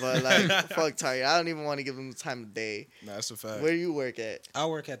 bro. But like, fuck Target. I don't even want to give them the time of day. Nah, that's a fact. Where do you work at? I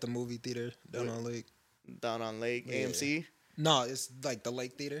work at the movie theater down on Lake. Down on Lake, Yeah. AMC. No, it's like the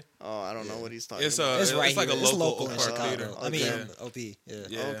Lake Theater. Oh, I don't know what he's talking It's about. It's right it's like here. a It's local local in Oak Park Chicago. theater. I mean, Yeah. OP. Yeah.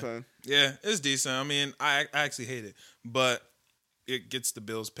 Yeah. Okay. Yeah, it's decent. I mean, I actually hate it, but it gets the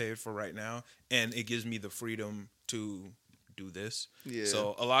bills paid for right now, and it gives me the freedom to do this. Yeah.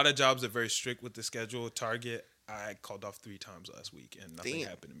 So a lot of jobs are very strict with the schedule. Target, I called off 3 times last week, and nothing Damn.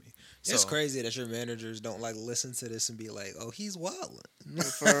 happened to me. It's So, crazy that your managers don't like listen to this and be like, "Oh, he's wild."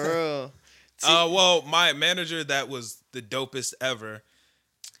 For real. well, my manager that was the dopest ever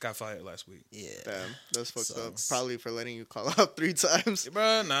got fired last week. Yeah. Damn, that's fucked up. Sucks. Probably for letting you call out 3 times.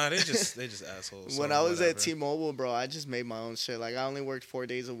 Bro, nah, they just assholes. When so I was whatever. at T-Mobile, bro, I just made my own shit. Like, I only worked 4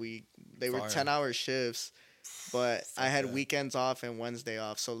 days a week. They were Fire. 10-hour shifts, but I had that. weekends off and Wednesday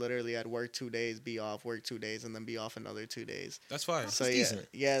off. So literally, I'd work 2 days, be off, work 2 days, and then be off another 2 days. That's fine. So That's yeah, decent.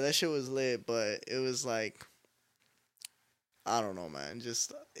 yeah, that shit was lit, but it was like, I don't know, man,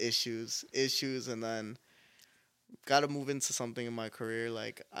 just issues, and then got to move into something in my career.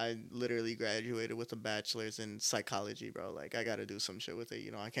 Like, I literally graduated with a bachelor's in psychology, bro. Like, I got to do some shit with it.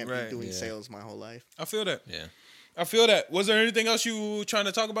 You know, I can't Right. be doing Yeah. sales my whole life. I feel that. Yeah. I feel that. Was there anything else you trying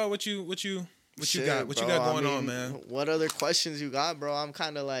to talk about? What you Shit, got? What you bro, got I going on, mean, man? What other questions you got, bro? I'm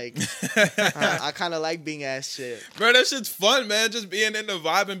kind of like, I kind of like being asked shit. Bro, that shit's fun, man. Just being in the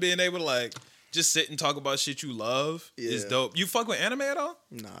vibe and being able to like just sit and talk about shit you love is Yeah. dope. You fuck with anime at all?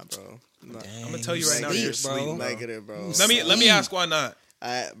 Nah, bro. Nah. Dang, I'ma tell you you right now, sleep, you're asleep, bro. Negative, bro. Let me ask why not.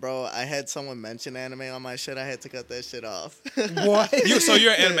 I had someone mention anime on my shit. I had to cut that shit off. What? So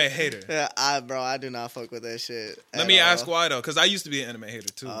you're an anime hater. Yeah, I do not fuck with that shit. Let at me all. ask why though, because I used to be an anime hater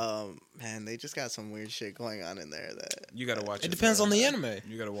too. Man, they just got some weird shit going on in there that You gotta watch it. It depends bro. on the anime.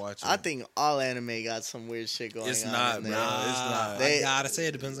 You gotta watch it. I think all anime got some weird shit going It's on. not, in bro. there. It's not. They- I gotta say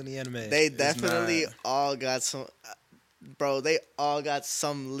it depends on the anime. They definitely not. all got some, bro. They all got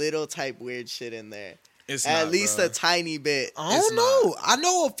some little type weird shit in there. It's At not, least bro. a tiny bit. I It's don't know. I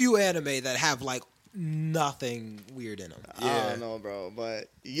know a few anime that have like nothing weird in them. I Yeah. don't know, bro. But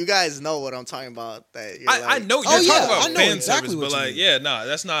you guys know what I'm talking about. That you're I like, know you're Oh, talking yeah, about I know fan exactly service, what but you like, mean. yeah, nah,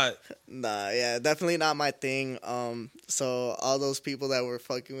 that's not. Nah, yeah, definitely not my thing. So all those people that were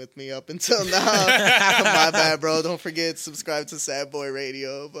fucking with me up until now, my bad, bro. Don't forget subscribe to Sad Boy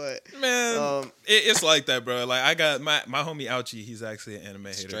Radio. But Man, it's like that, bro. Like I got my homie Ouchie. He's actually an anime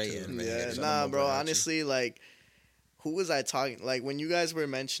hater Straight too. anime yeah, hater. Shout out nah, my bro. boy Ouchie. Honestly, like, who was I talking? Like when you guys were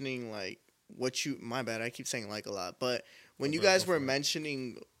mentioning like what you. My bad. I keep saying like a lot, but when Oh, you bro, guys go were for it.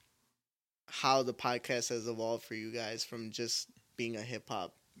 mentioning how the podcast has evolved for you guys from just being a hip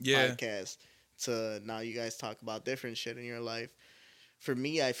hop Yeah, podcast to now you guys talk about different shit in your life. For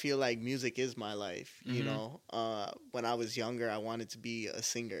me, I feel like music is my life. You Mhm. know, when I was younger, I wanted to be a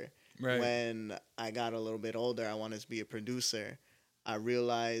singer. right. When I got a little bit older, I wanted to be a producer. I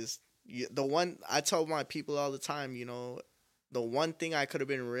realized the one I tell my people all the time, you know, the one thing I could have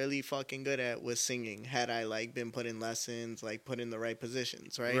been really fucking good at was singing. Had I like been put in lessons, like put in the right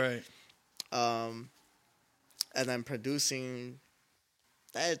positions, right? And then producing,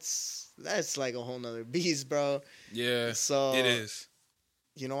 that's like a whole nother beast, bro. Yeah, So it is.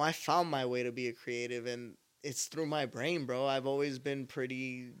 You know, I found my way to be a creative, and it's through my brain, bro. I've always been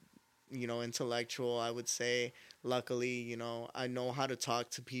pretty, you know, intellectual, I would say. Luckily, you know, I know how to talk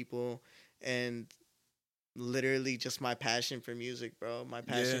to people, and literally just my passion for music, bro. My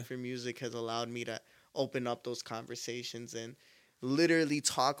passion Yeah. for music has allowed me to open up those conversations and literally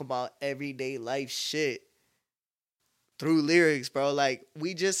talk about everyday life shit through lyrics, bro. Like,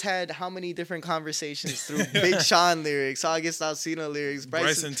 we just had how many different conversations through Big Sean lyrics, August Alsina lyrics,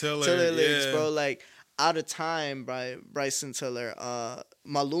 Bryson Tiller, lyrics, yeah. bro. Like, Out of Time by Bryson Tiller,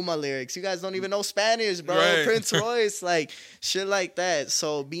 Maluma lyrics. You guys don't even know Spanish, bro. Right. Prince Royce, like, shit like that.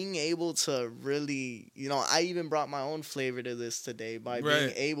 So being able to really, you know, I even brought my own flavor to this today by being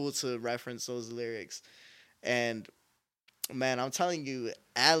Right. able to reference those lyrics. And, man, I'm telling you,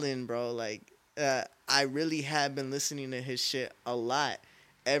 Alan, bro, like, I really have been listening to his shit a lot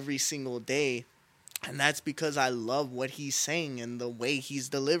every single day. And that's because I love what he's saying and the way he's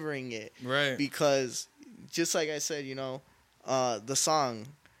delivering it. Right. Because just like I said, the song,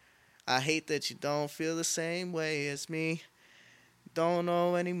 I hate that you don't feel the same way as me. Don't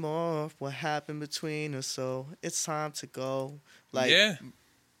know anymore what happened between us, so it's time to go. Like, yeah.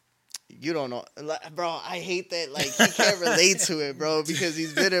 You don't know, like, bro. I hate that. Like, he can't relate to it, bro, because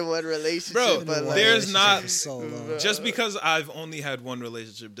he's been in one relationship. Bro, but like, there's not so long. just because I've only had one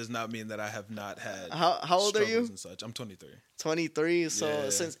relationship does not mean that I have not had. How old are you? struggles and such. I'm 23. 23. So Yeah.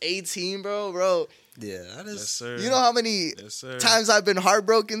 since 18, bro. Yeah, that is. Yes, sir. You know how many Yes, sir. times I've been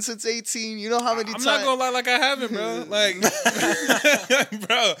heartbroken since 18? You know how many I'm times? not gonna lie, like I haven't, bro. Like,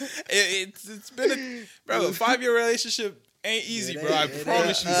 bro, it's been a 5-year relationship ain't easy, bro. I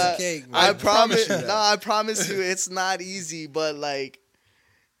promise you that. Cake, man. I promise promise. you that. No, I promise you, it's not easy. But like,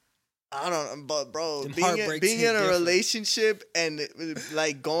 I don't know. But bro, Them being heartbreaks in hit a different. relationship and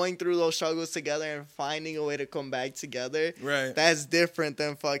like going through those struggles together and finding a way to come back together, Right. that's different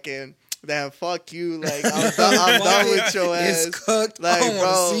than fucking. Then fuck you, like I'm done with your ass. It's cooked. I Like, don't wanna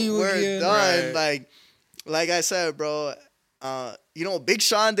bro, see you we're again. done. Right. Like I said, bro. Big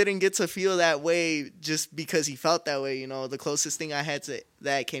Sean didn't get to feel that way just because he felt that way. The closest thing I had to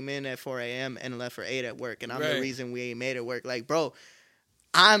that came in at 4 a.m. and left for 8 at work, and I'm Right. the reason we ain't made it work. Like, bro,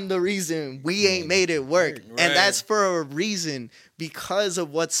 I'm the reason we ain't made it work, Right. and that's for a reason because of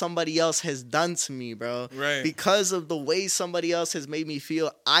what somebody else has done to me, bro. Right. Because of the way somebody else has made me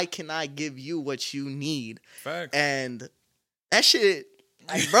feel, I cannot give you what you need. Facts. And that shit,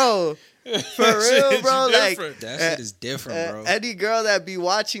 like, bro, for That real, shit bro, is like, different. That shit is different, bro. any girl that be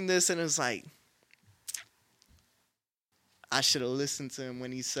watching this and is like, I should have listened to him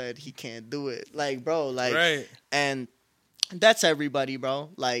when he said he can't do it. Like, bro, like, Right. and that's everybody, bro.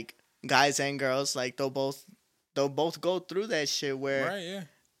 Like, guys and girls, like, they'll both go through that shit where Right,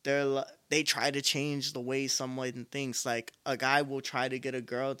 yeah. they try to change the way someone thinks. Like, a guy will try to get a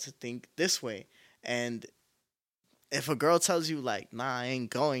girl to think this way, and if a girl tells you like, nah, I ain't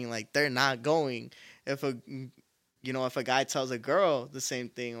going, like, they're not going. If a guy tells a girl the same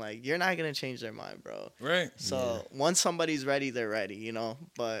thing, like, you're not gonna change their mind, bro. Right. So once somebody's ready, they're ready,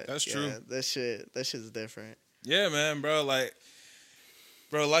 But That's yeah, true. That shit's different. Yeah, man, bro. Like,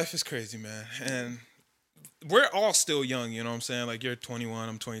 bro, life is crazy, man. And we're all still young, you know what I'm saying? Like, you're 21,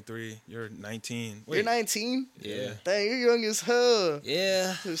 I'm 23, you're 19. Wait. You're 19? Yeah. Dang, you're young as hell.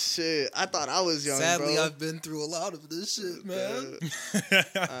 Yeah. Oh, shit, I thought I was young, Sadly, bro. I've been through a lot of this shit, man.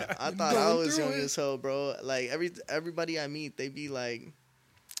 I thought I Going was through young it. as hell, bro. Like, everybody I meet, they be like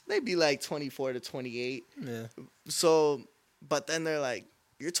 24 to 28. Yeah. So, but then they're like,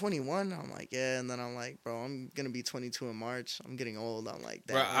 you're 21? I'm like, yeah. And then I'm like, bro, I'm going to be 22 in March. I'm getting old. I'm like,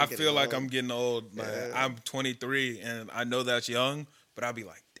 damn, Bro, I'm I getting feel like old. I'm getting old. Like, Yeah. I'm 23, and I know that's young, but I'll be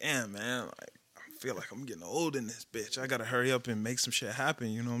like, damn, man, like, I feel like I'm getting old in this bitch. I gotta hurry up and make some shit happen.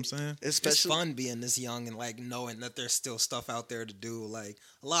 You know what I'm saying? It's Especially, fun being this young and like knowing that there's still stuff out there to do. Like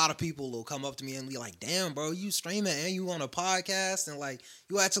a lot of people will come up to me and be like, "Damn, bro, you streaming and you on a podcast and like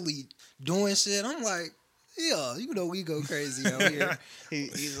you actually doing shit." I'm like, "Yeah, we go crazy out here."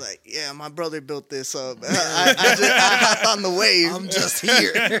 he's like, yeah, my brother built this up. I hopped on the wave. I'm just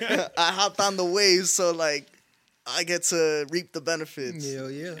here. I hopped on the wave, so like, I get to reap the benefits.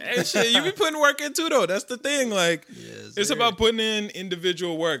 Yeah. Hey, shit, you be putting work in too, though. That's the thing. Like, Yes, it's sir. about putting in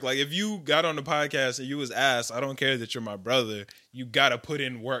individual work. Like, if you got on the podcast and you was asked, I don't care that you're my brother. You gotta put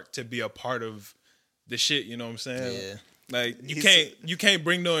in work to be a part of the shit. You know what I'm saying? Yeah. Like, He's- you can't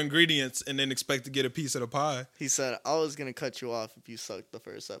bring no ingredients and then expect to get a piece of the pie. He said, I was going to cut you off if you sucked the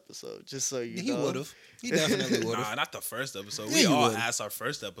first episode, just so you He know. would have. He definitely would Nah, have. not the first episode. Yeah, We you all would. asked our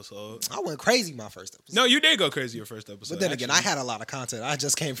first episode. I went crazy my first episode. No, you did go crazy your first episode. But then again, I actually. had a lot of content. I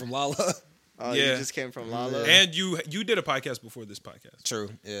just came from Lala. Oh, Yeah. you just came from Lala. And you did a podcast before this podcast. True.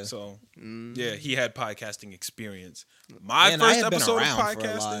 Yeah. So Mm. yeah, he had podcasting experience. My And I first had been episode of around for a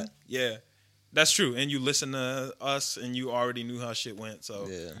podcasting. lot. Yeah. That's true. And you listen to us and you already knew how shit went. So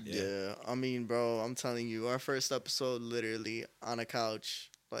Yeah. Yeah, I mean, bro, I'm telling you, our first episode, literally on a couch,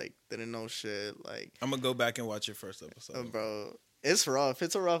 like, didn't know shit. Like, I'm gonna go back and watch your first episode. bro, it's rough.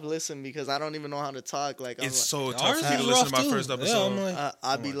 It's a rough listen because I don't even know how to talk. Like, I'm It's like, so Ours tough for me to is listen rough to my too. first Yeah, episode. I'm like-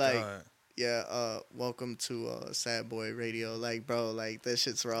 I'd Oh be my like, God. yeah, welcome to Sad Boy Radio. Like, bro, like, that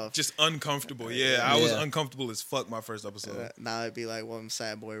shit's rough. Just uncomfortable. Yeah, I was Yeah. uncomfortable as fuck my first episode. Now I'd be like, welcome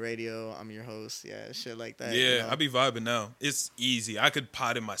Sad Boy Radio. I'm your host. Yeah, shit like that. Yeah, you know? I be vibing now. It's easy. I could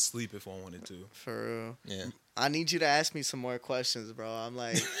pot in my sleep if I wanted to. For real. Yeah. I need you to ask me some more questions, bro. I'm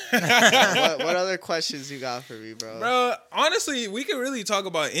like, what other questions you got for me, bro? Bro, honestly, we could really talk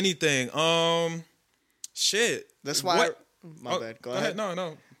about anything. Shit. That's why. What- My bad. Go ahead.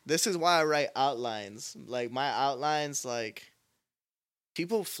 No. This is why I write outlines. Like my outlines, like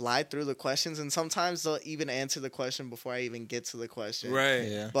people fly through the questions, and sometimes they'll even answer the question before I even get to the question. Right.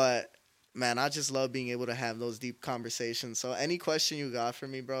 Yeah. But man, I just love being able to have those deep conversations. So any question you got for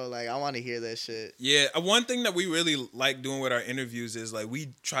me, bro, like I want to hear that shit. Yeah. One thing that we really like doing with our interviews is like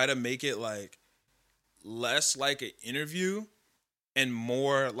we try to make it like less like an interview and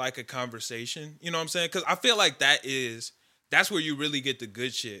more like a conversation. You know what I'm saying? Because I feel like that's where you really get the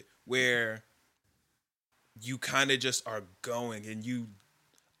good shit, where you kind of just are going and you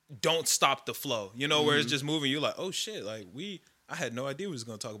don't stop the flow. You know, where it's just moving. You're like, oh shit, like I had no idea we was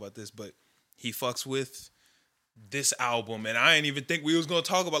gonna talk about this, but he fucks with this album, and I didn't even think we was gonna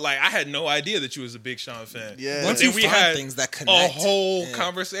talk about. Like, I had no idea that you was a Big Sean fan. Yeah. Once Then you we find had things that a connect, whole yeah.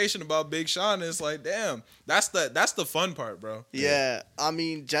 conversation about Big Sean. And it's like, damn, that's the fun part, bro. Yeah, I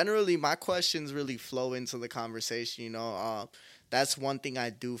mean, generally, my questions really flow into the conversation. You know, that's one thing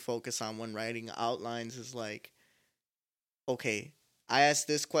I do focus on when writing outlines. Is like, okay, I asked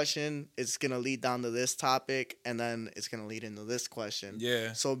this question, it's gonna lead down to this topic, and then it's gonna lead into this question.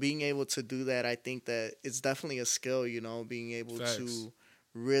 Yeah. So being able to do that, I think that it's definitely a skill. You know, being able Facts. to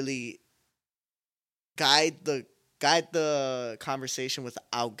really guide the conversation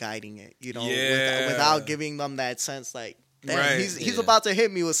without guiding it. You know, Yeah. without giving them that sense like, damn, Right. he's Yeah. about to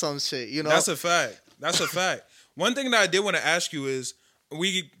hit me with some shit. You know, That's a fact. That's a fact. One thing that I did want to ask you is,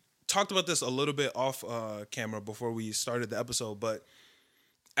 we talked about this a little bit off camera before we started the episode, but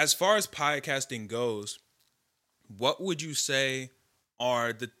as far as podcasting goes, what would you say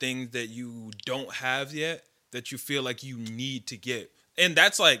are the things that you don't have yet that you feel like you need to get? And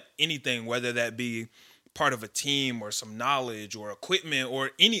that's like anything, whether that be part of a team or some knowledge or equipment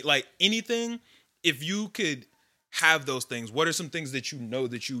or anything. If you could have those things, what are some things that you know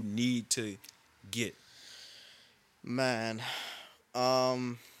that you need to get? man,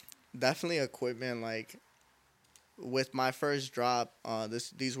 definitely equipment. Like with my first drop,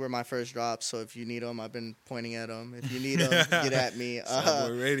 these were my first drops. So if you need them, I've been pointing at them. If you need them, get at me.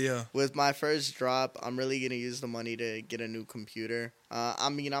 Subway Radio. With my first drop, I'm really gonna use the money to get a new computer. I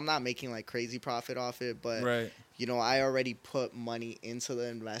mean, I'm not making like crazy profit off it, but Right. you know, I already put money into the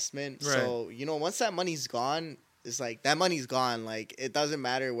investment. Right. So you know, once that money's gone, it's like that money's gone. Like it doesn't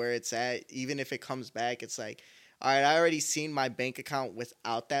matter where it's at. Even if it comes back, it's like, all right, I already seen my bank account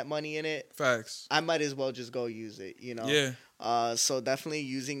without that money in it. Facts. I might as well just go use it, you know? Yeah. So definitely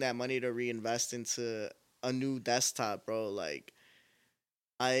using that money to reinvest into a new desktop, bro. Like,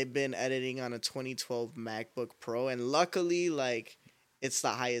 I've been editing on a 2012 MacBook Pro, and luckily, like, it's the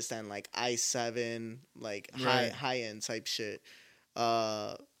highest end, like i7, like Right. high end type shit.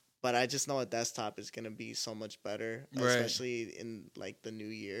 But I just know a desktop is gonna be so much better, Right. especially in like the new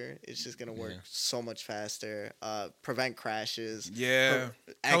year. It's just gonna work Yeah. so much faster. Prevent crashes. Yeah.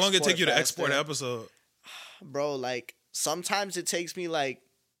 How long did it take you to export an faster. episode? Bro, like sometimes it takes me like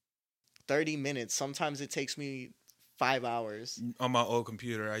 30 minutes. Sometimes it takes me 5 hours. On my old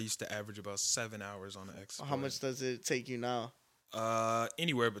computer, I used to average about 7 hours on the export. How much does it take you now?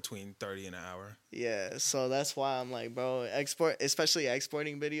 Anywhere between 30 and an hour. Yeah, so that's why I'm like, bro, especially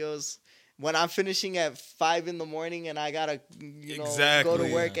exporting videos. When I'm finishing at 5 a.m. and I gotta, go to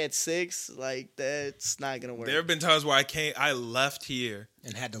Exactly. work at 6, like that's not gonna work. There have been times where I left here,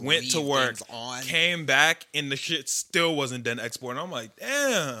 and had to went leave to work, things on. came back, and the shit still wasn't done exporting. I'm like,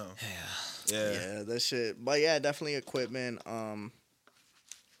 damn. Yeah. Yeah, that shit. But yeah, definitely equipment. I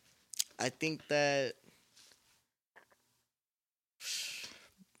think that,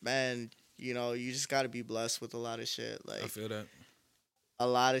 man, you just got to be blessed with a lot of shit. I Like, feel that. a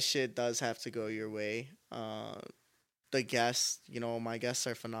lot of shit does have to go your way. The guests, my guests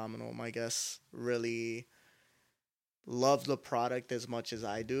are phenomenal. My guests really love the product as much as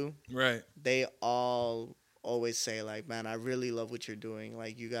I do. Right. They all always say like, man, I really love what you're doing.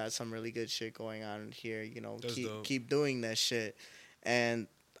 Like, you got some really good shit going on here. That's dope. Keep doing that shit. And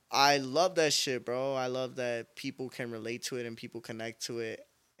I love that shit, bro. I love that people can relate to it and people connect to it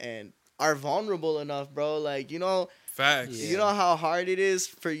and are vulnerable enough, bro. Like, Facts. Yeah. you know how hard it is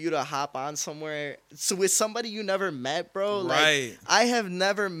for you to hop on somewhere so with somebody you never met, bro. Right. Like, I have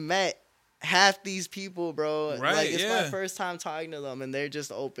never met half these people, bro. Right, Like, it's yeah. my first time talking to them and they're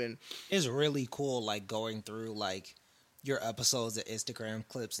just open. It's really cool, like going through like your episodes of Instagram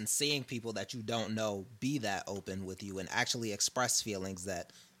clips and seeing people that you don't know be that open with you and actually express feelings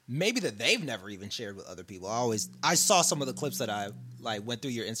that maybe that they've never even shared with other people. I saw some of the clips that I like went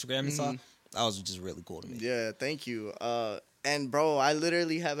through your Instagram and saw. That was just really cool to me. Yeah, thank you. And bro, I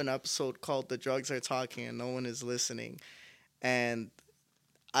literally have an episode called "The Drugs Are Talking and No One Is Listening," and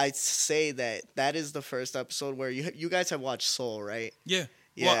I say that is the first episode where you guys have watched Soul, right? Yeah.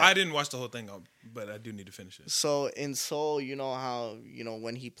 Yeah. Well, I didn't watch the whole thing, but I do need to finish it. So in Soul, you know how, you know,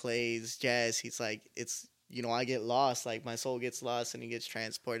 when he plays jazz, he's like, it's, you know, I get lost, like my soul gets lost and he gets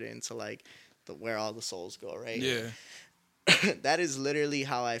transported into like where all the souls go, right? Yeah. That is literally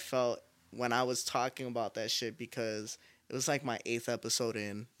how I felt when I was talking about that shit, because it was like my 8th episode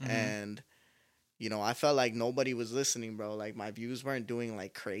in, and you know, I felt like nobody was listening, bro. Like my views weren't doing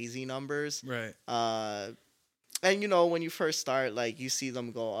like crazy numbers. Right. And you know, when you first start, like you see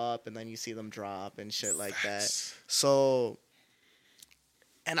them go up and then you see them drop and shit like that. So,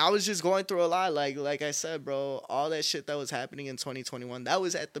 and I was just going through a lot. Like I said, bro, all that shit that was happening in 2021, that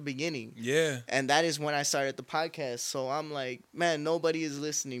was at the beginning. Yeah. And that is when I started the podcast. So I'm like, man, nobody is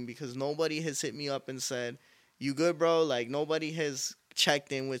listening because nobody has hit me up and said, you good, bro? Like nobody has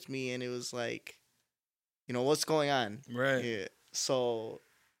checked in with me, and it was like, you know, what's going on? Right. Yeah. So,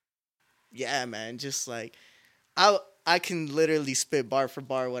 yeah, man, just like, I can literally spit bar for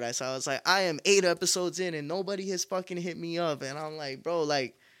bar what I saw. I was like, I am 8 episodes in and nobody has fucking hit me up. And I'm like, bro,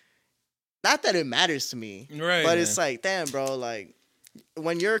 like, not that it matters to me. Right. But it's like, damn, bro, like,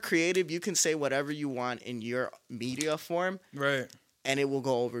 when you're creative, you can say whatever you want in your media form. Right. And it will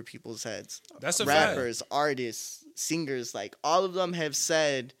go over people's heads. That's a Rappers, artists, singers, like, all of them have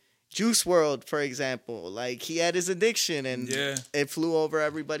said, Juice WRLD, for example, like he had his addiction and it flew over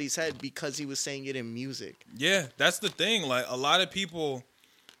everybody's head because he was saying it in music. Yeah, that's the thing. Like a lot of people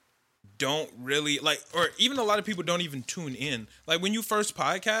don't really like, or even a lot of people don't even tune in. Like when you first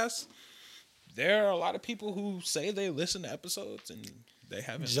podcast, there are a lot of people who say they listen to episodes and they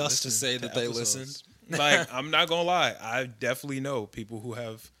haven't just to say that they episodes. listened. Like I'm not gonna lie, I definitely know people who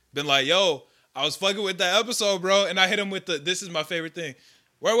have been like, "Yo, I was fucking with that episode, bro," and I hit them with the "This is my favorite thing."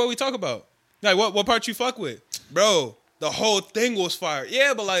 What we talk about? Like what part you fuck with, bro? The whole thing was fire.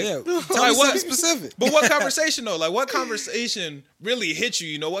 Yeah, but like, tell like me what something specific? But what conversation though? Like what conversation really hit you?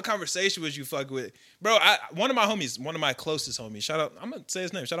 You know, what conversation was you fuck with, bro? One of my closest homies. Shout out, I'm gonna say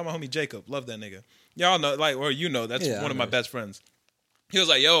his name. Shout out my homie Jacob. Love that nigga. Y'all know, like, or you know, that's one of my best friends. He was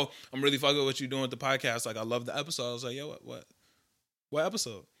like, "Yo, I'm really fucking with what you doing with the podcast. Like, I love the episode." I was like, "Yo, what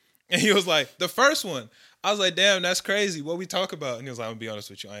episode?" And he was like, "The first one." I was like, "Damn, that's crazy. What we talk about?" And he was like, "I'm gonna be honest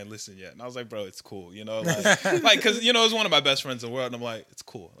with you, I ain't listened yet." And I was like, "Bro, it's cool, you know, like, because you know, it's one of my best friends in the world." And I'm like, "It's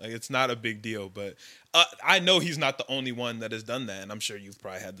cool. Like, it's not a big deal." But I know he's not the only one that has done that, and I'm sure you've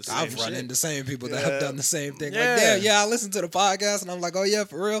probably had the same. I've run into the same people that Yeah. have done the same thing. Yeah. Like, I listened to the podcast, and I'm like, "Oh yeah,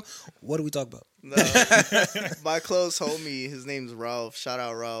 for real? What do we talk about?" No, my close homie, his name's Ralph. Shout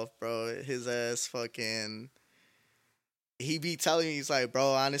out Ralph, bro. His ass fucking. He be telling me, he's like,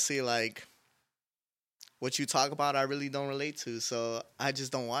 bro, honestly, like, what you talk about, I really don't relate to, so I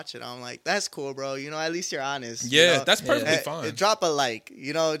just don't watch it. I'm like, that's cool, bro. You know, at least you're honest. Yeah, you know? that's perfectly And fine. drop a like.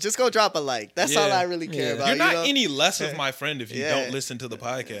 You know, just go drop a like. That's all I really care about. You're not you know? any less of my friend if you Yeah. don't listen to the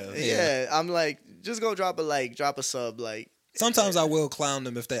podcast. Yeah, I'm like, just go drop a like, drop a sub, like. Sometimes I will clown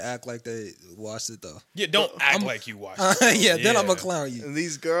them if they act like they watched it though. Yeah, don't act like you watched it. Then I'm gonna clown you. And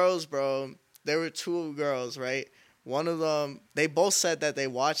these girls, bro, there were 2 girls, right? One of them, they both said that they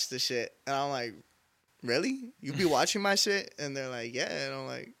watched the shit, and I'm like, really? You be watching my shit? And they're like, yeah. And I'm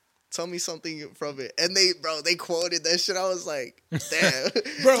like, tell me something from it. And they quoted that shit. I was like, damn.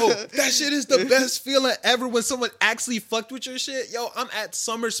 Bro, that shit is the best feeling ever when someone actually fucked with your shit. Yo, I'm at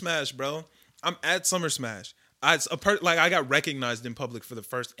Summer Smash, bro. I'm at Summer Smash. I got recognized in public for the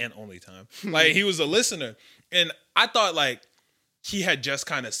first and only time. Like, he was a listener. And I thought, like, he had just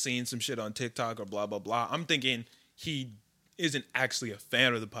kind of seen some shit on TikTok or blah, blah, blah. I'm thinking he isn't actually a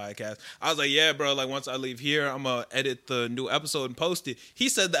fan of the podcast. I was like, yeah, bro, like, once I leave here, I'm going to edit the new episode and post it. He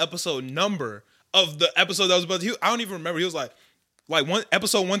said the episode number of the episode that was about to, I don't even remember. He was like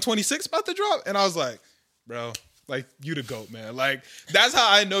episode 126 about to drop. And I was like, bro, like, you the GOAT, man. Like, that's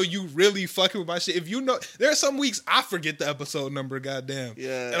how I know you really fucking with my shit. If you know, there are some weeks I forget the episode number, goddamn.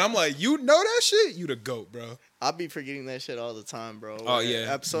 Yeah. And I'm like, you know that shit? You the GOAT, bro. I'll be forgetting that shit all the time, bro. Oh, When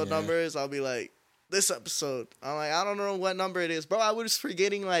yeah. Episode numbers, I'll be like, this episode. I'm like, I don't know what number it is. Bro, I was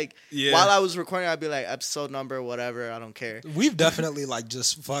forgetting, like, while I was recording, I'd be like, episode number, whatever, I don't care. We've definitely like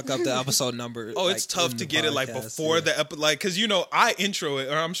just fuck up the episode number. Oh, like, it's tough in to the get it like podcast, before the episode, like, because you know I intro it,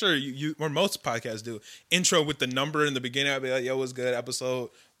 or I'm sure you or most podcasts do intro with the number in the beginning. I'd be like, "Yo, what's good?"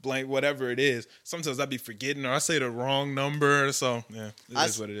 Episode blank, whatever it is. Sometimes I'd be forgetting, or I say the wrong number. So yeah, it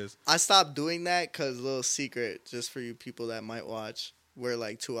is what it is. I stopped doing that because, little secret, just for you people that might watch, we're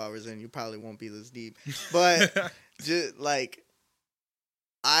like 2 hours in. You probably won't be this deep, but just like,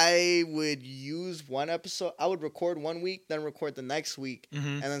 I would use one episode. I would record 1 week, then record the next week,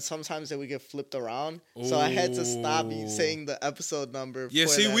 and then sometimes they would get flipped around. So I had to stop saying the episode number. Yeah,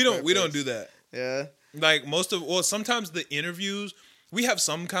 for see, that we don't purpose. do that. Yeah, Like sometimes the interviews we have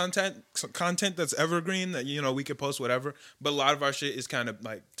some content that's evergreen that, you know, we could post whatever, but a lot of our shit is kind of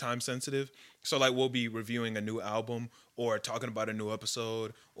like time sensitive. So like we'll be reviewing a new album or talking about a new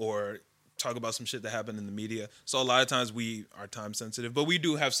episode or talk about some shit that happened in the media. So a lot of times we are time sensitive, but we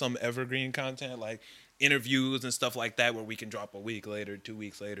do have some evergreen content like interviews and stuff like that where we can drop a week later, 2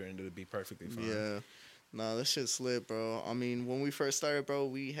 weeks later, and it'll be perfectly fine. Yeah. No, this shit's lit, bro. I mean, when we first started, bro,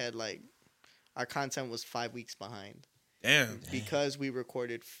 we had like our content was 5 weeks behind Damn. because we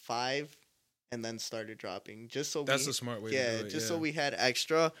recorded 5 and then started dropping just so That's a smart way to do it. so we had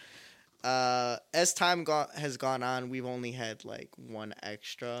extra. As time has gone on, we've only had like 1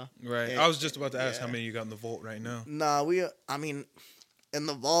 extra. Right. I was just about to ask how many you got in the vault right now. Nah, I mean, in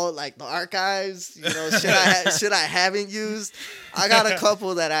the vault, like the archives, you know, shit I haven't used. I got a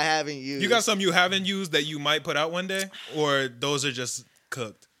couple that I haven't used. You got some you haven't used that you might put out one day, or those are just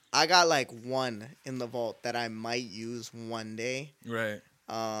cooked? I got like 1 in the vault that I might use one day. Right.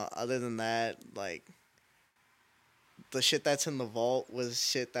 Other than that, like the shit that's in the vault was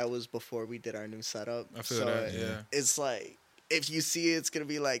shit that was before we did our new setup. I feel that. Yeah. It's like if you see it, it's gonna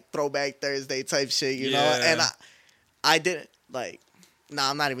be like Throwback Thursday type shit, you know. Yeah. And I didn't like. Nah,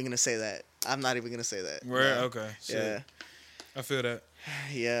 I'm not even gonna say that. Where? No. Okay. Shit. Yeah. I feel that.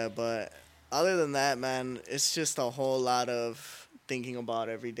 Yeah, but other than that, man, it's just a whole lot of thinking about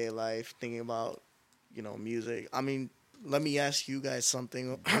everyday life, thinking about, you know, music. I mean, let me ask you guys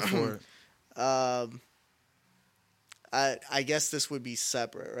something. Go for it. I guess this would be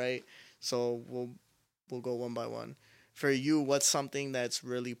separate, right? So we'll go one by one. For you, what's something that's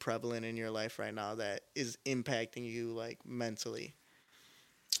really prevalent in your life right now that is impacting you like mentally?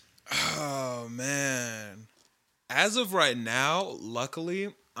 Oh man. As of right now,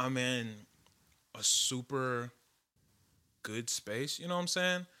 luckily, I'm in a super good space, you know what I'm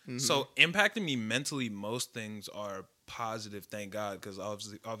saying? Mm-hmm. So impacting me mentally, most things are positive, thank God, because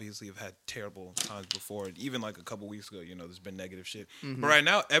obviously I've had terrible times before. Even like a couple weeks ago, you know, there's been negative shit. Mm-hmm. But right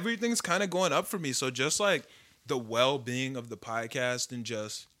now, everything's kind of going up for me. So just like the well-being of the podcast and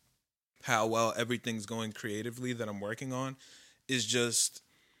just how well everything's going creatively that I'm working on is just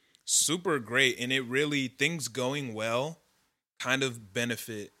super great. And it really, things going well kind of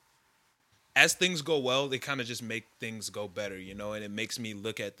benefit. As things go well, they kind of just make things go better, you know, and it makes me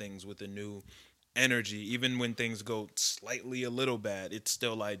look at things with a new energy. Even when things go slightly a little bad, it's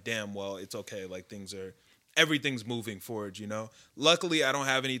still like, damn, well, it's okay. Like everything's moving forward, you know. Luckily, I don't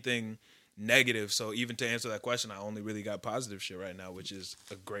have anything negative, so even to answer that question, I only really got positive shit right now, which is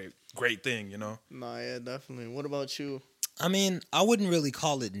a great thing, you know. Nah, yeah, definitely. What about you? I mean, I wouldn't really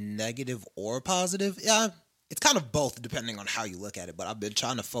call it negative or positive. Yeah, it's kind of both depending on how you look at it, but I've been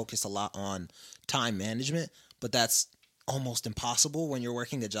trying to focus a lot on time management, but that's almost impossible when you're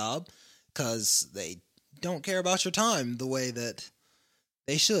working a job because they don't care about your time the way that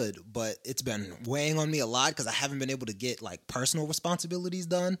they should. But it's been weighing on me a lot because I haven't been able to get like personal responsibilities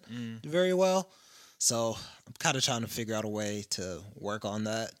done very well. So I'm kind of trying to figure out a way to work on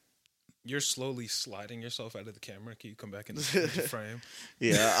that. You're slowly sliding yourself out of the camera. Can you come back into the frame?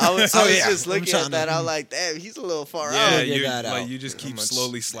 Yeah, I was just looking at that. I was like, damn, he's a little far out. Yeah, you just keep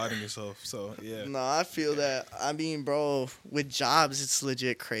slowly sliding yourself. So yeah. No, I feel that. I mean, bro, with jobs, it's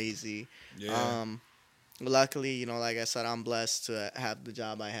legit crazy. Yeah. Luckily, you know, like I said, I'm blessed to have the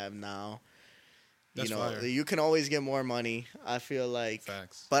job I have now. That's you know, fire. you can always get more money. I feel like,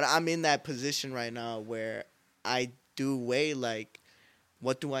 Facts. but I'm in that position right now where I do weigh like,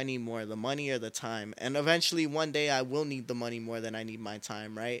 what do I need more, the money or the time? And eventually, one day, I will need the money more than I need my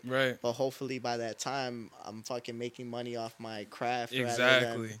time, right? Right. But hopefully, by that time, I'm fucking making money off my craft rather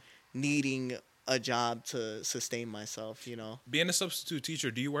Exactly. than needing a job to sustain myself, you know? Being a substitute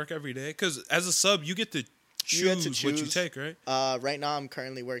teacher, do you work every day? Because as a sub, you get to choose what you take, right? Right now, I'm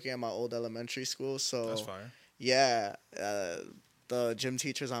currently working at my old elementary school, so That's fire. yeah. The gym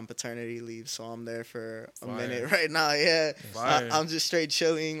teacher's on paternity leave, so I'm there for a Fire. minute right now. Yeah, Fire. I'm just straight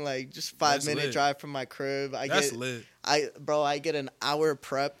chilling, like just 5-minute lit. drive from my crib. That's lit. I get an hour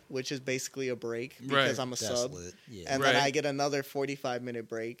prep, which is basically a break because Right. I'm a That's sub, lit. Yeah. and Right. then I get another 45-minute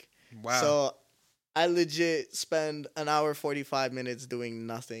break. Wow. So I legit spend an hour 45 minutes doing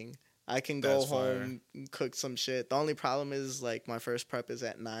nothing. I can go That's fire. home, cook some shit. The only problem is like my first prep is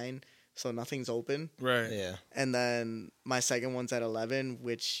at 9, so nothing's open. Right. Yeah. And then my second one's at 11,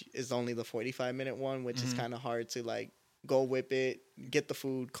 which is only the 45-minute one, which is kind of hard to like go whip it, get the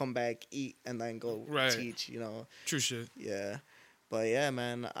food, come back, eat, and then go Right. teach, you know. True shit. Yeah. But yeah,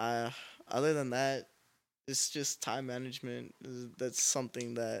 man, other than that, it's just time management. That's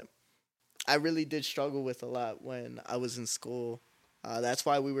something that I really did struggle with a lot when I was in school. That's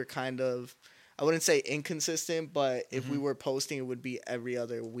why we were kind of I wouldn't say inconsistent, but if we were posting, it would be every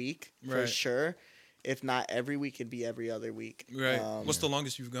other week for Right. sure. If not every week, it'd be every other week. Right. What's the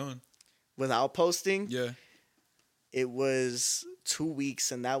longest you've gone? Without posting, Yeah. it was 2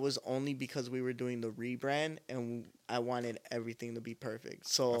 weeks, and that was only because we were doing the rebrand, and I wanted everything to be perfect. I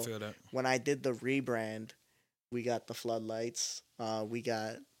So feel that. when I did the rebrand, we got the floodlights, we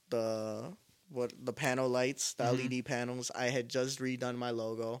got the panel lights, the LED panels. I had just redone my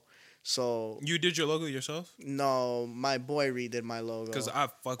logo, so You did your logo yourself? no, my boy redid my logo. Because I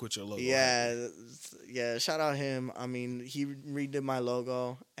fuck with your logo. Yeah, yeah. Shout out him. I mean, he redid my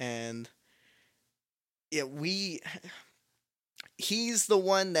logo, and yeah, he's the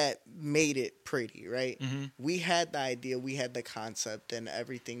one that made it pretty, right? Mm-hmm. We had the idea, we had the concept, and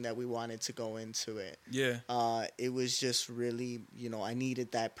everything that we wanted to go into it. Yeah. It was just really, I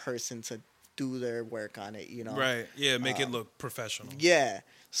needed that person to do their work on it, Right. Yeah, make it look professional. Yeah.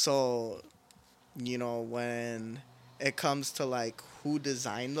 So, when it comes to like who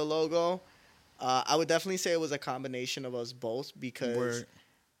designed the logo, I would definitely say it was a combination of us both because Word.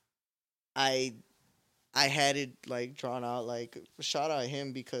 I had it like drawn out, like shout out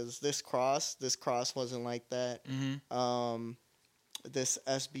him because this cross wasn't like that. Mm-hmm. This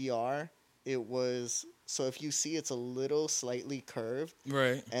SBR, it was, so if you see it's a little slightly curved,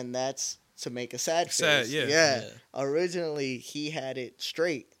 Right. and that's to make a sad face. Sad, yeah. Yeah. Originally he had it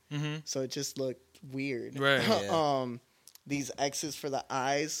straight, Mm-hmm. so it just looked weird. Right. Yeah. These X's for the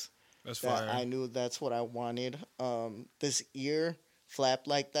eyes, That's that fire. I knew that's what I wanted. This ear flapped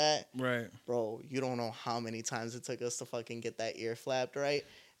like that. Right. Bro, you don't know how many times it took us to fucking get that ear flapped right.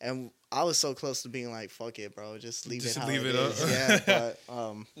 And I was so close to being like, fuck it, bro. Just leave Just it how leave it it up. is. Yeah,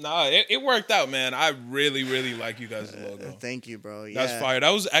 but Nah, it worked out, man. I really, really like you guys' logo. thank you, bro. Yeah. That's fire. That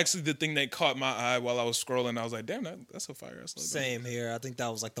was actually the thing that caught my eye while I was scrolling. I was like, damn, that's a fire ass logo. Same here. I think that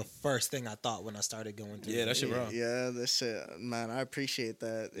was like the first thing I thought when I started going through. Yeah, that shit raw. Yeah, this shit, man. I appreciate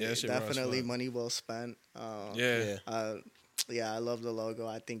that. Yeah, that shit raw as Definitely fuck. money well spent. Yeah. Yeah, I love the logo.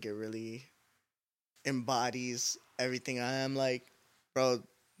 I think it really embodies everything I am. Like, bro,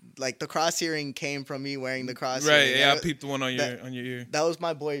 like the cross earring came from me wearing the cross Right. earring. Yeah, I That- peeped the one on your ear. That was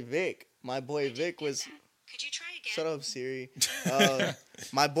my boy Vic. My boy Vic was. Could you try again? Shut up, Siri.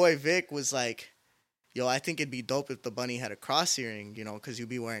 My boy Vic was like, yo, I think it'd be dope if the bunny had a cross earring, because you'd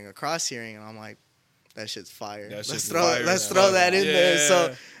be wearing a cross earring. And I'm like, that shit's fire. That Let's shit's throw fire let's as throw fuck. that in there.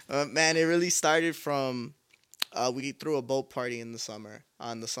 So, Yeah. man, it really started from we threw a boat party in the summer,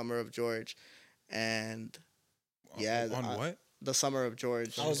 on the Summer of George. And yeah, On what? the Summer of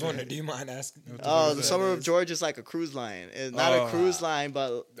George. I was wondering, do you mind asking? Oh, the that Summer of is? George is like a cruise line. It's not Oh. a cruise line,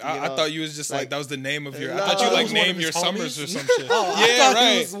 but I thought you was just like that was the name of your. I No. thought you It like was one of named his your summers homies? or some shit. Oh, I Yeah, thought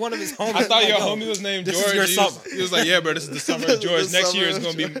right. he was one of his homies. I thought your Like, oh, homie was named this George. is your He summer. He was like, yeah, bro, this is the summer of George. The Next year summer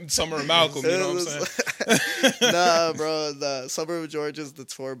is of gonna be summer of Malcolm. You know what I'm saying? Nah, bro. The Summer of George is the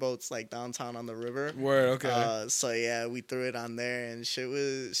tour boats like downtown on the river. Word. Okay. So yeah, we threw it on there, and shit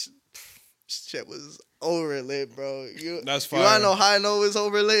was overlit, bro. That's You fire. wanna know how I know it was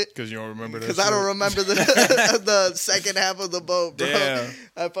overlit? Because you don't remember that. Because I don't remember the the second half of the boat, bro. Damn.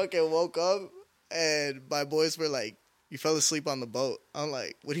 I fucking woke up, and my boys were like, "You fell asleep on the boat." I'm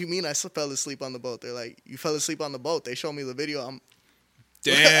like, "What do you mean I fell asleep on the boat?" They're like, "You fell asleep on the boat." They showed me the video.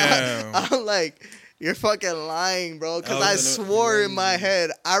 Damn. I'm like, you're fucking lying, bro. Because I was in a- swore in my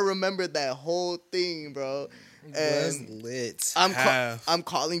head, I remembered that whole thing, bro. was And lit. I'm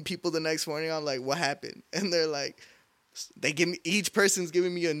calling people the next morning. I'm like, what happened? And they're like, each person's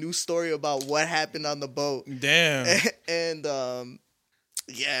giving me a new story about what happened on the boat. Damn. And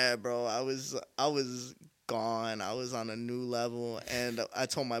yeah, bro, I was gone. I was on a new level. And I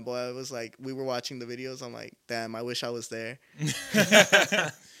told my boy, I was like, we were watching the videos. I'm like, damn, I wish I was there.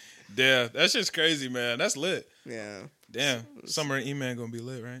 Damn. That's just crazy, man. That's lit. Yeah. Damn. Summer and E-Man gonna be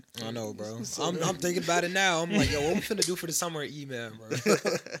lit, right? I know, bro. I'm thinking about it now. I'm like, yo, what we finna do for the summer at E-Man, bro?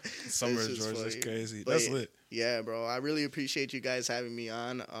 Summer It's of just George. That's funny. crazy. But That's yeah, lit. Yeah, bro. I really appreciate you guys having me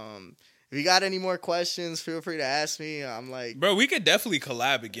on. If you got any more questions, feel free to ask me. I'm like, Bro, we could definitely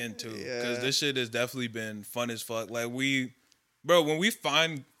collab again too, because Yeah. this shit has definitely been fun as fuck. Like when we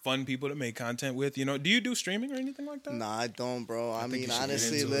find fun people to make content with, do you do streaming or anything like that? nah, I don't, bro. I think mean, you should get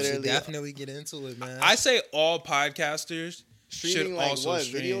honestly, into it. We should literally, definitely get into it, man. I say all podcasters streaming should like also what?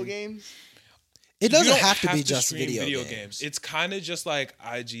 stream. Video games? it You doesn't don't have to be to just stream video games. It's kind of just like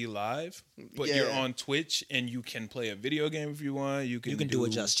IG Live, but you're Yeah. on Twitch and you can play a video game if you want. You can do a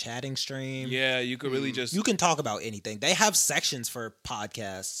just chatting stream. Yeah, you could really just You can talk about anything. They have sections for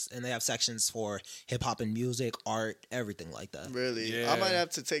podcasts, and they have sections for hip hop and music, art, everything like that. Really? Yeah. I might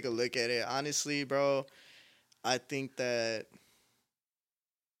have to take a look at it. Honestly, bro, I think that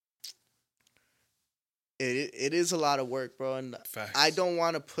it is a lot of work, bro, and Facts. I don't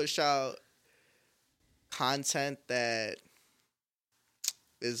want to push out content that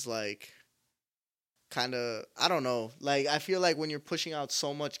is like kind of, I don't know. Like, I feel like when you're pushing out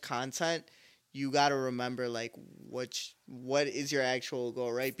so much content, you got to remember like what is your actual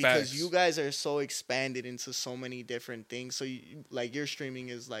goal, right? Because Facts. you guys are so expanded into so many different things. So you, like, your streaming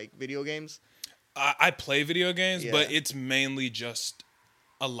is like video games. I play video games, Yeah. but it's mainly just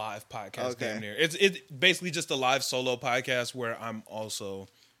a live podcast. Okay. Damn near. It's basically just a live solo podcast where I'm also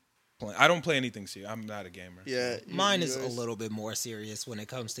playing. I don't play anything serious. I'm not a gamer. Yeah, Mine is a yours- little bit more serious when it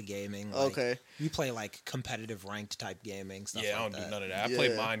comes to gaming. Like, Okay. we play like competitive ranked type gaming stuff. Yeah, I like don't that. do none of that. I play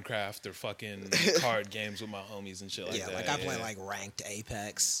Yeah. Minecraft or fucking card games with my homies and shit like Yeah, that. like I play like ranked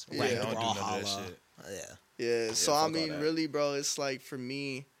Apex, Yeah, ranked I don't do none of that Brawlhalla. shit. Yeah. Yeah, so fuck I all mean, that. really, bro, it's like for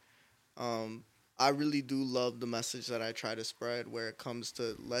me, I really do love the message that I try to spread where it comes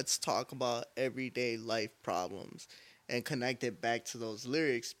to let's talk about everyday life problems and connect it back to those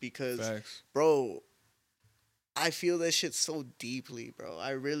lyrics because, Facts. bro, I feel that shit so deeply, bro.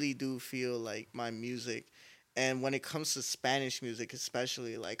 I really do feel like my music. And when it comes to Spanish music,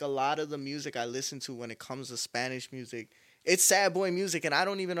 especially, like a lot of the music I listen to when it comes to Spanish music, it's sad boy music, and I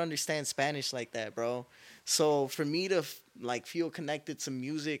don't even understand Spanish like that, bro. So for me to like feel connected to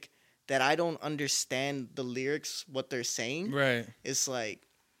music that I don't understand the lyrics, what they're saying, Right. it's like,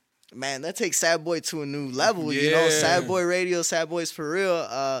 man, that takes sad boy to a new level. You know, Yeah. sad boy radio, sad boys for real.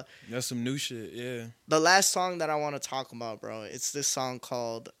 That's some new shit. Yeah. The last song that I want to talk about, bro, it's this song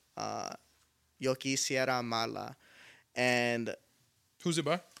called Yo Quisiera Amarla and Who's it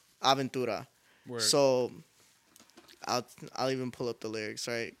by? Aventura. Word. So I'll even pull up the lyrics,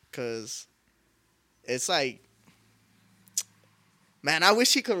 right? Because it's like, man, I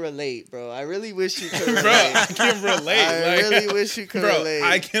wish you could relate, bro. I really wish you could relate. Bro, I can relate. I like, really wish you could bro, relate.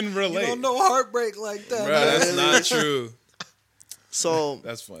 I can You relate. don't know heartbreak like that. Bro, man. that's really not wish- true. So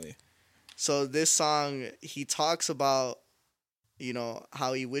That's funny. So this song, he talks about, you know,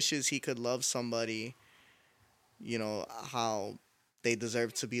 how he wishes he could love somebody, you know, how they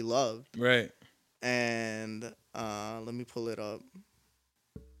deserve to be loved. Right. And let me pull it up.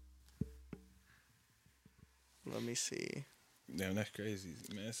 Let me see. Damn, that's crazy.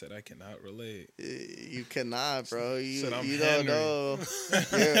 Man said I cannot relate. You cannot, bro. You Said I'm you Henry. don't know.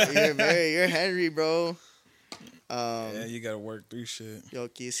 You're Henry, bro. Yeah, you gotta work through shit. Yo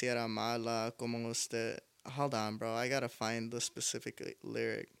quisiera amarla como usted. Hold on, bro. I gotta find the specific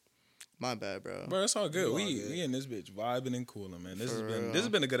lyric. My bad, bro. Bro, it's all good. You all We good. we in this bitch vibing and cooling, man. This For has real.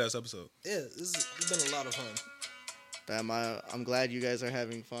 been a good ass episode. Yeah, it's been a lot of fun. Damn, I'm glad you guys are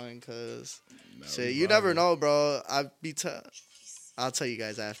having fun, cause Nah, shit, we you never vibing. know, bro. I'll tell you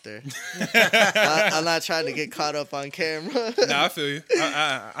guys after. I'm not trying to get caught up on camera. Nah, I feel you.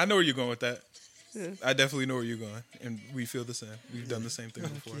 I know where you're going with that. I definitely know where you're going, and we feel the same. We've done the same thing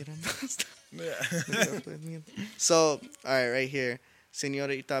before. Yeah. So, all right here.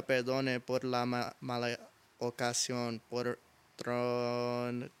 Señorita, perdone por la mala ocasión, por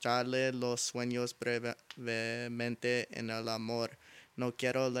troncharle los sueños brevemente en el amor. No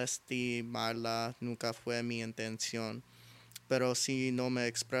quiero lastimarla, nunca fue mi intención. Pero si no me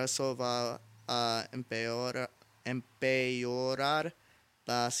expreso va a empeorar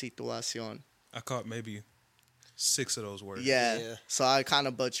la situación. I caught maybe 6 of those words. Yeah. Yeah. So I kind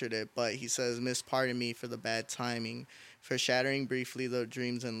of butchered it, but he says, "Miss, pardon me for the bad timing, for shattering briefly the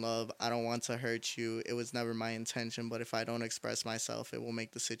dreams and love. I don't want to hurt you. It was never my intention, but if I don't express myself, it will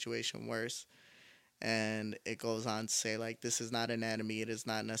make the situation worse." And it goes on to say, like, this is not anatomy. It is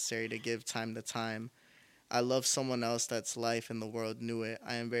not necessary to give time to time. I love someone else that's life and the world knew it.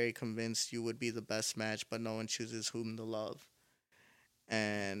 I am very convinced you would be the best match, but no one chooses whom to love.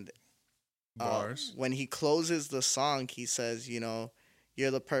 And Bars. when he closes the song, he says, you know, you're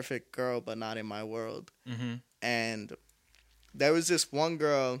the perfect girl, but not in my world. Mm-hmm. And there was this one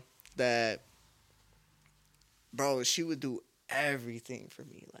girl that, bro, she would do everything for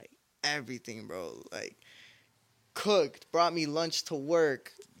me. Like, everything, bro. Like, cooked, brought me lunch to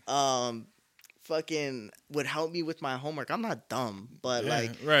work, fucking would help me with my homework. I'm not dumb, but Yeah,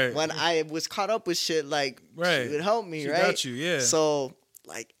 like, right. when I was caught up with shit, like, Right. she would help me, She right? got you, yeah. So,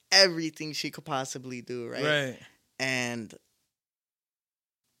 like, everything she could possibly do, Right. And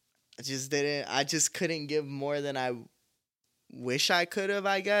I just couldn't give more than I wish I could have,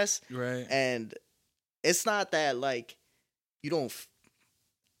 I guess. Right. And it's not that, like, you don't,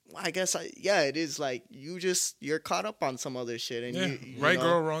 I guess, it is like, you're caught up on some other shit. And Yeah. you Right know,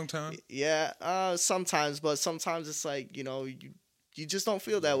 girl, wrong time. Yeah, sometimes, but sometimes it's like, you know, you just don't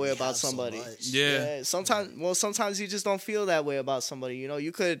feel that way We about have so somebody. much. Yeah. Sometimes you just don't feel that way about somebody. You know,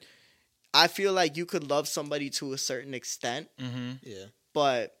 you could, I feel like you could love somebody to a certain extent, Mm-hmm. Yeah.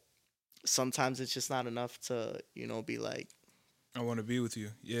 but sometimes it's just not enough to, be like, I want to be with you.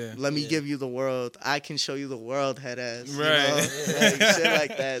 Yeah. let me Yeah. give you the world. I can show you the world, head ass. Right. Like, shit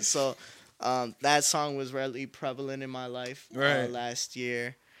like that. So that song was really prevalent in my life Right. last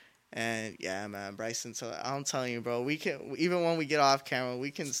year. And yeah, man, Bryson. So I'm telling you, bro, we can, even when we get off camera,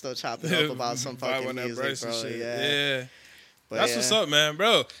 we can still chop it up about some Vibe fucking on that music, Bryson bro. shit. Yeah. But That's yeah. what's up, man,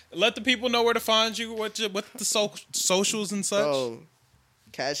 bro. Let the people know where to find you. What the socials and such. Bro,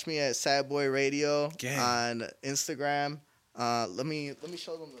 catch me at Sad Boy Radio Gang. on Instagram. Let me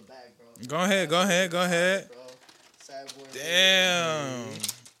show them the bag, bro. Go ahead. Bro, Sad Boy Damn, Radio.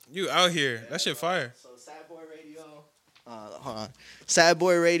 you out here? That shit fire. So Sad Boy Radio. Hold on. Sad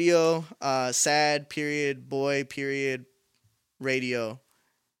Boy Radio. Sad period boy period radio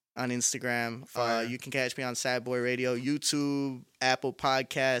on Instagram. Fire. You can catch me on Sad Boy Radio, YouTube, Apple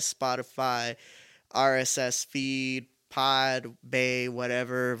Podcasts, Spotify, RSS feed, Pod Bay,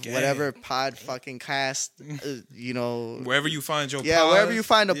 whatever pod fucking cast. Wherever you find your Yeah, pod, wherever you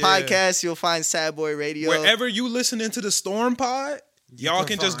find a yeah. podcast, you'll find Sad Boy Radio. Wherever you listening to the Storm Pod, y'all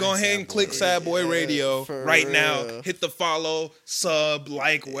can just go find ahead and Sad Boy click Sad Boy Yeah, Radio for right now. real. Hit the follow, sub,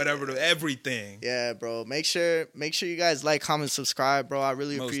 like, whatever, everything. Yeah, bro. Make sure you guys like, comment, subscribe, bro. I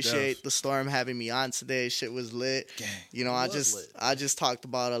really Most appreciate def. the Storm having me on today. Shit was lit. Gang. I was lit. just talked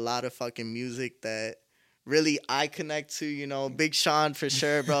about a lot of fucking music that really I connect to. Big Sean for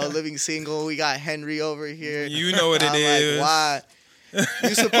sure, bro. Living Single. We got Henry over here. You know what it I'm is. like, why?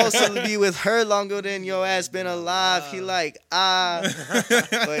 You supposed to be with her longer than your ass been alive. He like, but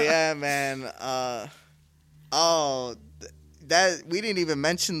yeah, man. That we didn't even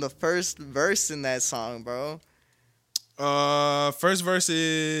mention the first verse in that song, bro. First verse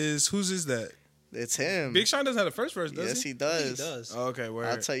is whose is that? It's him. Big Sean doesn't have the first verse, does Yes, he? he does. He does. Oh, okay, word.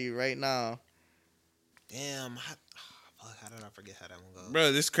 I'll tell you right now. Damn. How did I forget how that one goes?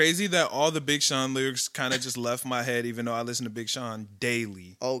 Bro, it's crazy that all the Big Sean lyrics kind of just left my head, even though I listen to Big Sean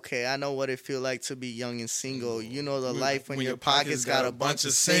daily. Okay, I know what it feel like to be young and single. You know the When- life when when your your pockets got a bunch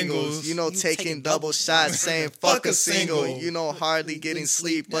of singles. You know You taking taking double double shots saying fuck a single. single. You know hardly getting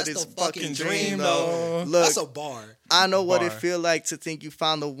sleep, but That's it's the fucking fucking dream dream, though. though. Look, That's a bar. I know what it Bar. feel like to think you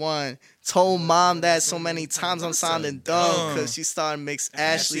found the one. Told mom that so many times I'm sounding dumb because she started mix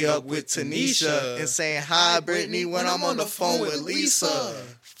Ashley up with Tanisha and saying hi Brittany when I'm on the phone with Lisa.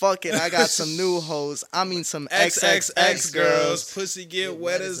 Fuck it, I got some new hoes. I mean some XXX girls. Pussy get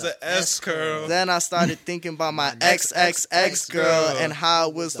wet as a S curl. Then I started thinking about my XXX girl and how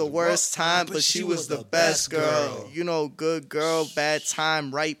it was the worst time, but she was the best girl. You know, good girl, bad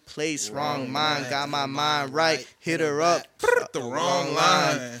time, right place, wrong mind. Got my mind right, hit her up. The wrong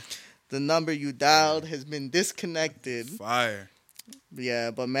line. The number you dialed has been disconnected. Fire.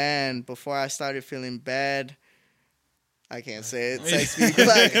 Yeah, but man, before I started feeling bad, I can't say it. Text me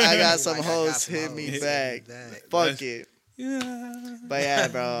like I got some Like, I hoes got some hit hoes. me Hit back. me back. Fuck it. Yeah. But yeah,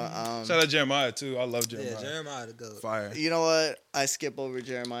 bro. Shout out Jeremiah too. I love Jeremiah. Yeah, Jeremiah to go. Fire. You know what? I skip over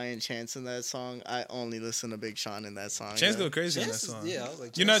Jeremiah and Chance in that song. I only listen to Big Sean in that song. Chance yeah. go crazy Chance in that is- song. yeah, I was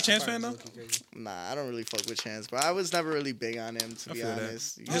like, You're not a Chance I fan thought though? it was looking crazy. Nah, I don't really fuck with Chance, but I was never really big on him, to I be feel that.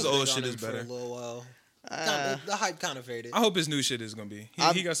 honest. I His was old big on shit him is for better. a little while. Uh, The hype kind of faded. I hope his new shit is gonna be.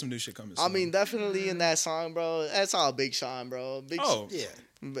 He got some new shit coming. I soon. mean, definitely in that song, bro. That's all Big Sean, bro. oh, Yeah.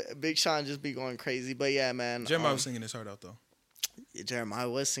 Big Sean just be going crazy. But yeah, man. Jeremiah was singing his heart out though. Jeremiah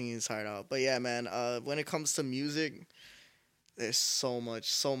was singing his heart out. But yeah, man, when it comes to music, there's so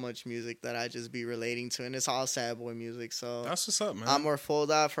much music that I just be relating to, and it's all sad boy music. So That's what's up, man. I'm more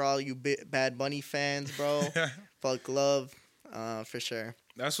full out for all you Bad Bunny fans, bro. Fuck love, for sure.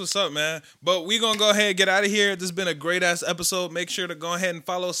 That's what's up, man. But we gonna go ahead and get out of here. This has been a great ass episode. Make sure to go ahead and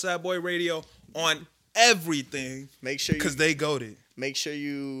follow Sad Boy Radio on everything Make sure you because they goated. Make sure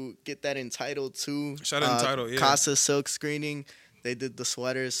you get that Entitled too. Shout out Entitled, yeah. Casa Silk Screening. They did the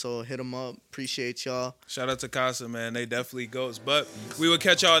sweaters, so hit them up. Appreciate y'all. Shout out to Casa, man. They definitely goats. But we will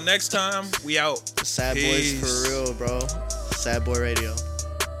catch y'all next time. We out. Sad Peace. Boys for real, bro. Sad Boy Radio.